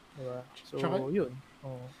 Diba? So, tsaka, yun.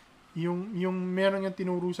 Yung meron yung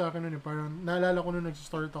tinuro sa akin nun parang naalala ko nung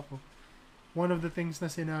nag-start ako, one of the things na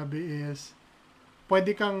sinabi is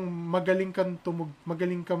pwede kang magaling ka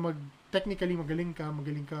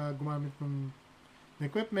gumamit ng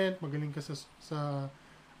equipment, magaling ka sa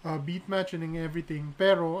beat match and everything,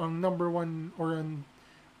 pero ang number one or an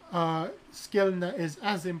skill na is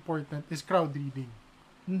as important is crowd reading.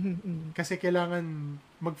 Kasi kailangan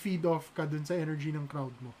mag-feed off ka dun sa energy ng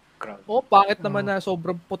crowd mo. Bakit naman na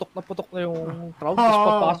sobrang putok na yung crowd, tapos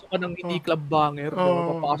papasok ka ng hindi club banger,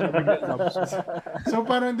 papasok ka ng love song. So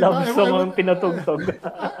parang di ba, love song ang pinatugtog.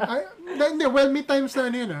 Well, may times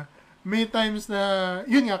na may times na,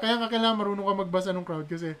 yun nga, kaya kailangan marunong ka magbasa ng crowd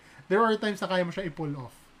kasi there are times na kaya mo siya i-pull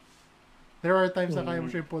off. There are times na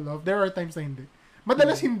hindi.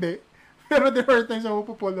 Madalas hindi, pero there are times na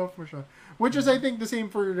pull off mo siya. Which is, I think, the same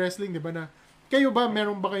for wrestling, di ba na, kayo ba,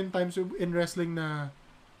 meron ba kayong times in wrestling na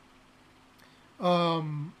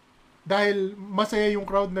dahil masaya yung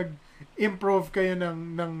crowd, nag-improve kayo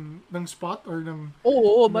ng spot or ng...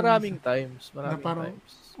 maraming times.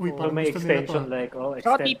 Parang may extension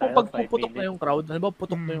saka tipo pag puputok na yung crowd,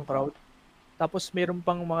 putok na yung crowd, tapos meron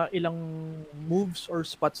pang mga ilang moves or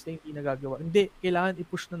spots na hindi nagagawa. Hindi, kailangan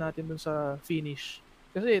i-push na natin dun sa finish.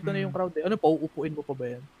 Kasi ito na yung crowd. Pauupuin mo pa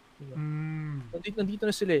ba yan? Diba? Nandito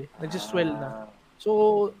na sila nag-swell na.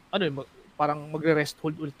 So, parang magre-rest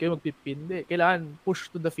hold ulit kayo, magpipin. Hindi, kailangan push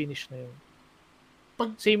to the finish na yun.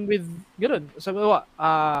 Same with,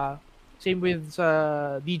 same with sa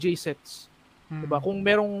DJ sets. Diba? Kung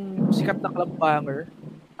merong sikat na club banger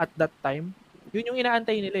at that time, yun yung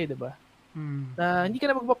inaantay nila diba? Na hindi ka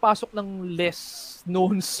na magpapasok ng less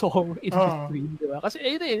known song in between, diba? Kasi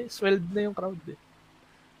swelled na yung crowd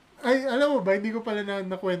Ay, alam mo ba, hindi ko pala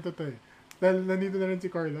nakwento to Dahil nandito na rin si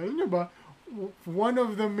Carlo. Alam nyo ba, one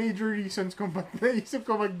of the major reasons kung ba't naisip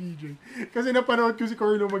ko mag-DJ. Kasi napanood ko si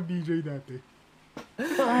Carlo mag-DJ dati.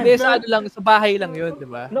 Hindi, sa bahay lang yun, di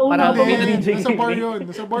ba? Nasa bar yun.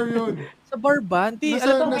 Sa bar ba? Hindi,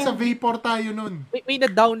 nasa Vapor tayo nun. May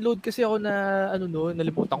na-download kasi ako na,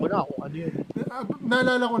 nalimutan ko na kung ano yun.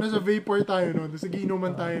 Naalala ko, nasa Vapor tayo nun. Nasa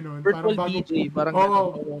ginuman tayo nun. Virtual DJ, parang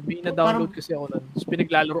may na-download kasi ako nun. Tapos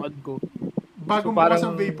pinaglalaroan ko. Bagong bukas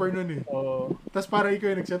ang Vapor nun Tapos parang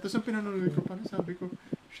ikaw yung nag-set. Tapos ang pinanonood ko, parang sabi ko,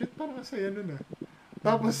 shit, parang masaya nun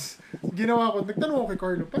Tapos, ginawa ko, nagtanong ako kay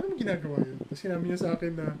Carlo, paano mo ginagawa yun? Tapos sinabi niya sa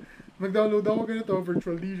akin na, mag-download ako ganito,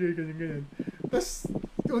 virtual DJ, ganyan. Tapos,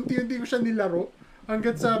 unti-unti ko siya nilaro,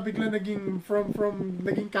 hanggat sa bigla naging,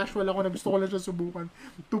 naging casual ako na gusto ko lang siya subukan,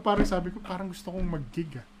 to parang sabi ko, parang gusto kong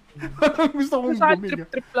mag-gig parang gusto kong bumiga.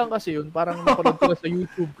 Trip lang kasi yun, parang napanood ko sa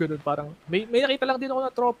YouTube, ganun, parang, may nakita lang din ako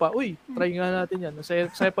na tropa, uy, try nga natin yan,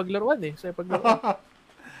 saya paglaruan saya paglaruan.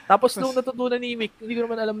 Tapos nung natutunan ni Mick, hindi ko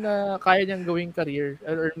naman alam na kaya niyang gawing career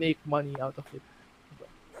or make money out of it.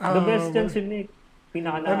 The best yan si Mick.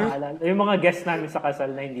 Pinaka-naaalala. Yung mga guests namin sa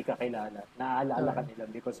kasal na hindi ka kilala, naaalala ka nila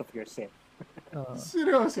because of your set.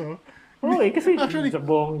 Seryoso? Kasi actually, sa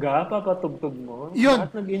bongga, papatugtog mo.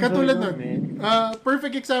 Yun, katulad nun.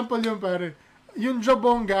 Perfect example yun, pare. Yung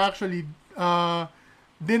Jabonga, actually,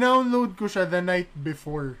 dinownload ko siya the night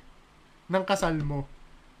before ng kasal mo.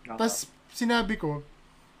 Tapos, sinabi ko,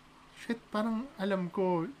 shit, parang alam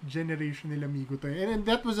ko, Generation nila Amigo to. And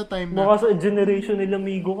that was a time na... Baka sa Generation nila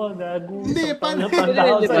Amigo ka, gago. Hindi, parang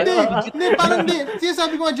hindi.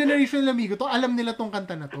 Sinasabi ko nga Generation nila Amigo to, alam nila tong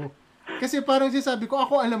kanta na to. Kasi parang sinasabi ko,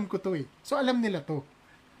 ako alam ko to So, alam nila to.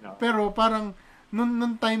 No. Pero parang,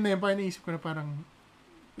 nung time na yun, parang naisip ko na parang,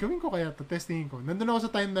 gawin ko kaya to, testingin ko. Nandun ako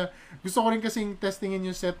sa time na, gusto ko rin kasing testingin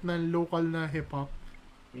yung set na local na hip-hop.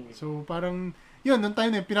 So, parang, yun, nung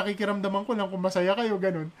time na yun, pinakikiramdaman ko lang kung masaya kayo,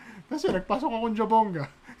 ganun. Tapos yun, nagpasok akong Jabonga.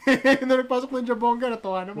 Nung nagpasok ng Jabonga,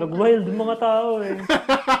 natawa naman. Nag-wild mga tao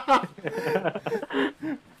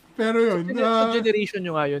Pero yun. Sa generation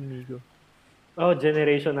nyo nga yun, Migo.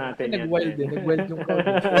 Generation natin. Nag-wild din. Nag-wild yung crowd.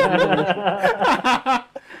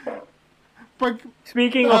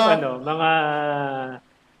 Speaking of mga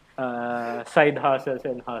side hustles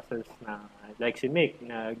and hustles na like si Mick,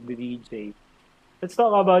 nag-DJ. Let's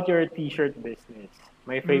talk about your t-shirt business.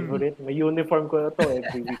 My favorite. May uniform ko na to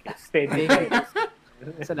every week. Steady.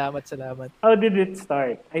 Salamat. How did it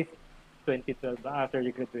start? 2012 ba? After the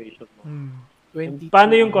graduation mo. 2012.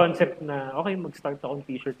 Paano yung concept na, okay, mag-start akong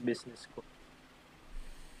t-shirt business ko?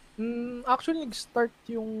 Actually, nag-start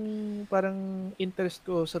yung parang interest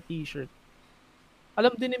ko sa t-shirt.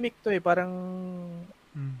 Alam din ni Mick to parang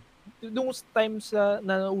nung times na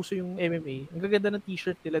nauso yung MMA, ang gaganda ng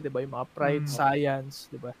t-shirt nila, 'di ba? Yung mga Pride, Science,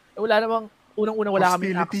 'di ba? Wala namang unang-una wala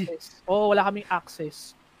kaming access. Wala kaming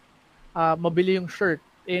access. Mabili yung shirt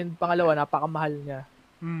and pangalawa napakamahal niya.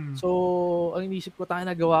 So, ang inisip ko tayo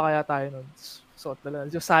nagawa kaya tayo nun. Suot na lang.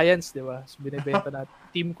 Yung Science, 'di ba? So, binebenta natin.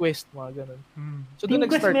 Team Quest, mga ganun. So, Team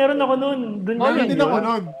Quest meron ako nun. Meron din ako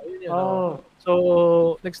nun. So,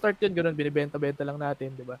 nag-start yun, ganun, binibenta-benta lang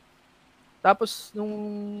natin, 'di ba? Tapos, nung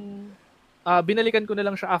binalikan ko na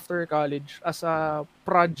lang siya after college as a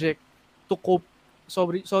project to cope,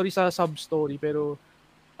 sorry sa sub-story, pero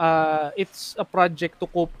it's a project to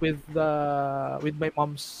cope with my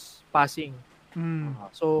mom's passing.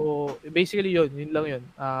 So, basically yun lang yun.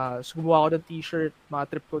 So, gumawa ko ng t-shirt, mga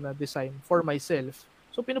trip ko na design for myself.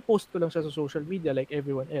 So, pinopost ko lang siya sa social media like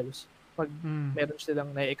everyone else. Pag meron silang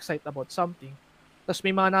na-excite about something. Tapos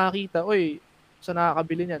may mga nakakita, oy, sa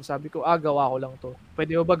nakakabili niyan, sabi ko, gawa ko lang to.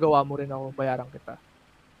 Pwede mo ba gawa mo rin ako, bayaran kita.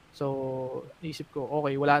 So, isip ko,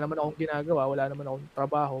 okay, wala naman akong ginagawa, wala naman akong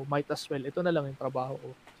trabaho, might as well, ito na lang yung trabaho ko.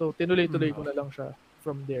 So, tinuloy-tuloy ko na lang siya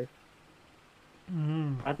from there.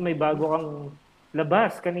 At may bago kang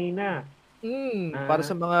labas kanina. Para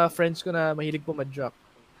sa mga friends ko na mahilig pumadyak.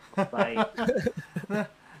 Bye.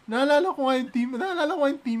 Naalala ko nga yung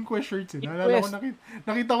Team Quest shirts Naalala ko,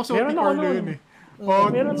 nakita ko suot ni Carlo yun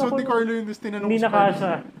suot ni Carlo yun, tapos tinanong ko hindi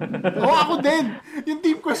nakasya. ako din! Yung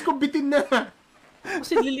Team Quest ko bitin na.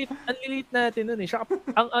 Kasi ang lilit natin nun Siya,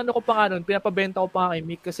 ang ano ko pa nga nun, pinapabenta ko pa nga kay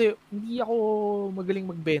Mick kasi hindi ako magaling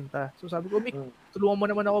magbenta. So sabi ko, Mick, tulungan mo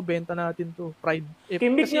naman ako, benta natin to. Pride.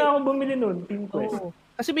 Kay Mick nga ako bumili nun, Team Quest.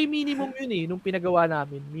 Kasi may minimum yun nung pinagawa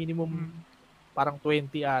namin. Minimum parang 20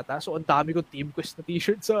 ata. So, ang dami ko Team Quest na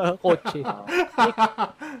t-shirt sa kotse.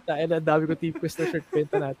 Dahil ang dami ko Team Quest na shirt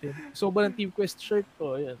benta natin. So, ba ng Team Quest shirt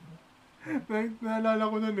ko? Yan. Naalala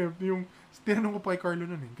ko nun yung tinanong ko pa kay Carlo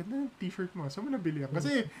nun ganda ng t-shirt mo. Saan mo nabili yan?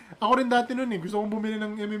 Kasi ako rin dati nun gusto kong bumili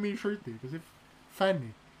ng MMA shirt Kasi fan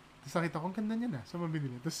Tapos nakita ko, ang ganda niya na. Saan mo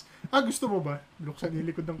binili? Tapos, gusto mo ba? Luksan yung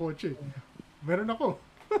likod ng kotse. Meron ako.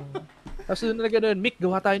 Tapos doon na gano'n, Mick,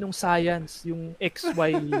 gawa tayo ng Science, yung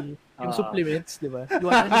XY, yung supplements, di ba?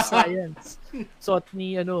 Gawa tayo ng Science. Suot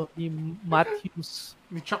ni Matt Hughes.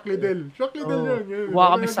 Ni Chuck Liddell. Chuck Liddell yun.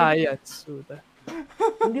 Gawa kami Science.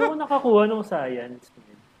 Hindi ako nakakuha ng Science.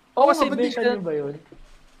 Kasi benta niyo ba yun?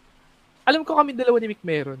 Alam ko kami dalawa ni Mick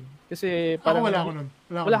meron. Kasi parang... wala ako nun.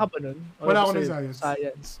 Wala ka ba nun? Wala ako ng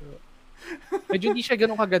Science. So, medyo hindi siya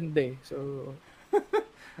ganun kaganda So...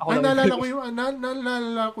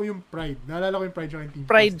 naalala ko yung Pride. Naalala ko yung Pride tsaka yung Team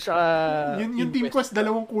Pride Quest. tsaka Yung Team Quest,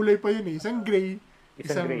 dalawang kulay pa yun eh. Isang gray,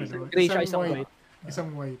 isang white. Isang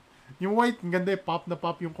white. Yung white, ang ganda eh. Pop na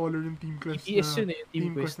pop yung color ng Team Quest. BDS yun eh.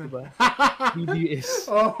 Team Quest, diba? BDS.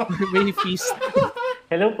 May feast.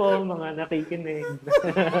 Hello po, mga nakikinig.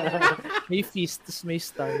 May feast, tas may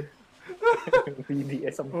star.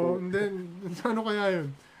 BDS ang po. And then, ano kaya yun?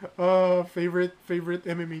 Favorite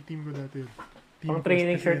MMA team ko dati yun. Ang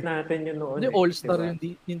training shirt natin yun noon. All-Star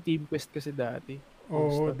yung Team Quest kasi dati.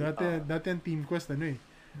 Dati ang Team Quest,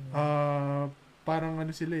 parang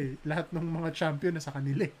sila eh. Lahat ng mga champion na sa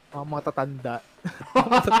kanila eh. Mga tatanda.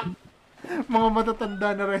 Mga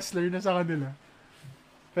matatanda na wrestler na sa kanila.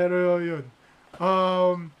 Pero yun.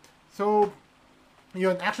 So,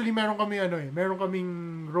 yun. Actually, meron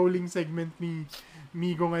kaming rolling segment ni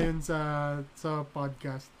Migo ngayon sa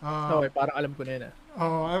podcast. Okay, parang alam ko na yun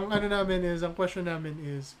ang question namin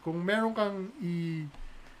is, kung meron ka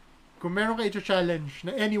i-challenge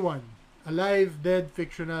na anyone, alive, dead,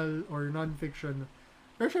 fictional, or non-fiction,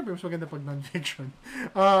 pero syempre mas maganda pag non-fiction,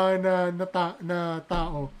 na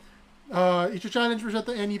tao, i-challenge mo siya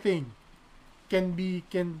to anything. Can be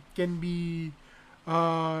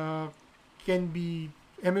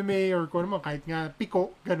MMA or kung naman, kahit nga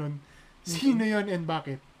piko, ganun. Sino yon and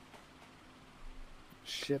bakit?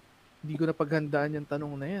 Shit. Hindi ko na paghandaan yung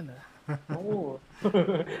tanong na yan. Oo.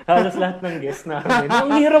 Halos lahat ng guests namin.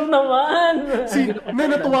 Ang hirap naman!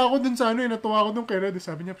 Natuwa ako dun sa natuwa ako dun kay Red.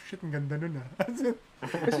 Sabi niya, shit, ang ganda nun Kasi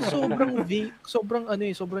sobrang vague,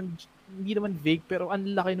 sobrang, hindi naman vague, pero ang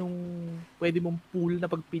laki nung pwede mong pool na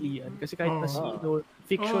pagpilian. Kasi kahit na sino,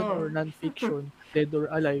 fiction or non-fiction, dead or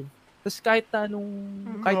alive. Tapos kahit na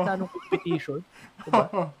anong competition,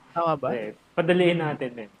 diba? Tama ba? Padaliin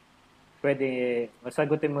natin, Pwede,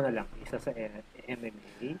 masagutin mo na lang isa sa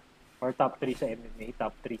MMA or top 3 sa MMA,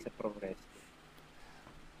 top 3 sa pro wrestling.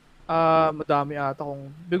 Madami ata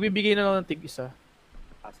kung bibigay na lang ng tig isa.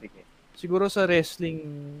 Sige. Siguro sa wrestling,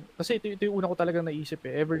 kasi ito yung una ko talagang naisip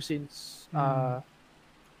ever since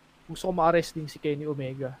gusto ko maka-wrestling si Kenny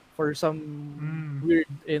Omega for some weird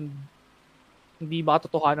and hindi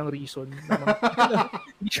makatotohanang reason.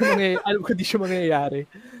 Hindi siya mangyayari.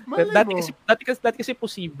 Dati kasi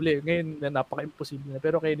posible. Ngayon, napaka-imposible na.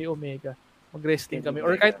 Pero Kenny Omega, mag-wrestling kami.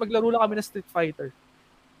 Or kahit maglaro lang kami ng Street Fighter.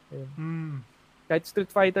 Kahit Street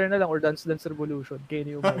Fighter na lang or Dance Dance Revolution,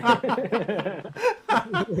 Kenny Omega.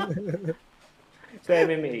 So,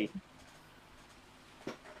 MMA?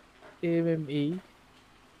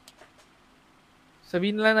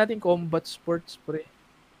 Sabihin na lang natin combat sports, pre.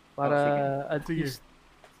 Para at least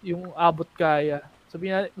yung abot kaya.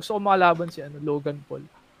 Sabihin natin, gusto ko makalaban si Logan Paul.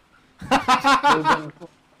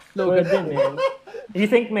 Logan din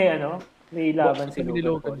You think may laban si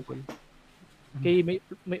Logan Paul? Kay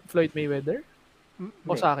Floyd Mayweather?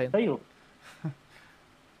 O sa akin? Tayo.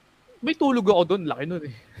 May tulog ako doon. Laki nun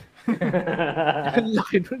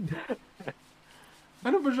Laki nun.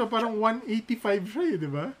 Ano ba siya? Parang 185 siya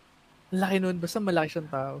di ba? Laki nun, basta malaki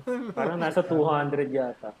siyang tao. Parang nasa 200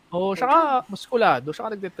 yata. Saka muskulado,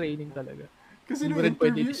 saka nagde-training talaga. Kasi nung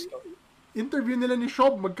interview nila ni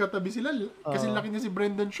Schaub, magkatabi sila. Kasi laki niya si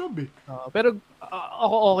Brendan Schaub pero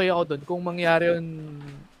ako okay ako doon. Kung mangyari yun,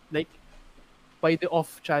 like, by the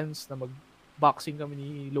off chance na mag-boxing kami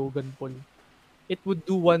ni Logan Paul, it would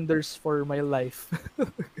do wonders for my life.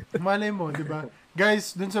 Malay mo, di ba?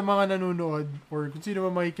 Guys, dun sa mga nanonood, or kung sino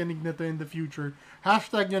man makikinig na to in the future,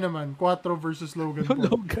 hashtag nyo naman, Quattro versus Logan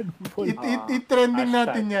Paul. Logan Paul. I-trending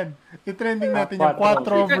natin yan. I-trending natin yan.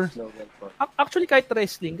 Quattro versus Logan Paul. Actually, kahit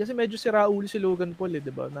wrestling, kasi medyo si Raul si Logan Paul,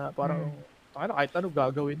 di ba? Na parang, kahit ano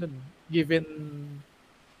gagawin nun.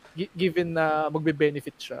 Given na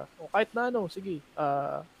magbe-benefit siya. O kahit na sige,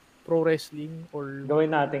 pro wrestling or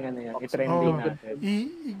gawin natin i-trending natin.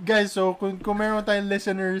 Guys, so kung meron tayong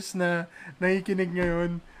listeners na nakikinig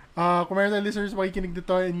ngayon, kung meron tayong listeners makikinig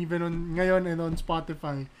dito and even ngayon and on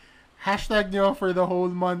Spotify, hashtag nyo for the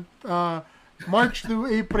whole month, March to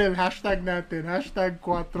April, hashtag natin, hashtag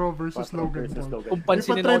Quattro versus Logan Paul. Kung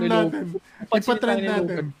pansinin ako ni Logan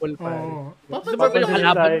Paul,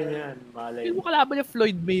 Pansinin mo kalaban niya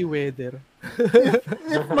Floyd Mayweather.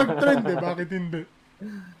 If mag-trend bakit hindi?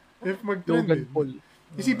 If mag-trend Logan Paul.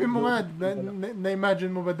 Isipin mo nga,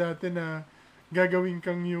 na-imagine mo ba dati na gagawin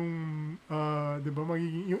kang yung, di ba,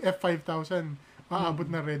 magiging yung F5000, aabot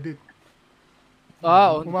na Reddit.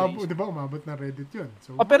 Di ba, umabot na Reddit yun.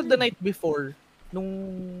 So, pero the night before, nung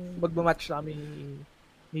magmamatch namin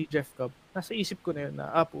ni Jeff Cobb, nasa isip ko na yun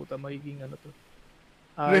na, puta, magiging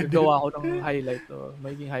gawa ko ng highlight.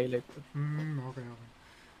 Magiging highlight. Okay.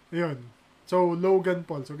 Yun. So, Logan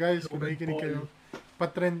Paul. So, guys, kung nakikinig kayo,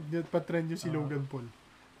 patrend nyo si Logan Paul.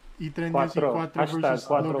 I-trend nyo si Quattro versus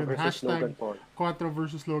Logan. Hashtag Quattro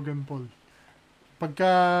versus Logan Paul. Pagka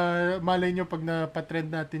malay nyo, pag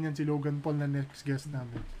napatrend natin yan si Logan Paul na next guest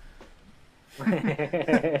namin.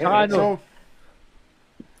 Saka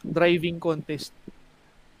driving contest.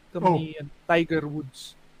 Kami Tiger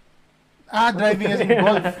Woods. Driving as in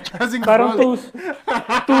golf. Parang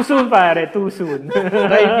too soon, pare. Too soon.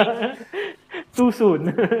 Driving. Too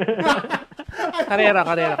soon. Karera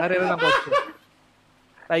ng kotse.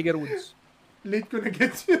 Tiger Woods. Late ko na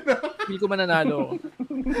gets yun Hindi ko mananalo.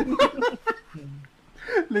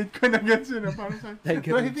 Late ko na gets yun Parang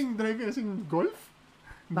driving as in golf?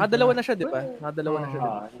 Nakadalawa na siya, di ba?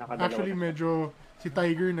 Actually, medyo si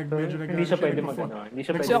Tiger medyo hindi siya pwede mag-ano.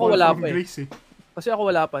 Kasi ako wala pa Kasi ako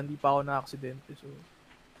wala pa, hindi pa ako na-aksidente. So.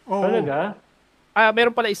 Talaga?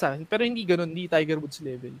 Meron pala isa. Pero hindi ganun, hindi Tiger Woods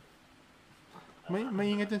level.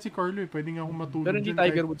 Maingat yan si Carlo Pwede nga akong matulog. Pero hindi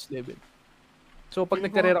Tiger Woods level. So, pag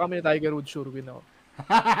nagkarera kami ni Tiger Woods, sure win ako.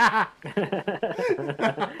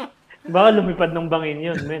 Baka lumipad ng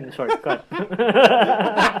bangin yun, men. Shortcut.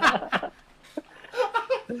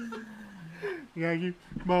 Gagi,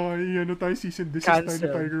 baka tayo season desist tayo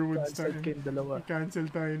ni Tiger Woods.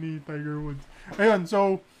 Cancel tayo ni Tiger Woods. Ayun,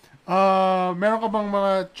 so, meron ka bang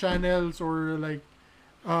mga channels or like,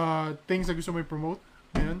 things na gusto mo i-promote?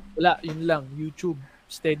 Ayun? Wala, yun lang. YouTube,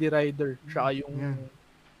 Steady Rider, saka yung...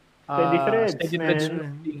 Steady Threads,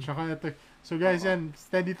 Tsaka ito. So guys, yan,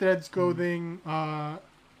 Steady Threads Clothing,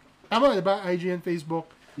 tama, diba? IG and Facebook.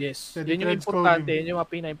 Yes. Steady yan yung importante, yan yung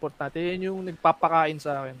pinaka-importante. Yan yung nagpapakain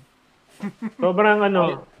sa akin. Sobrang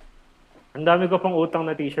ang dami ko pang utang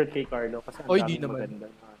na t-shirt kay Carlo kasi ang dami maganda.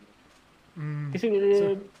 Kasi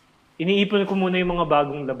iniipon ko muna yung mga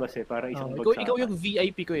bagong labas para isang bagsak. Ikaw yung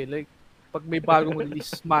VIP ko like pag may bagong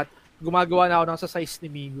release, gumagawa na ako ng sa size ni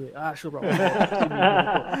Migo sure ako.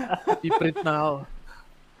 I-print na ako.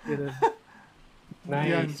 Nice.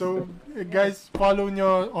 Yan. So, guys, follow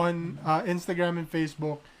nyo on Instagram and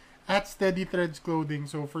Facebook at Steady Threads Clothing.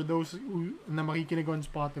 So, for those na makikinig on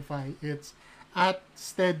Spotify, it's at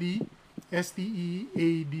Steady,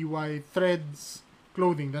 STEADY, Threads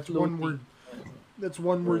Clothing. That's one word. That's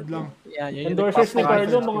one word lang. Endorsers ni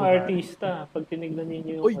Carlo, mga artista. Pag tinignan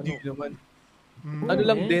ninyo yung di naman. Ano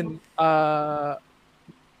lang din,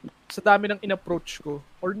 sa dami ng in-approach ko,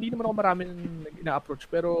 or hindi naman ako marami ina-approach,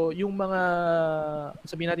 pero yung mga,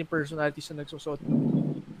 sabihin natin personalities na nagsusot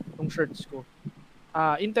ng shirts ko,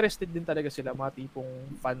 interested din talaga sila, mga tipong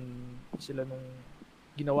fan sila nung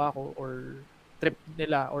ginawa ko, or trip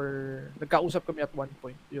nila, or nagkausap kami at one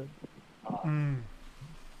point, yun.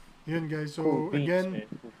 Yun guys, so again,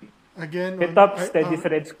 hit up Steady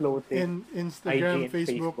Threads Clothing, in Instagram,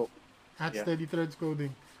 Facebook, at Steady Threads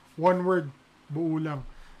Clothing. One word, buo lang.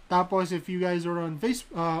 Tapos if you guys are on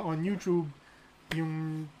on YouTube,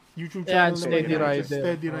 yung YouTube channel Steady Rider,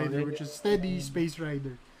 Steady Rider, which is Steady Space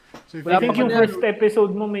Rider. So if I think yung first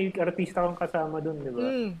episode mo may artista kang kasama doon, di ba?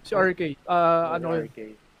 Si RK. RK.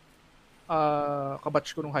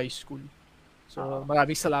 Kabatch ko nung high school. So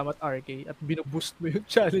maraming salamat RK at binuboost mo yung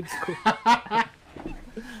challenge ko.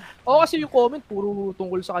 Kasi yung comment puro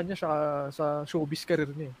tungkol sa kanya sa showbiz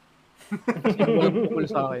career niya. Tungkol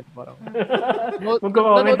sa akin parang.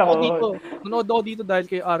 Nanood ako dito dahil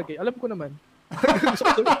kay RK. Alam ko naman.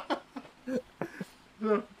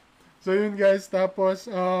 So yun guys,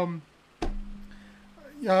 tapos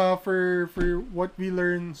for what we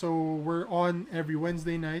learn, so we're on every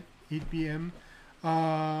Wednesday night 8 p.m.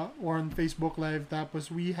 Or on Facebook Live.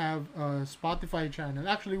 Tapos we have a Spotify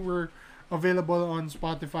channel. Actually, we're available on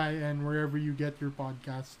Spotify and wherever you get your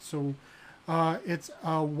podcasts. So it's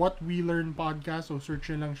What We Learn podcast. So search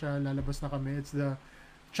nyo lang siya, lalabas na kami. It's the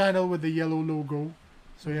channel with the yellow logo.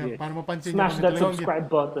 So yeah, para mapansin nyo. Smash that subscribe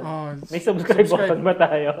button. May subscribe button ba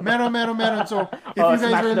tayo? Meron. So if you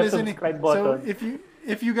guys are listening,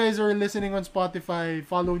 if you guys are listening on Spotify,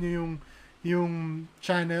 follow nyo yung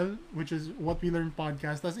channel, which is What We Learn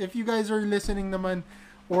podcast. As if you guys are listening naman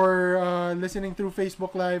or listening through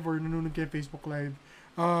Facebook Live or nanonood kay Facebook Live,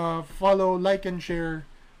 follow, like, and share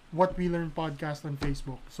What We Learn podcast on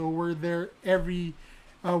Facebook. So we're there every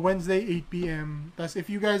Wednesday 8 p.m. Tas if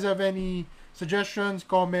you guys have any suggestions,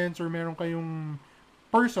 comments, or meron kayong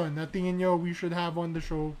person na tingin nyo we should have on the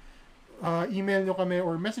show, email nyo kami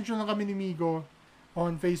or message nyo lang kami ni Migo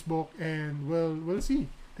on Facebook and we'll see.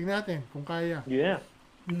 Tingnan natin kung kaya. Yeah.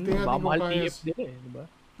 Tingnan natin kung kaya. TF din di ba?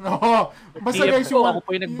 Oo. Basta guys, ako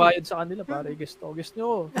po yung nagbayad sa kanila para i-guest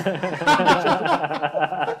nyo.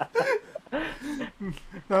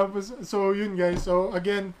 Tapos, so yun guys. So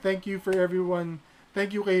again, thank you for everyone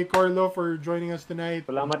Thank you kay Carlo for joining us tonight.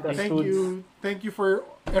 Salamat, Thank you for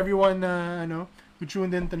everyone who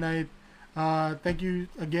tuned in tonight. Thank you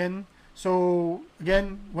again. So,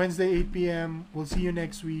 again, Wednesday, 8 p.m. We'll see you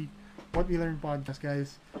next week. What We Learn podcast,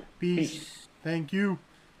 guys. Peace. Thank you.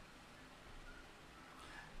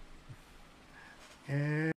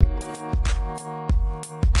 And